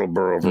in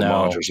Brattleboro,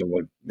 Vermont, or something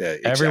like that.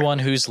 Exactly. Everyone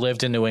who's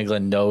lived in New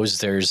England knows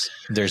there's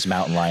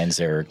mountain lions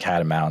there,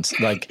 catamounts.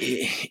 Like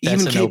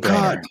even Cape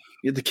Cod,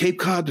 the Cape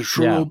Cod, the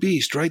Truro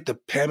beast, right? The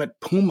Pamet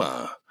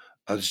puma,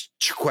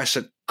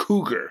 Chequesset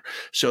cougar.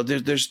 So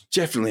there's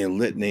definitely a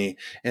litany.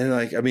 And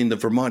the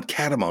Vermont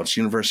catamounts,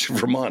 University of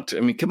Vermont. I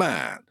mean, come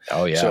on.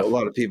 Oh yeah. So a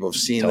lot of people have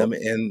seen them,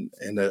 and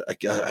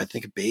I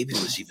think a baby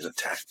was even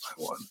attacked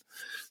by one.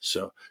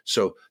 So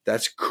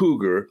that's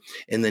cougar.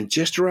 And then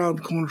just around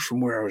the corner from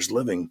where I was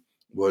living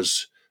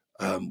was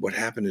what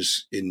happened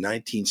is in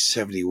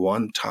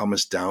 1971,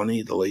 Thomas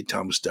Downey, the late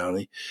Thomas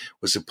Downey,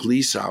 was a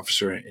police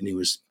officer, and I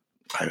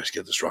always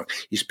get this wrong.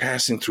 He's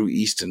passing through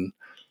Easton.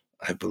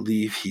 I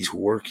believe he's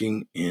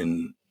working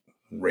in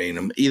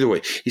Raynham. Either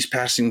way, he's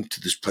passing to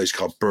this place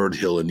called Bird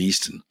Hill in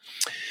Easton.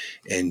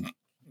 And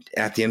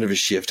at the end of his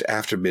shift,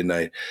 after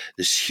midnight,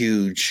 this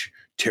huge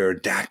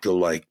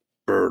pterodactyl-like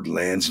bird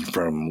lands in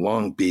front of him,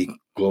 long beak,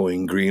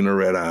 glowing green or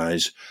red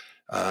eyes,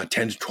 10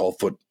 to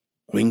 12-foot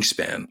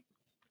wingspan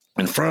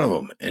in front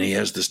of him. And he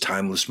has this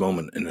timeless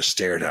moment and a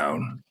stare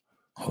down.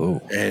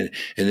 Oh. And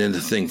then the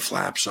thing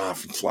flaps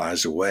off and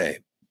flies away.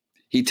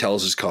 He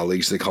tells his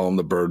colleagues, they call him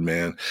the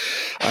Birdman.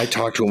 I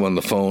talked to him on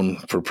the phone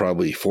for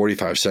probably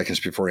 45 seconds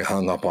before he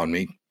hung up on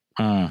me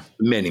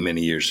many,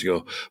 many years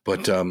ago.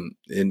 But and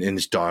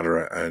his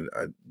daughter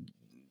I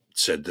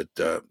said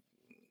that,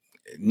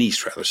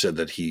 niece rather, said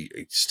that he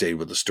stayed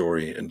with the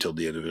story until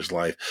the end of his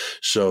life.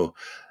 So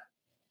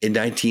in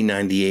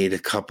 1998,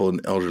 an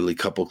elderly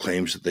couple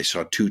claims that they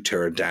saw 2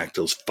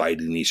 pterodactyls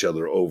fighting each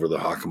other over the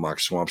Hockomock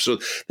Swamp. So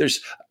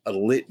there's a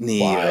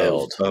litany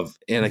of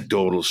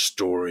anecdotal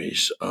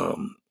stories,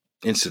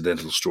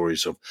 incidental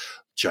stories of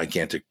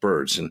gigantic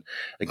birds. And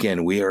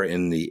again, we are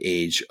in the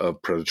age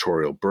of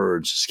predatorial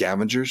birds,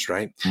 scavengers,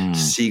 right?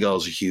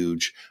 Seagulls are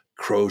huge.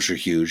 crows are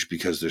huge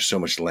because there's so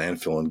much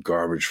landfill and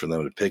garbage for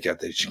them to pick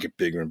at. They should get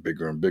bigger and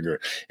bigger and bigger,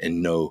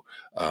 and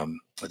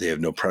they have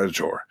no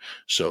predator.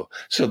 So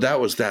that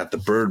was that, the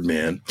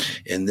Birdman.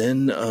 And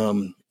then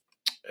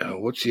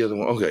what's the other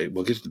one? Okay,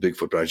 we'll get to the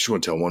Bigfoot, but I just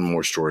want to tell one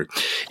more story.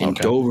 In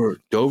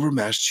Dover,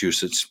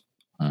 Massachusetts,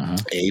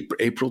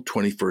 April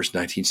 21st,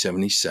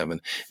 1977.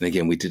 And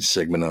again, we did a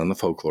segment on the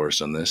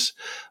folklorist on this,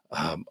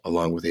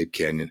 along with Ape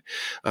Canyon.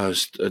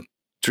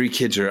 Three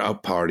kids are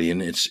out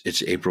partying.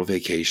 It's April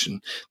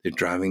vacation. They're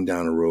driving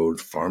down a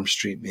road, Farm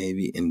Street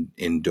maybe,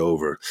 in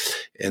Dover,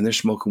 and they're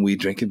smoking weed,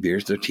 drinking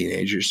beers. They're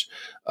teenagers,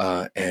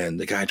 and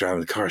the guy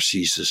driving the car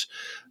sees this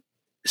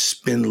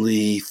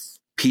spindly,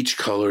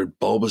 peach-colored,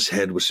 bulbous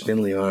head with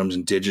spindly arms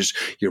and digits,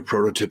 your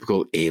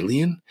prototypical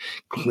alien,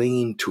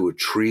 clinging to a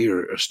tree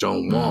or a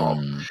stone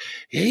wall.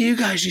 Hey, you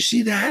guys, you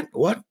see that?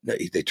 What?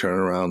 They turn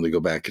around, they go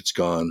back, it's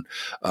gone.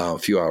 A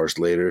few hours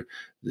later,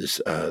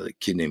 this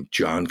kid named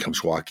John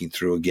comes walking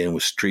through again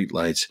with street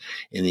lights,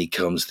 and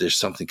there's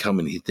something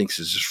coming. He thinks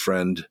it's his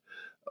friend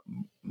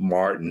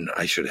Martin.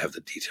 I should have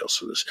the details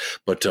for this,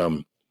 but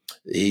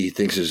he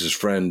thinks it's his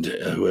friend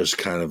who has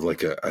kind of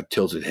like a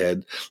tilted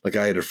head. Like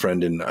I had a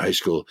friend in high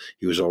school.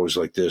 He was always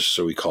like this,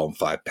 so we call him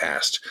Five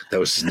Past. That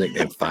was his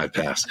nickname, Five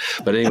Past.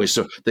 But anyway,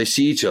 so they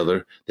see each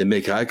other. They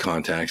make eye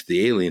contact.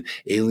 The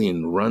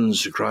alien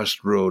runs across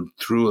the road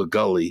through a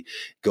gully,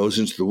 goes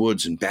into the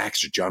woods, and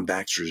John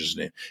Baxter is his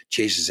name,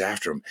 chases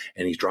after him,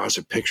 and he draws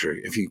a picture.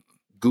 If you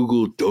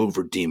Google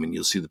Dover Demon,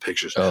 you'll see the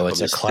pictures. Oh,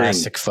 it's a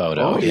classic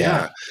photo. Oh,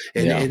 yeah.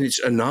 And it's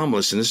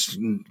anomalous. And this is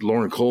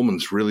Lauren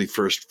Coleman's really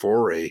first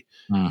foray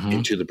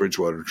into the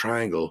Bridgewater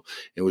Triangle.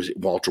 It was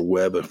Walter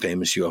Webb, a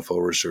famous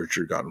UFO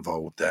researcher, got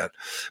involved with that.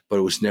 But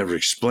it was never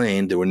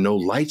explained. There were no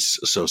lights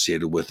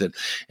associated with it.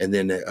 And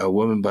then a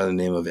girl by the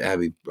name of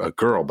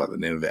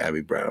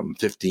Abby Brown,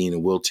 15,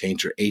 and Will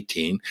Tainter,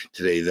 18.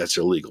 Today, that's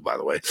illegal, by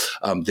the way.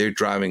 They're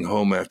driving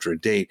home after a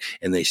date,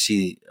 and they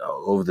see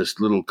over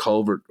this little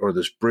culvert or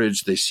this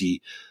bridge, they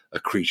see a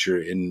creature,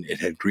 and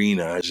it had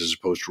green eyes as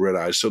opposed to red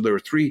eyes. So there were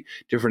 3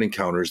 different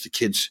encounters. The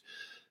kids,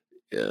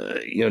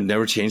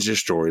 never changed their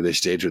story. They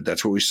stayed with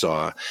that's what we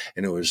saw,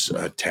 and it was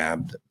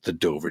tabbed the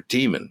Dover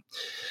Demon.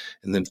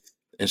 And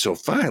so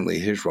finally,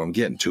 here's what I'm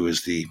getting to: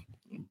 is the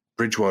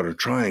Bridgewater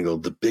Triangle,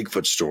 the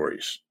Bigfoot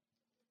stories.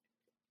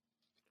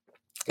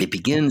 It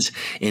begins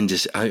in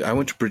I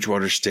went to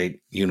Bridgewater State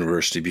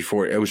University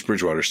before. It was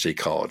Bridgewater State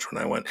College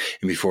when I went,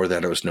 and before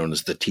that, it was known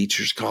as the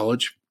Teachers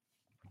College.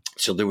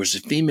 So there was a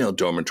female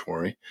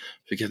dormitory,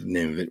 I forget the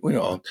name of it,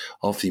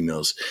 all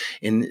females.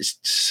 In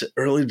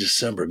early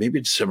December, maybe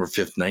December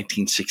 5th,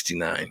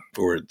 1969,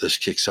 where this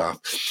kicks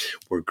off,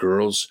 where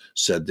girls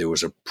said there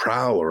was a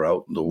prowler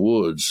out in the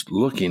woods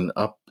looking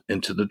up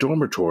into the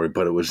dormitory,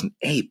 but it was an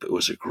ape. It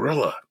was a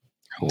gorilla.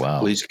 Wow.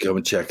 Please come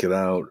and check it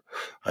out.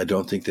 I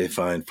don't think they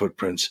find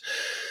footprints.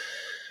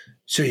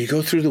 So you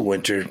go through the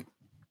winter,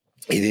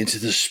 into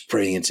the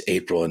spring, it's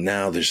April, and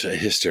now there's a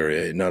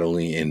hysteria, not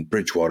only in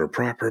Bridgewater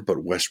proper,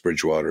 but West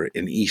Bridgewater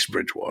and East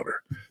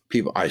Bridgewater.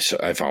 People, I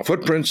found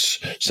footprints,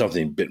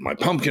 something bit my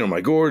pumpkin or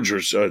my gorge,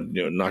 or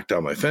knocked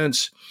down my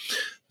fence.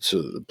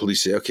 So the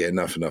police say, okay,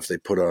 enough. They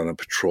put on a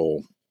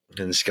patrol,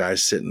 and this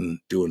guy's sitting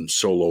doing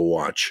solo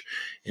watch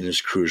in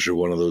his cruiser,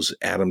 one of those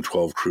Adam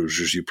 12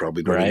 cruisers. You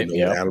probably don't even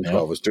know what Adam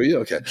 12 is, do you?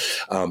 Okay.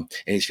 And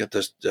he's got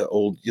this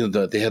old,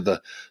 they had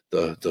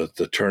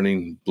the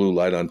turning blue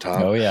light on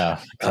top. Oh,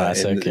 yeah.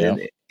 Classic,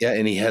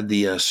 and he had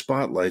the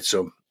spotlight.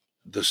 So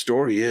the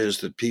story is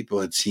that people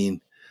had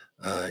seen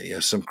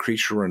some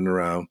creature running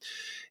around,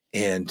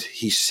 and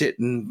he's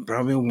sitting,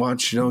 probably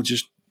watch,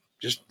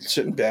 just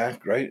sitting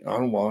back, right,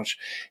 on watch,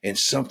 and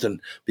something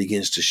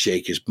begins to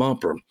shake his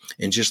bumper.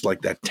 And just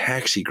like that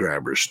taxi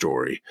grabber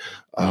story,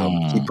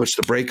 he puts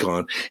the brake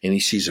on, and he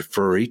sees a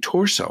furry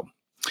torso.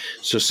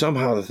 So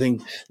somehow the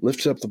thing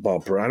lifts up the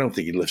bumper. I don't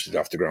think he lifted it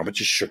off the ground, but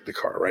just shook the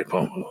car, right?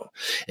 Boom, boom, boom.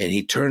 And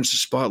he turns the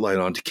spotlight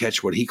on to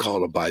catch what he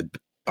called a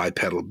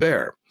bipedal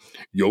bear.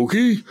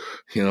 Yogi,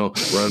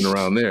 running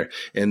around there.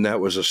 And that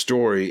was a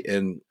story,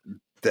 and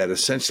that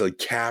essentially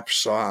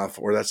caps off,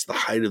 or that's the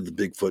height of the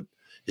Bigfoot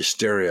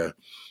hysteria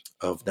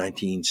of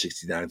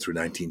 1969 through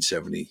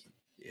 1970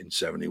 and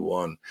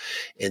 71.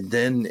 And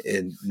then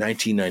in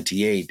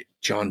 1998,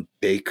 John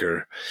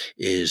Baker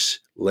is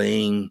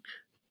laying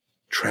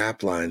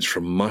trap lines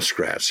from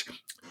muskrats.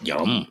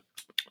 Yum.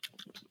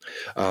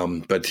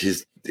 But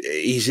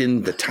he's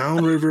in the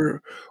Town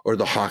River or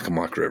the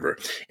Hockomock River.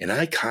 And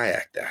I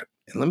kayaked that.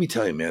 And let me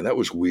tell you, man, that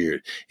was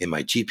weird. And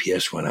my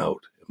GPS went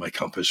out. My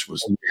compass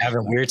was...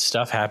 Having weird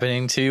stuff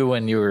happening to you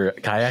when you were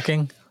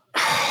kayaking?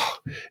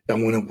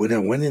 And when I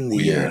went in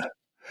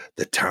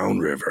the Town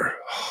River,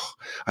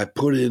 I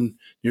put in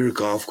near a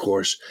golf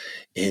course,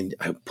 and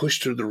I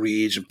pushed through the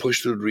reeds and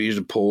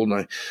pulled,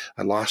 and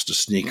I lost a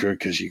sneaker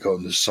because you go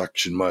in the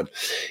suction mud.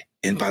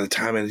 And by the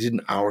time I did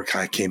an hour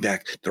kayak came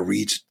back, the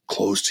reeds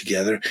close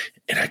together,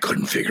 and I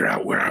couldn't figure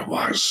out where I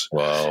was.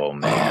 Whoa,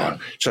 man.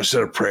 So I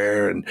said a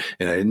prayer, and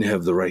I didn't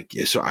have the right.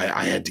 So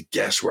I had to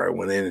guess where I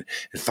went in,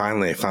 and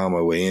finally I found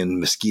my way in.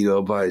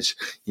 Mosquito bites,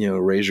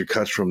 razor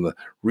cuts from the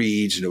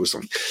reeds, and it was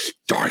like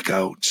dark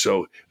out,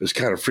 so it was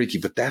kind of freaky.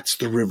 But that's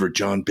the river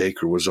John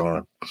Baker was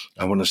on.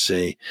 I want to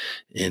say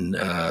in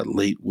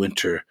late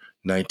winter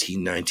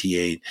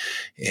 1998,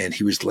 and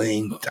he was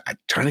trying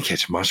to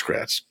catch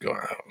muskrats. I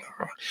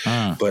don't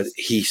know. But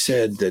he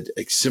said that,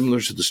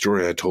 similar to the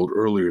story I told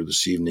earlier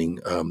this evening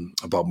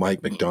about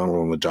Mike McDonald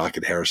on the dock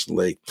at Harrison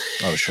Lake.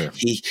 Oh, sure.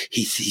 He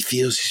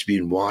feels he's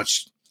being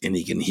watched, and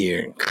he can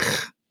hear,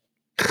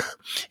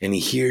 and he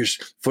hears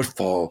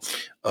footfall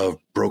of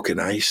broken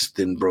ice,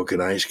 thin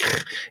broken ice.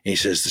 And he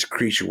says this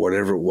creature,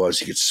 whatever it was,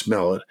 he could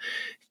smell it.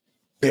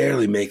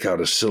 Barely make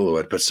out a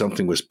silhouette, but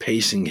something was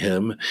pacing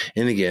him.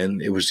 And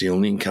again, it was the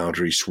only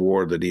encounter. He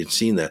swore that he had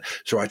seen that.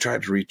 So I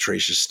tried to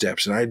retrace his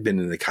steps, and I had been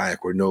in a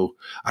kayak where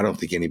I don't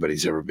think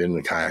anybody's ever been in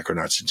a kayak, or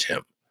not since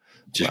him,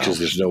 just because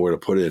there's nowhere to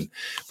put in.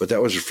 But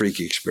that was a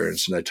freaky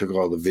experience, and I took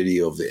all the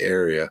video of the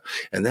area,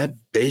 and that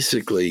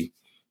basically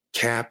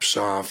caps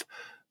off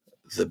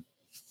the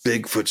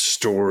Bigfoot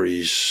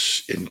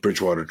stories in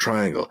Bridgewater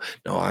Triangle.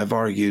 Now, I've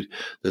argued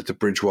that the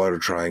Bridgewater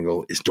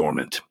Triangle is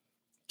dormant.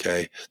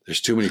 Okay,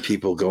 there's too many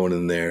people going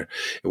in there.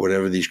 And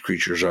whatever these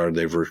creatures are,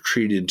 they've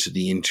retreated to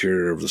the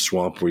interior of the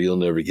swamp where you'll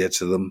never get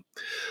to them.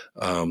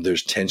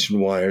 There's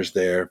tension wires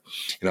there.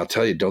 And I'll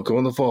tell you, don't go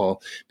in the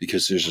fall,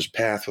 because there's this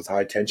path with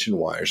high tension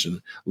wires, and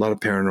a lot of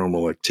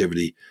paranormal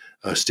activity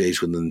stays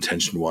within the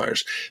tension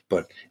wires.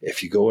 But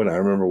if you go in, I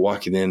remember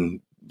walking in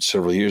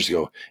several years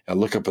ago, I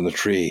look up in the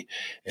tree,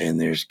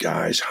 and there's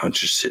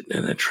hunters sitting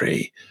in a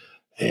tree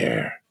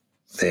there.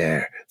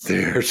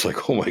 It's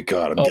like, oh my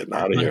God, I'm getting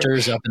out of here.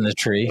 Hunters up in the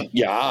tree.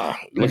 Yeah.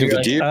 Look at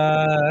the deer.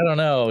 I don't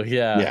know.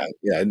 Yeah.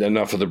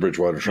 Enough of the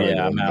Bridgewater Triangle.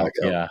 Yeah, I'm out.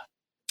 Yeah.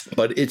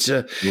 But it's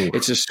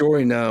a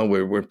story now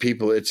where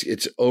people,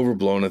 it's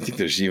overblown. I think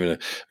there's even a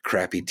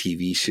crappy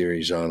TV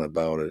series on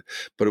about it.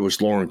 But it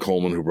was Lauren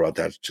Coleman who brought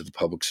that to the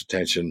public's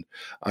attention.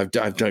 I've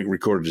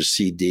recorded a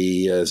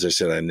CD. As I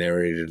said, I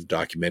narrated a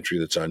documentary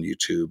that's on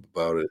YouTube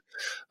about it.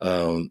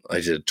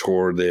 I did a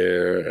tour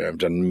there. I've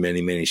done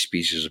many, many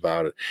speeches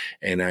about it.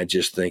 And I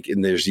just think,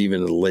 and there's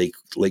even a Lake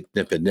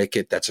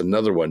Nipponicket. That's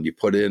another one you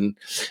put in.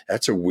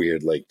 That's a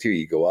weird lake too.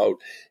 You go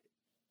out.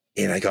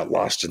 And I got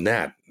lost in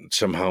that.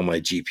 Somehow my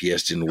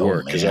GPS didn't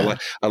work, because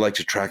I like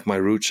to track my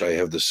routes. I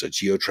have this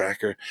geo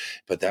tracker,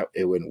 but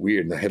it went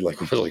weird, and I had like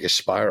a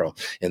spiral,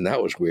 and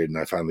that was weird. And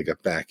I finally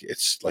got back.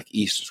 It's like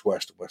east is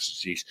west, west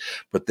is east.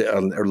 But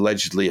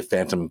allegedly a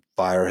phantom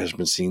fire has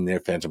been seen there,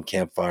 phantom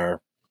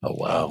campfire. Oh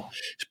wow!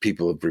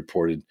 People have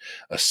reported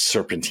a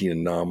serpentine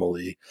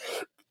anomaly.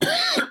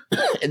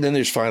 And then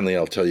there's finally,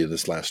 I'll tell you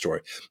this last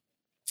story,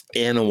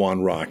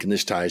 Anawan Rock, and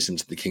this ties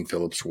into the King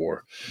Philip's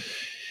War.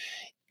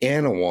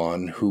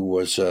 Anawan,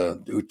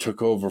 who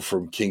took over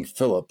from King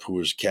Philip, who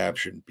was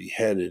captured and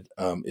beheaded,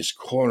 is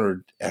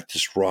cornered at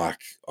this rock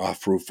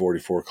off Route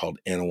 44 called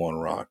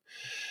Anawan Rock.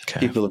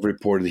 Okay. People have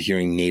reported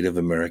hearing Native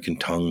American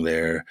tongue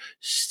there,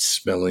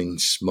 smelling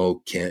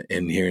smoke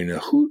and hearing a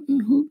hoot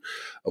and hoot.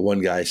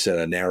 One guy said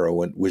an arrow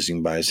went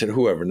whizzing by. I said,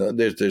 whoever. No,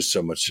 there's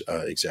so much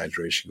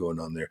exaggeration going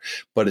on there.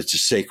 But it's a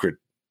sacred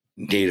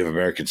Native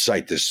American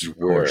site. This is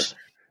where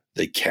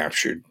they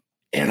captured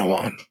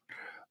Anawan.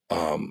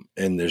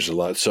 And there's a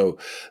lot. So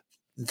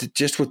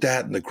just with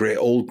that and the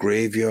old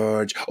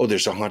graveyards. Oh,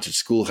 there's a haunted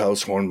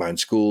schoolhouse, Hornbein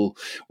School,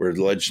 where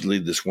allegedly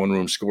this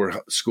one-room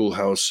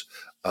schoolhouse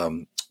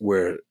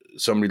where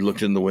somebody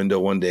looked in the window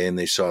one day and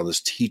they saw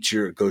this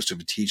teacher, a ghost of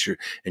a teacher,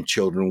 and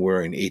children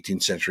wearing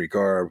 18th century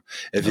garb.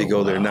 If you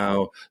go there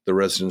now, the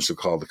residents will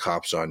call the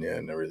cops on you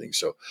and everything.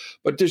 So,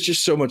 but there's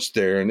just so much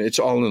there, and it's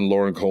all in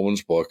Lauren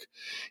Coleman's book,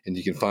 and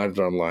you can find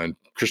it online.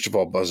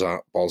 Cristobal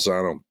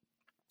Balzano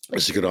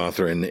is a good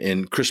author,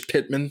 and Chris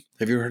Pittman.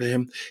 Have you heard of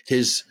him?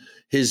 His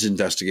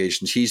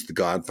investigations. He's the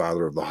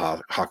godfather of the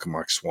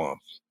Hockomock Swamp.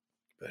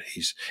 But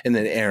and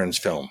then Aaron's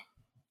film.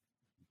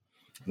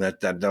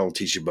 That'll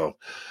teach you about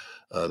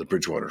the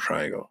Bridgewater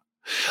Triangle.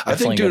 I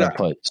think, dude, I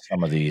put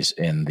some of these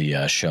in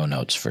the show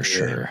notes for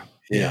sure.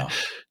 Yeah.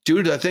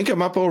 Dude, I think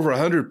I'm up over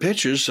 100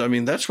 pictures. I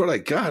mean, that's what I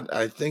got.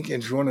 I think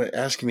if you want to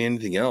ask me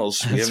anything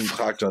else, we haven't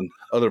talked on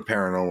other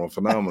paranormal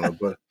phenomena,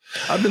 but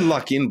I've been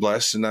lucky and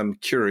blessed, and I'm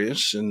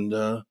curious, and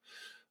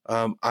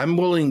I'm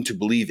willing to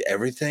believe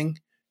everything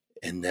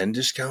and then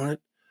discount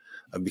it.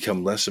 I've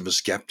become less of a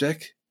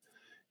skeptic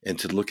and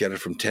to look at it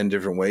from 10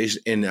 different ways.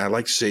 And I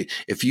like to say,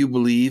 if you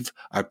believe,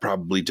 I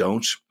probably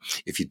don't.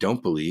 If you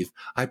don't believe,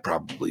 I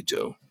probably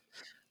do.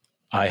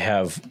 I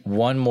have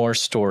one more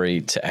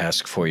story to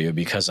ask for you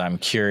because I'm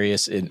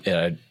curious.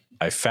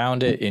 I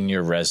found it in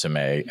your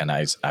resume, and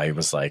I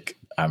was like,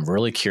 I'm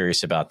really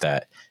curious about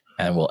that,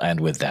 and we'll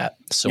end with that.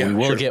 So we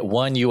will get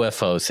one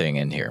UFO thing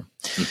in here.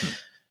 Mm-hmm.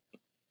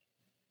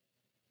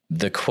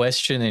 The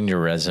question in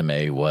your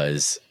resume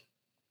was,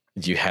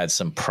 you had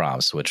some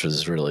prompts, which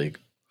was really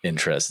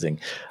interesting.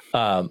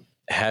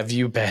 Have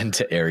you been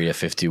to Area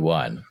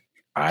 51?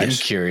 I'm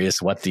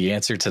curious what the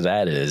answer to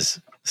that is.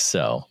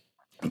 So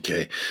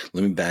Okay,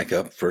 let me back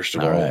up. First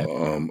of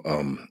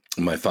all,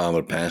 my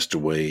father passed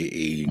away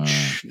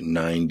age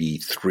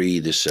 93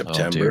 this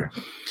September.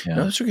 Oh, yeah.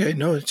 No, it's okay.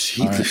 No, it's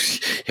he.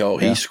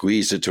 Right. He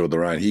squeezed it to the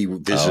right. He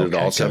visited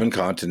all 7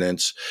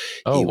 continents.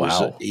 Oh,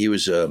 He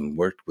was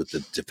worked with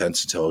the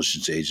Defense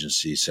Intelligence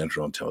Agency,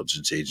 Central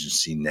Intelligence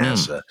Agency,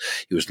 NASA.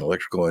 He was an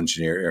electrical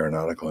engineer,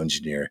 aeronautical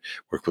engineer.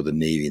 Worked with the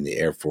Navy and the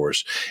Air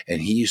Force,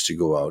 and he used to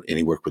go out and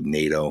he worked with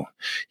NATO.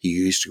 He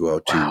used to go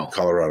out to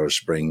Colorado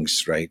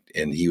Springs, right?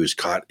 And he was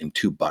caught in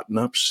 2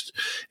 button-ups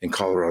in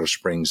Colorado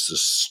Springs, the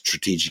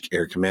Strategic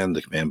Air Command,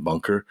 the command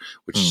bunker,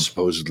 which is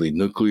supposedly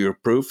nuclear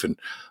proof. And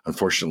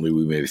unfortunately,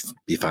 we may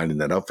be finding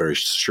that out very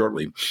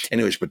shortly.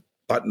 Anyways, but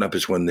button up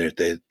is when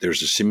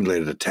there's a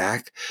simulated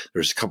attack.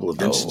 There's a couple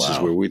of instances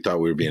where we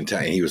thought we were being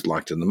attacked, and he was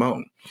locked in the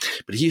mountain.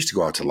 But he used to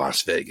go out to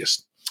Las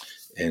Vegas.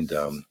 And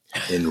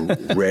in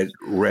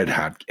red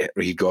hot,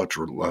 he'd go out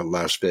to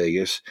Las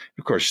Vegas.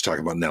 Of course, he's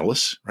talking about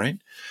Nellis, right?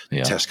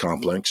 Yeah. Test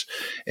complex,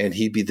 and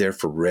he'd be there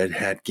for red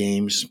hat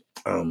games.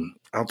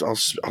 I'll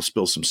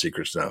spill some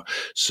secrets now.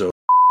 So,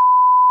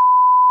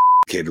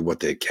 what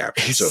they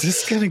captured. Is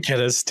this going to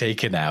get us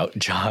taken out,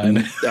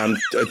 John?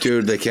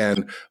 Dude, they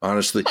can,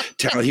 honestly.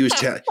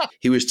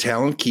 He was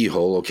Talon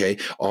Keyhole, okay?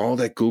 All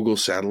that Google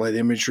satellite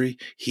imagery,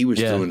 he was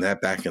doing that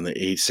back in the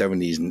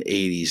 70s and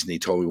 80s, and he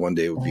told me one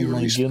day it would be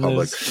released in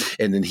public.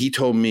 And then he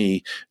told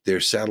me their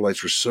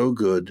satellites were so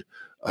good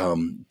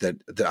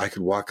that I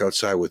could walk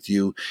outside with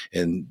you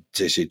and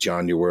they say,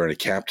 John, you're wearing a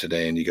cap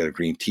today and you got a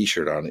green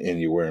T-shirt on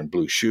and you're wearing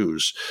blue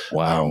shoes.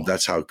 Wow.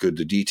 That's how good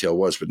the detail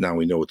was. But now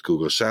we know with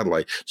Google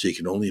Satellite, so you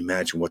can only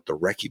imagine what the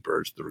recce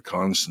birds, the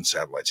reconnaissance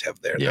satellites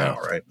have there now,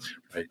 right?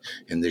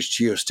 And there's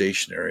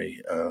geostationary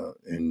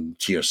and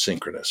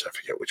geosynchronous. I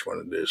forget which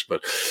one it is.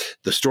 But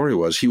the story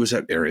was he was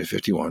at Area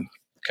 51.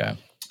 Okay.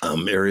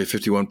 Area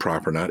 51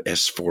 proper, not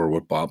S4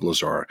 with Bob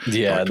Lazar.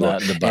 Yeah,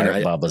 not the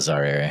Bob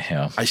Lazar area.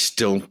 Yeah.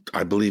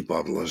 I believe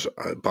Bob Lazar.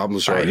 Bob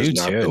Lazar I has do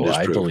not too. been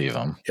disproved. I believe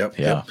him. Yep.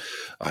 Yeah. Yep.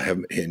 I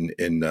have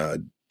in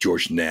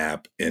George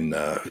Knapp and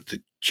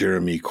the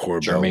Jeremy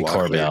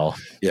Corbell.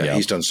 Yeah,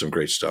 he's done some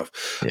great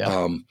stuff.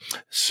 Yeah.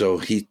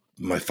 So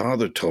my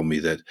father told me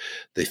that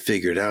they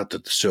figured out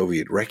that the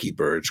Soviet recce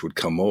birds would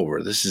come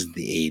over. This is in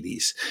the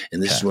 80s.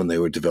 And this is when they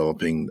were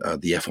developing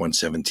the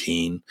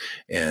F-117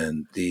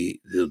 and the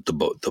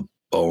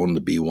Bone,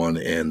 the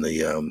B-1 and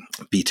the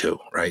B-2,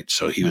 right?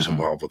 So he was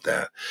involved with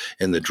that.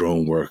 And the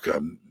drone work,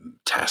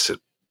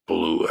 Tacit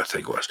Blue, I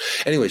think it was.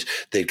 Anyways,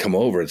 they'd come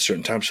over at a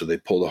certain time. So they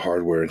pull the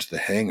hardware into the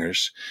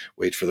hangars,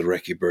 wait for the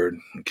recce bird.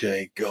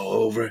 Okay, go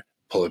over,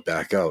 pull it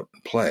back out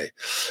and play.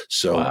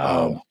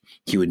 So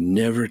he would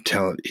never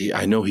tell.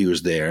 I know he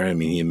was there. I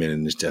mean, he admitted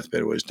in his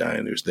deathbed was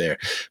dying. He was there,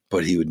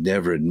 but he would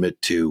never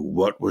admit to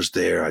what was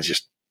there.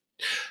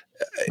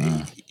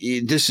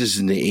 This is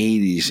in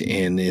the 80s,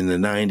 and in the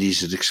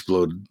 90s it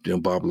exploded.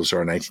 Bob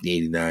Lazar in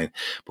 1989.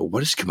 But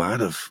what has come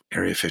out of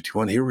Area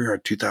 51? Here we are,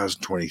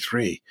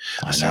 2023.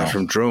 Aside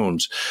from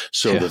drones.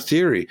 So the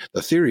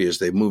theory is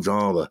they moved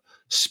all the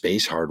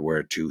space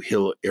hardware to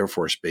Hill Air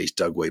Force Base,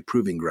 Dugway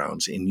Proving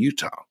Grounds in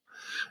Utah.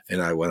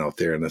 And I went out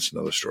there, and that's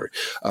another story.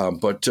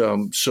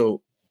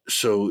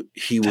 So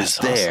he was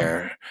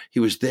there. Awesome. He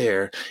was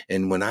there.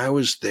 And when I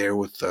was there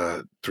with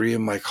 3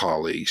 of my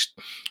colleagues,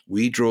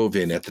 we drove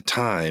in at the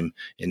time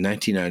in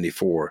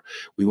 1994.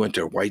 We went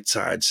to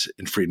Whitesides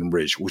in Freedom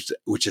Ridge,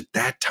 which at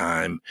that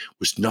time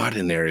was not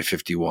in Area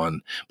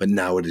 51, but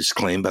now it is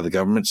claimed by the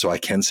government. So I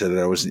can say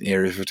that I was in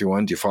Area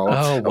 51. Do you follow?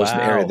 Oh, I was in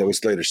an area that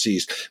was later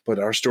seized. But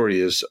our story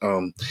is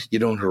you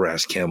don't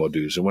harass camo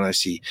dudes. And when I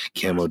see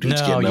camo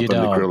dudes getting up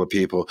on the grill of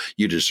people,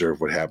 you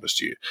deserve what happens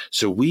to you.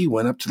 So we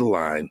went up to the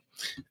line.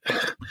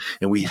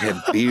 And we had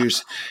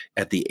beers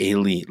at the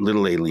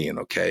Little Alien,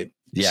 okay?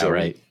 Yeah,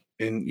 right.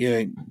 And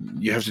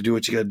you have to do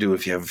what you got to do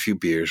if you have a few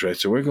beers, right?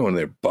 So we're going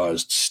there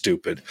buzzed,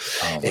 stupid.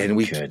 And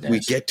we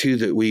get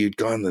to we had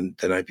gone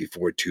the night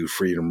before to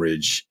Freedom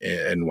Ridge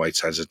and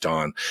Whitesides at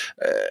dawn.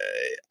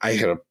 I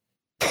had a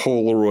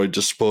Polaroid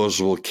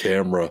disposable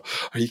camera.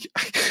 I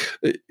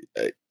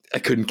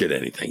couldn't get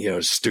anything. It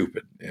was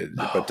stupid.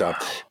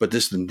 But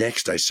this the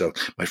next I saw,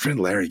 my friend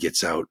Larry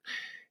gets out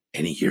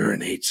and he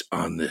urinates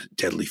on the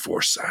deadly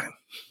force sign.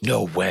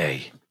 No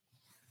way.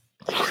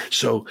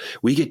 So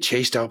we get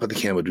chased out by the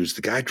camo dudes.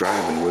 The guy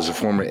driving was a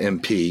former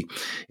MP.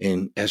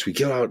 And as we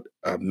get out,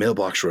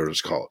 Mailbox Road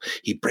was called.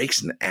 He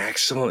breaks an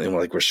axle and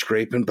we're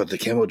scraping, but the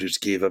camo dudes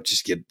gave up,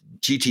 just get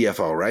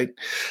GTFO, right?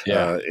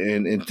 Yeah.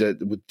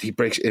 He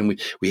breaks,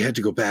 and we had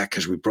to go back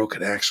because we broke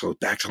an axle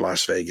back to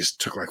Las Vegas. It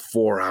took like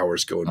 4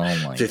 hours going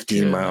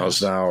 15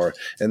 miles an hour.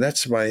 And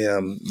that's my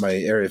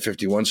Area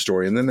 51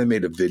 story. And then I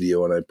made a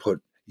video and I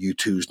put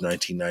U2's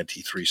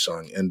 1993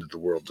 song End of the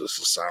World as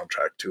the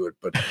soundtrack to it.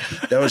 But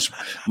that was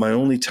my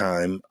only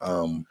time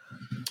in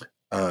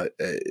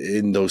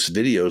those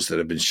videos that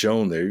have been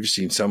shown there. You've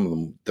seen some of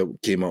them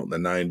that came out in the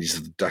 90s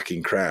of the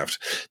ducking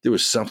craft. There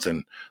was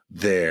something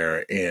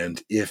there.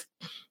 And if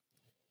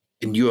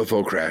in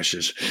UFO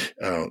crashes,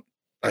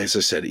 as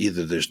I said,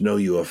 either there's no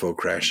UFO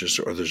crashes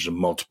or there's a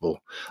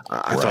multiple.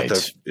 I Right.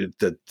 thought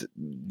that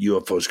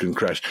UFOs couldn't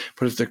crash,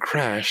 but if they're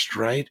crashed,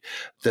 right,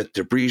 that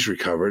debris is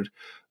recovered,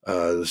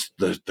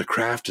 the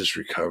craft is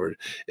recovered.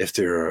 If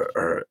there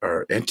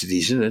are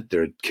entities in it,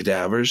 they're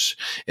cadavers,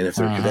 and if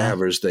they're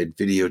cadavers, they'd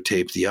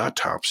videotape the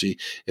autopsy.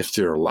 If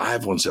they're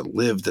alive ones that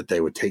live, that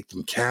they would take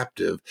them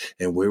captive,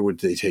 and where would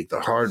they take the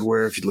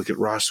hardware? If you look at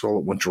Roswell,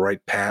 it went to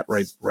right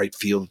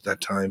field at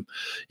that time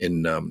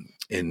in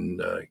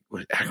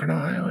Akron,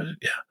 Ohio.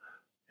 Yeah,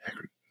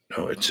 Akron.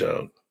 No, it's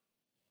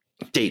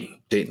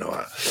Dayton,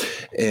 Ohio.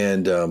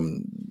 And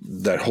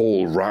that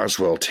whole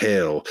Roswell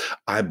tale,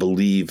 I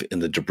believe in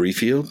the debris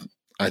field.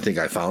 I think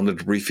I found the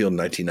debris field in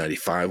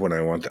 1995 when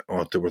I went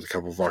out there with a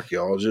couple of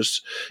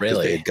archaeologists.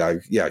 Really?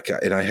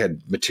 And I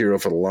had material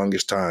for the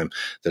longest time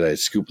that I had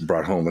scooped and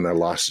brought home, and I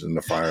lost it in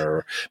the fire.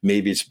 Or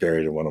maybe it's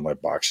buried in one of my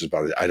boxes,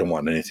 but I don't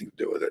want anything to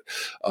do with it.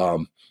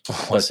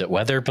 Was it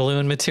weather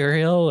balloon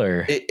material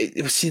or?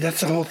 See, that's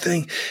the whole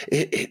thing.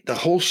 The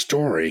whole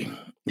story,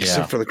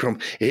 except for the chrome,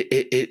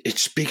 it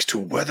speaks to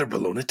a weather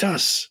balloon. It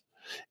does.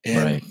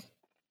 And, Right.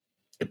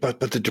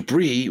 But the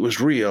debris was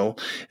real,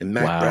 and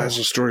Mac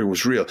Brazel's story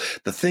was real.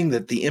 The thing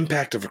that the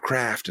impact of a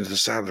craft into the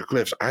side of the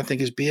cliffs, I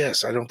think is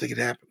BS. I don't think it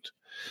happened.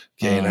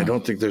 Okay, and I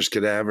don't think there's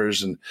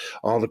cadavers and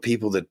all the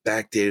people that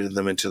backdated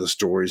them into the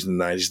stories in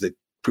the 90s that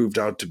proved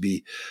out to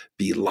be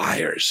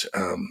liars. I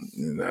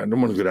don't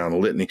want to go down a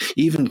litany.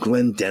 Even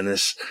Glenn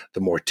Dennis,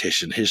 the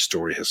mortician, his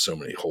story has so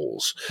many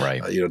holes.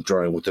 Right.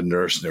 Drawing with the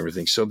nurse and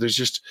everything. So there's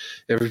just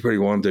everybody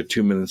wanted their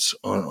 2 minutes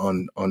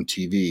on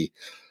TV.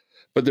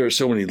 But there are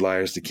so many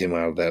liars that came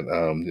out of that.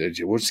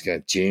 What's the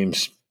guy?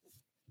 James.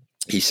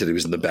 He said he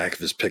was in the back of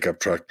his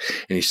pickup truck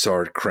and he saw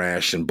it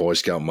crash in Boy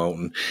Scout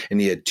Mountain. And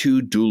he had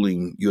two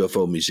dueling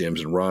UFO museums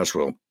in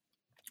Roswell.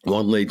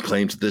 One laid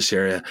claim to this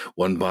area,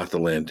 one bought the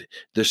land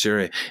this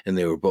area, and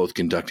they were both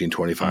conducting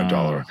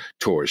 $25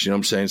 tours. You know what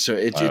I'm saying? So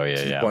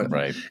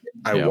right.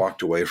 I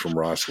walked away from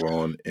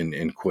Roswell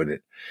and quit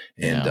it.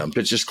 And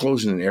but just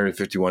closing in Area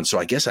 51. So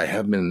I guess I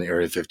have been in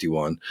Area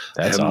 51.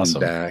 That's I haven't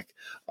awesome. been back.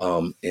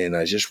 And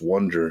I just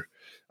wonder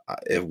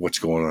what's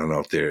going on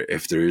out there,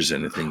 if there is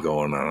anything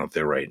going on out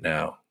there right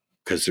now,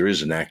 because there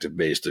is an active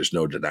base. There's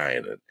no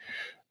denying it.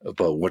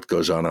 But what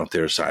goes on out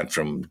there aside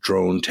from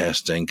drone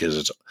testing,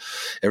 because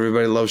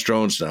everybody loves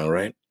drones now,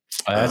 right?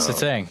 That's the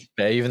thing.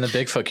 Even the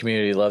Bigfoot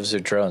community loves their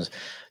drones.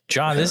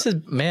 John, this is,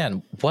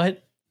 man,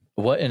 what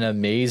an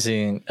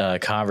amazing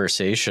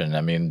conversation. I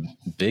mean,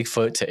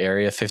 Bigfoot to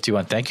Area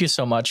 51. Thank you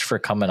so much for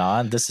coming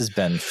on. This has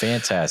been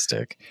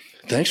fantastic.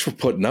 Thanks for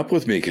putting up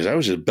with me, because I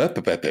was just I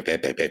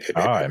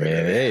mean,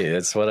 hey,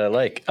 that's what I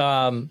like.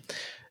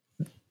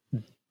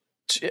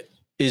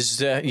 Is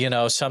that,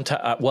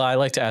 sometimes, well, I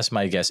like to ask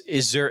my guests,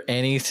 is there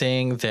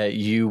anything that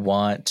you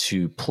want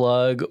to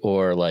plug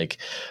or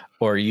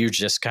are you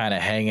just kind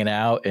of hanging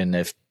out, and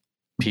if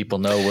people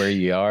know where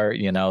you are,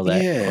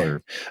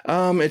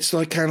 it's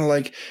kind of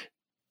like,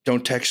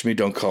 don't text me,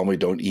 don't call me,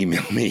 don't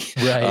email me.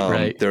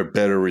 Right. They're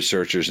better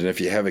researchers. And if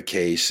you have a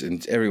case,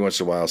 and every once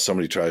in a while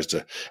somebody tries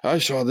to, I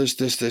saw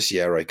this.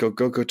 Yeah, right. Go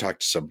talk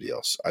to somebody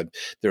else.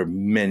 There are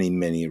many,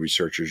 many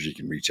researchers you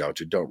can reach out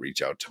to. Don't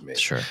reach out to me.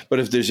 Sure. But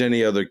if there's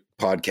any other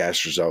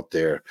podcasters out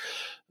there,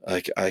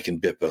 I can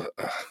bip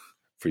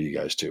for you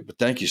guys too. But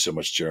thank you so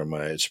much,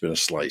 Jeremiah. It's been a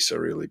slice. I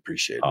really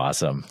appreciate it.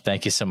 Awesome.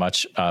 Thank you so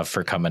much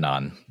for coming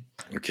on.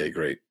 Okay,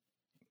 great.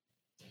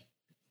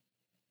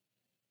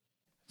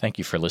 Thank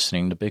you for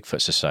listening to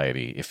Bigfoot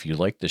Society. If you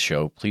like the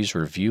show, please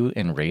review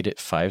and rate it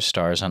 5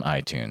 stars on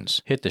iTunes.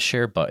 Hit the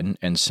share button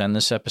and send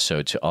this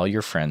episode to all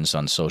your friends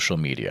on social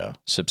media.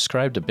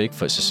 Subscribe to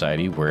Bigfoot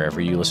Society wherever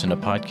you listen to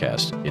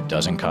podcasts. It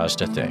doesn't cost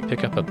a thing.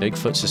 Pick up a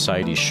Bigfoot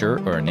Society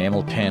shirt or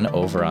enamel pin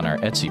over on our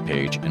Etsy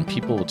page, and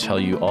people will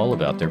tell you all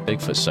about their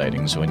Bigfoot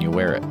sightings when you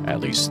wear it. At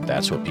least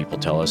that's what people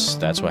tell us.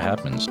 That's what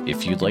happens.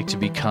 If you'd like to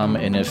become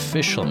an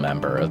official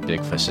member of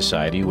Bigfoot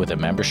Society with a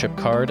membership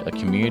card, a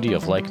community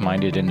of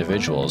like-minded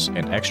individuals,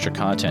 and extra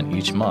content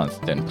each month,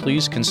 then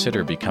please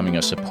consider becoming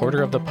a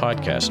supporter of the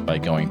podcast by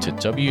going to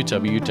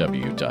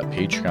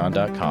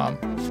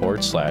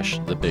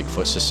www.patreon.com/The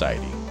Bigfoot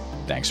Society.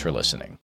 Thanks for listening.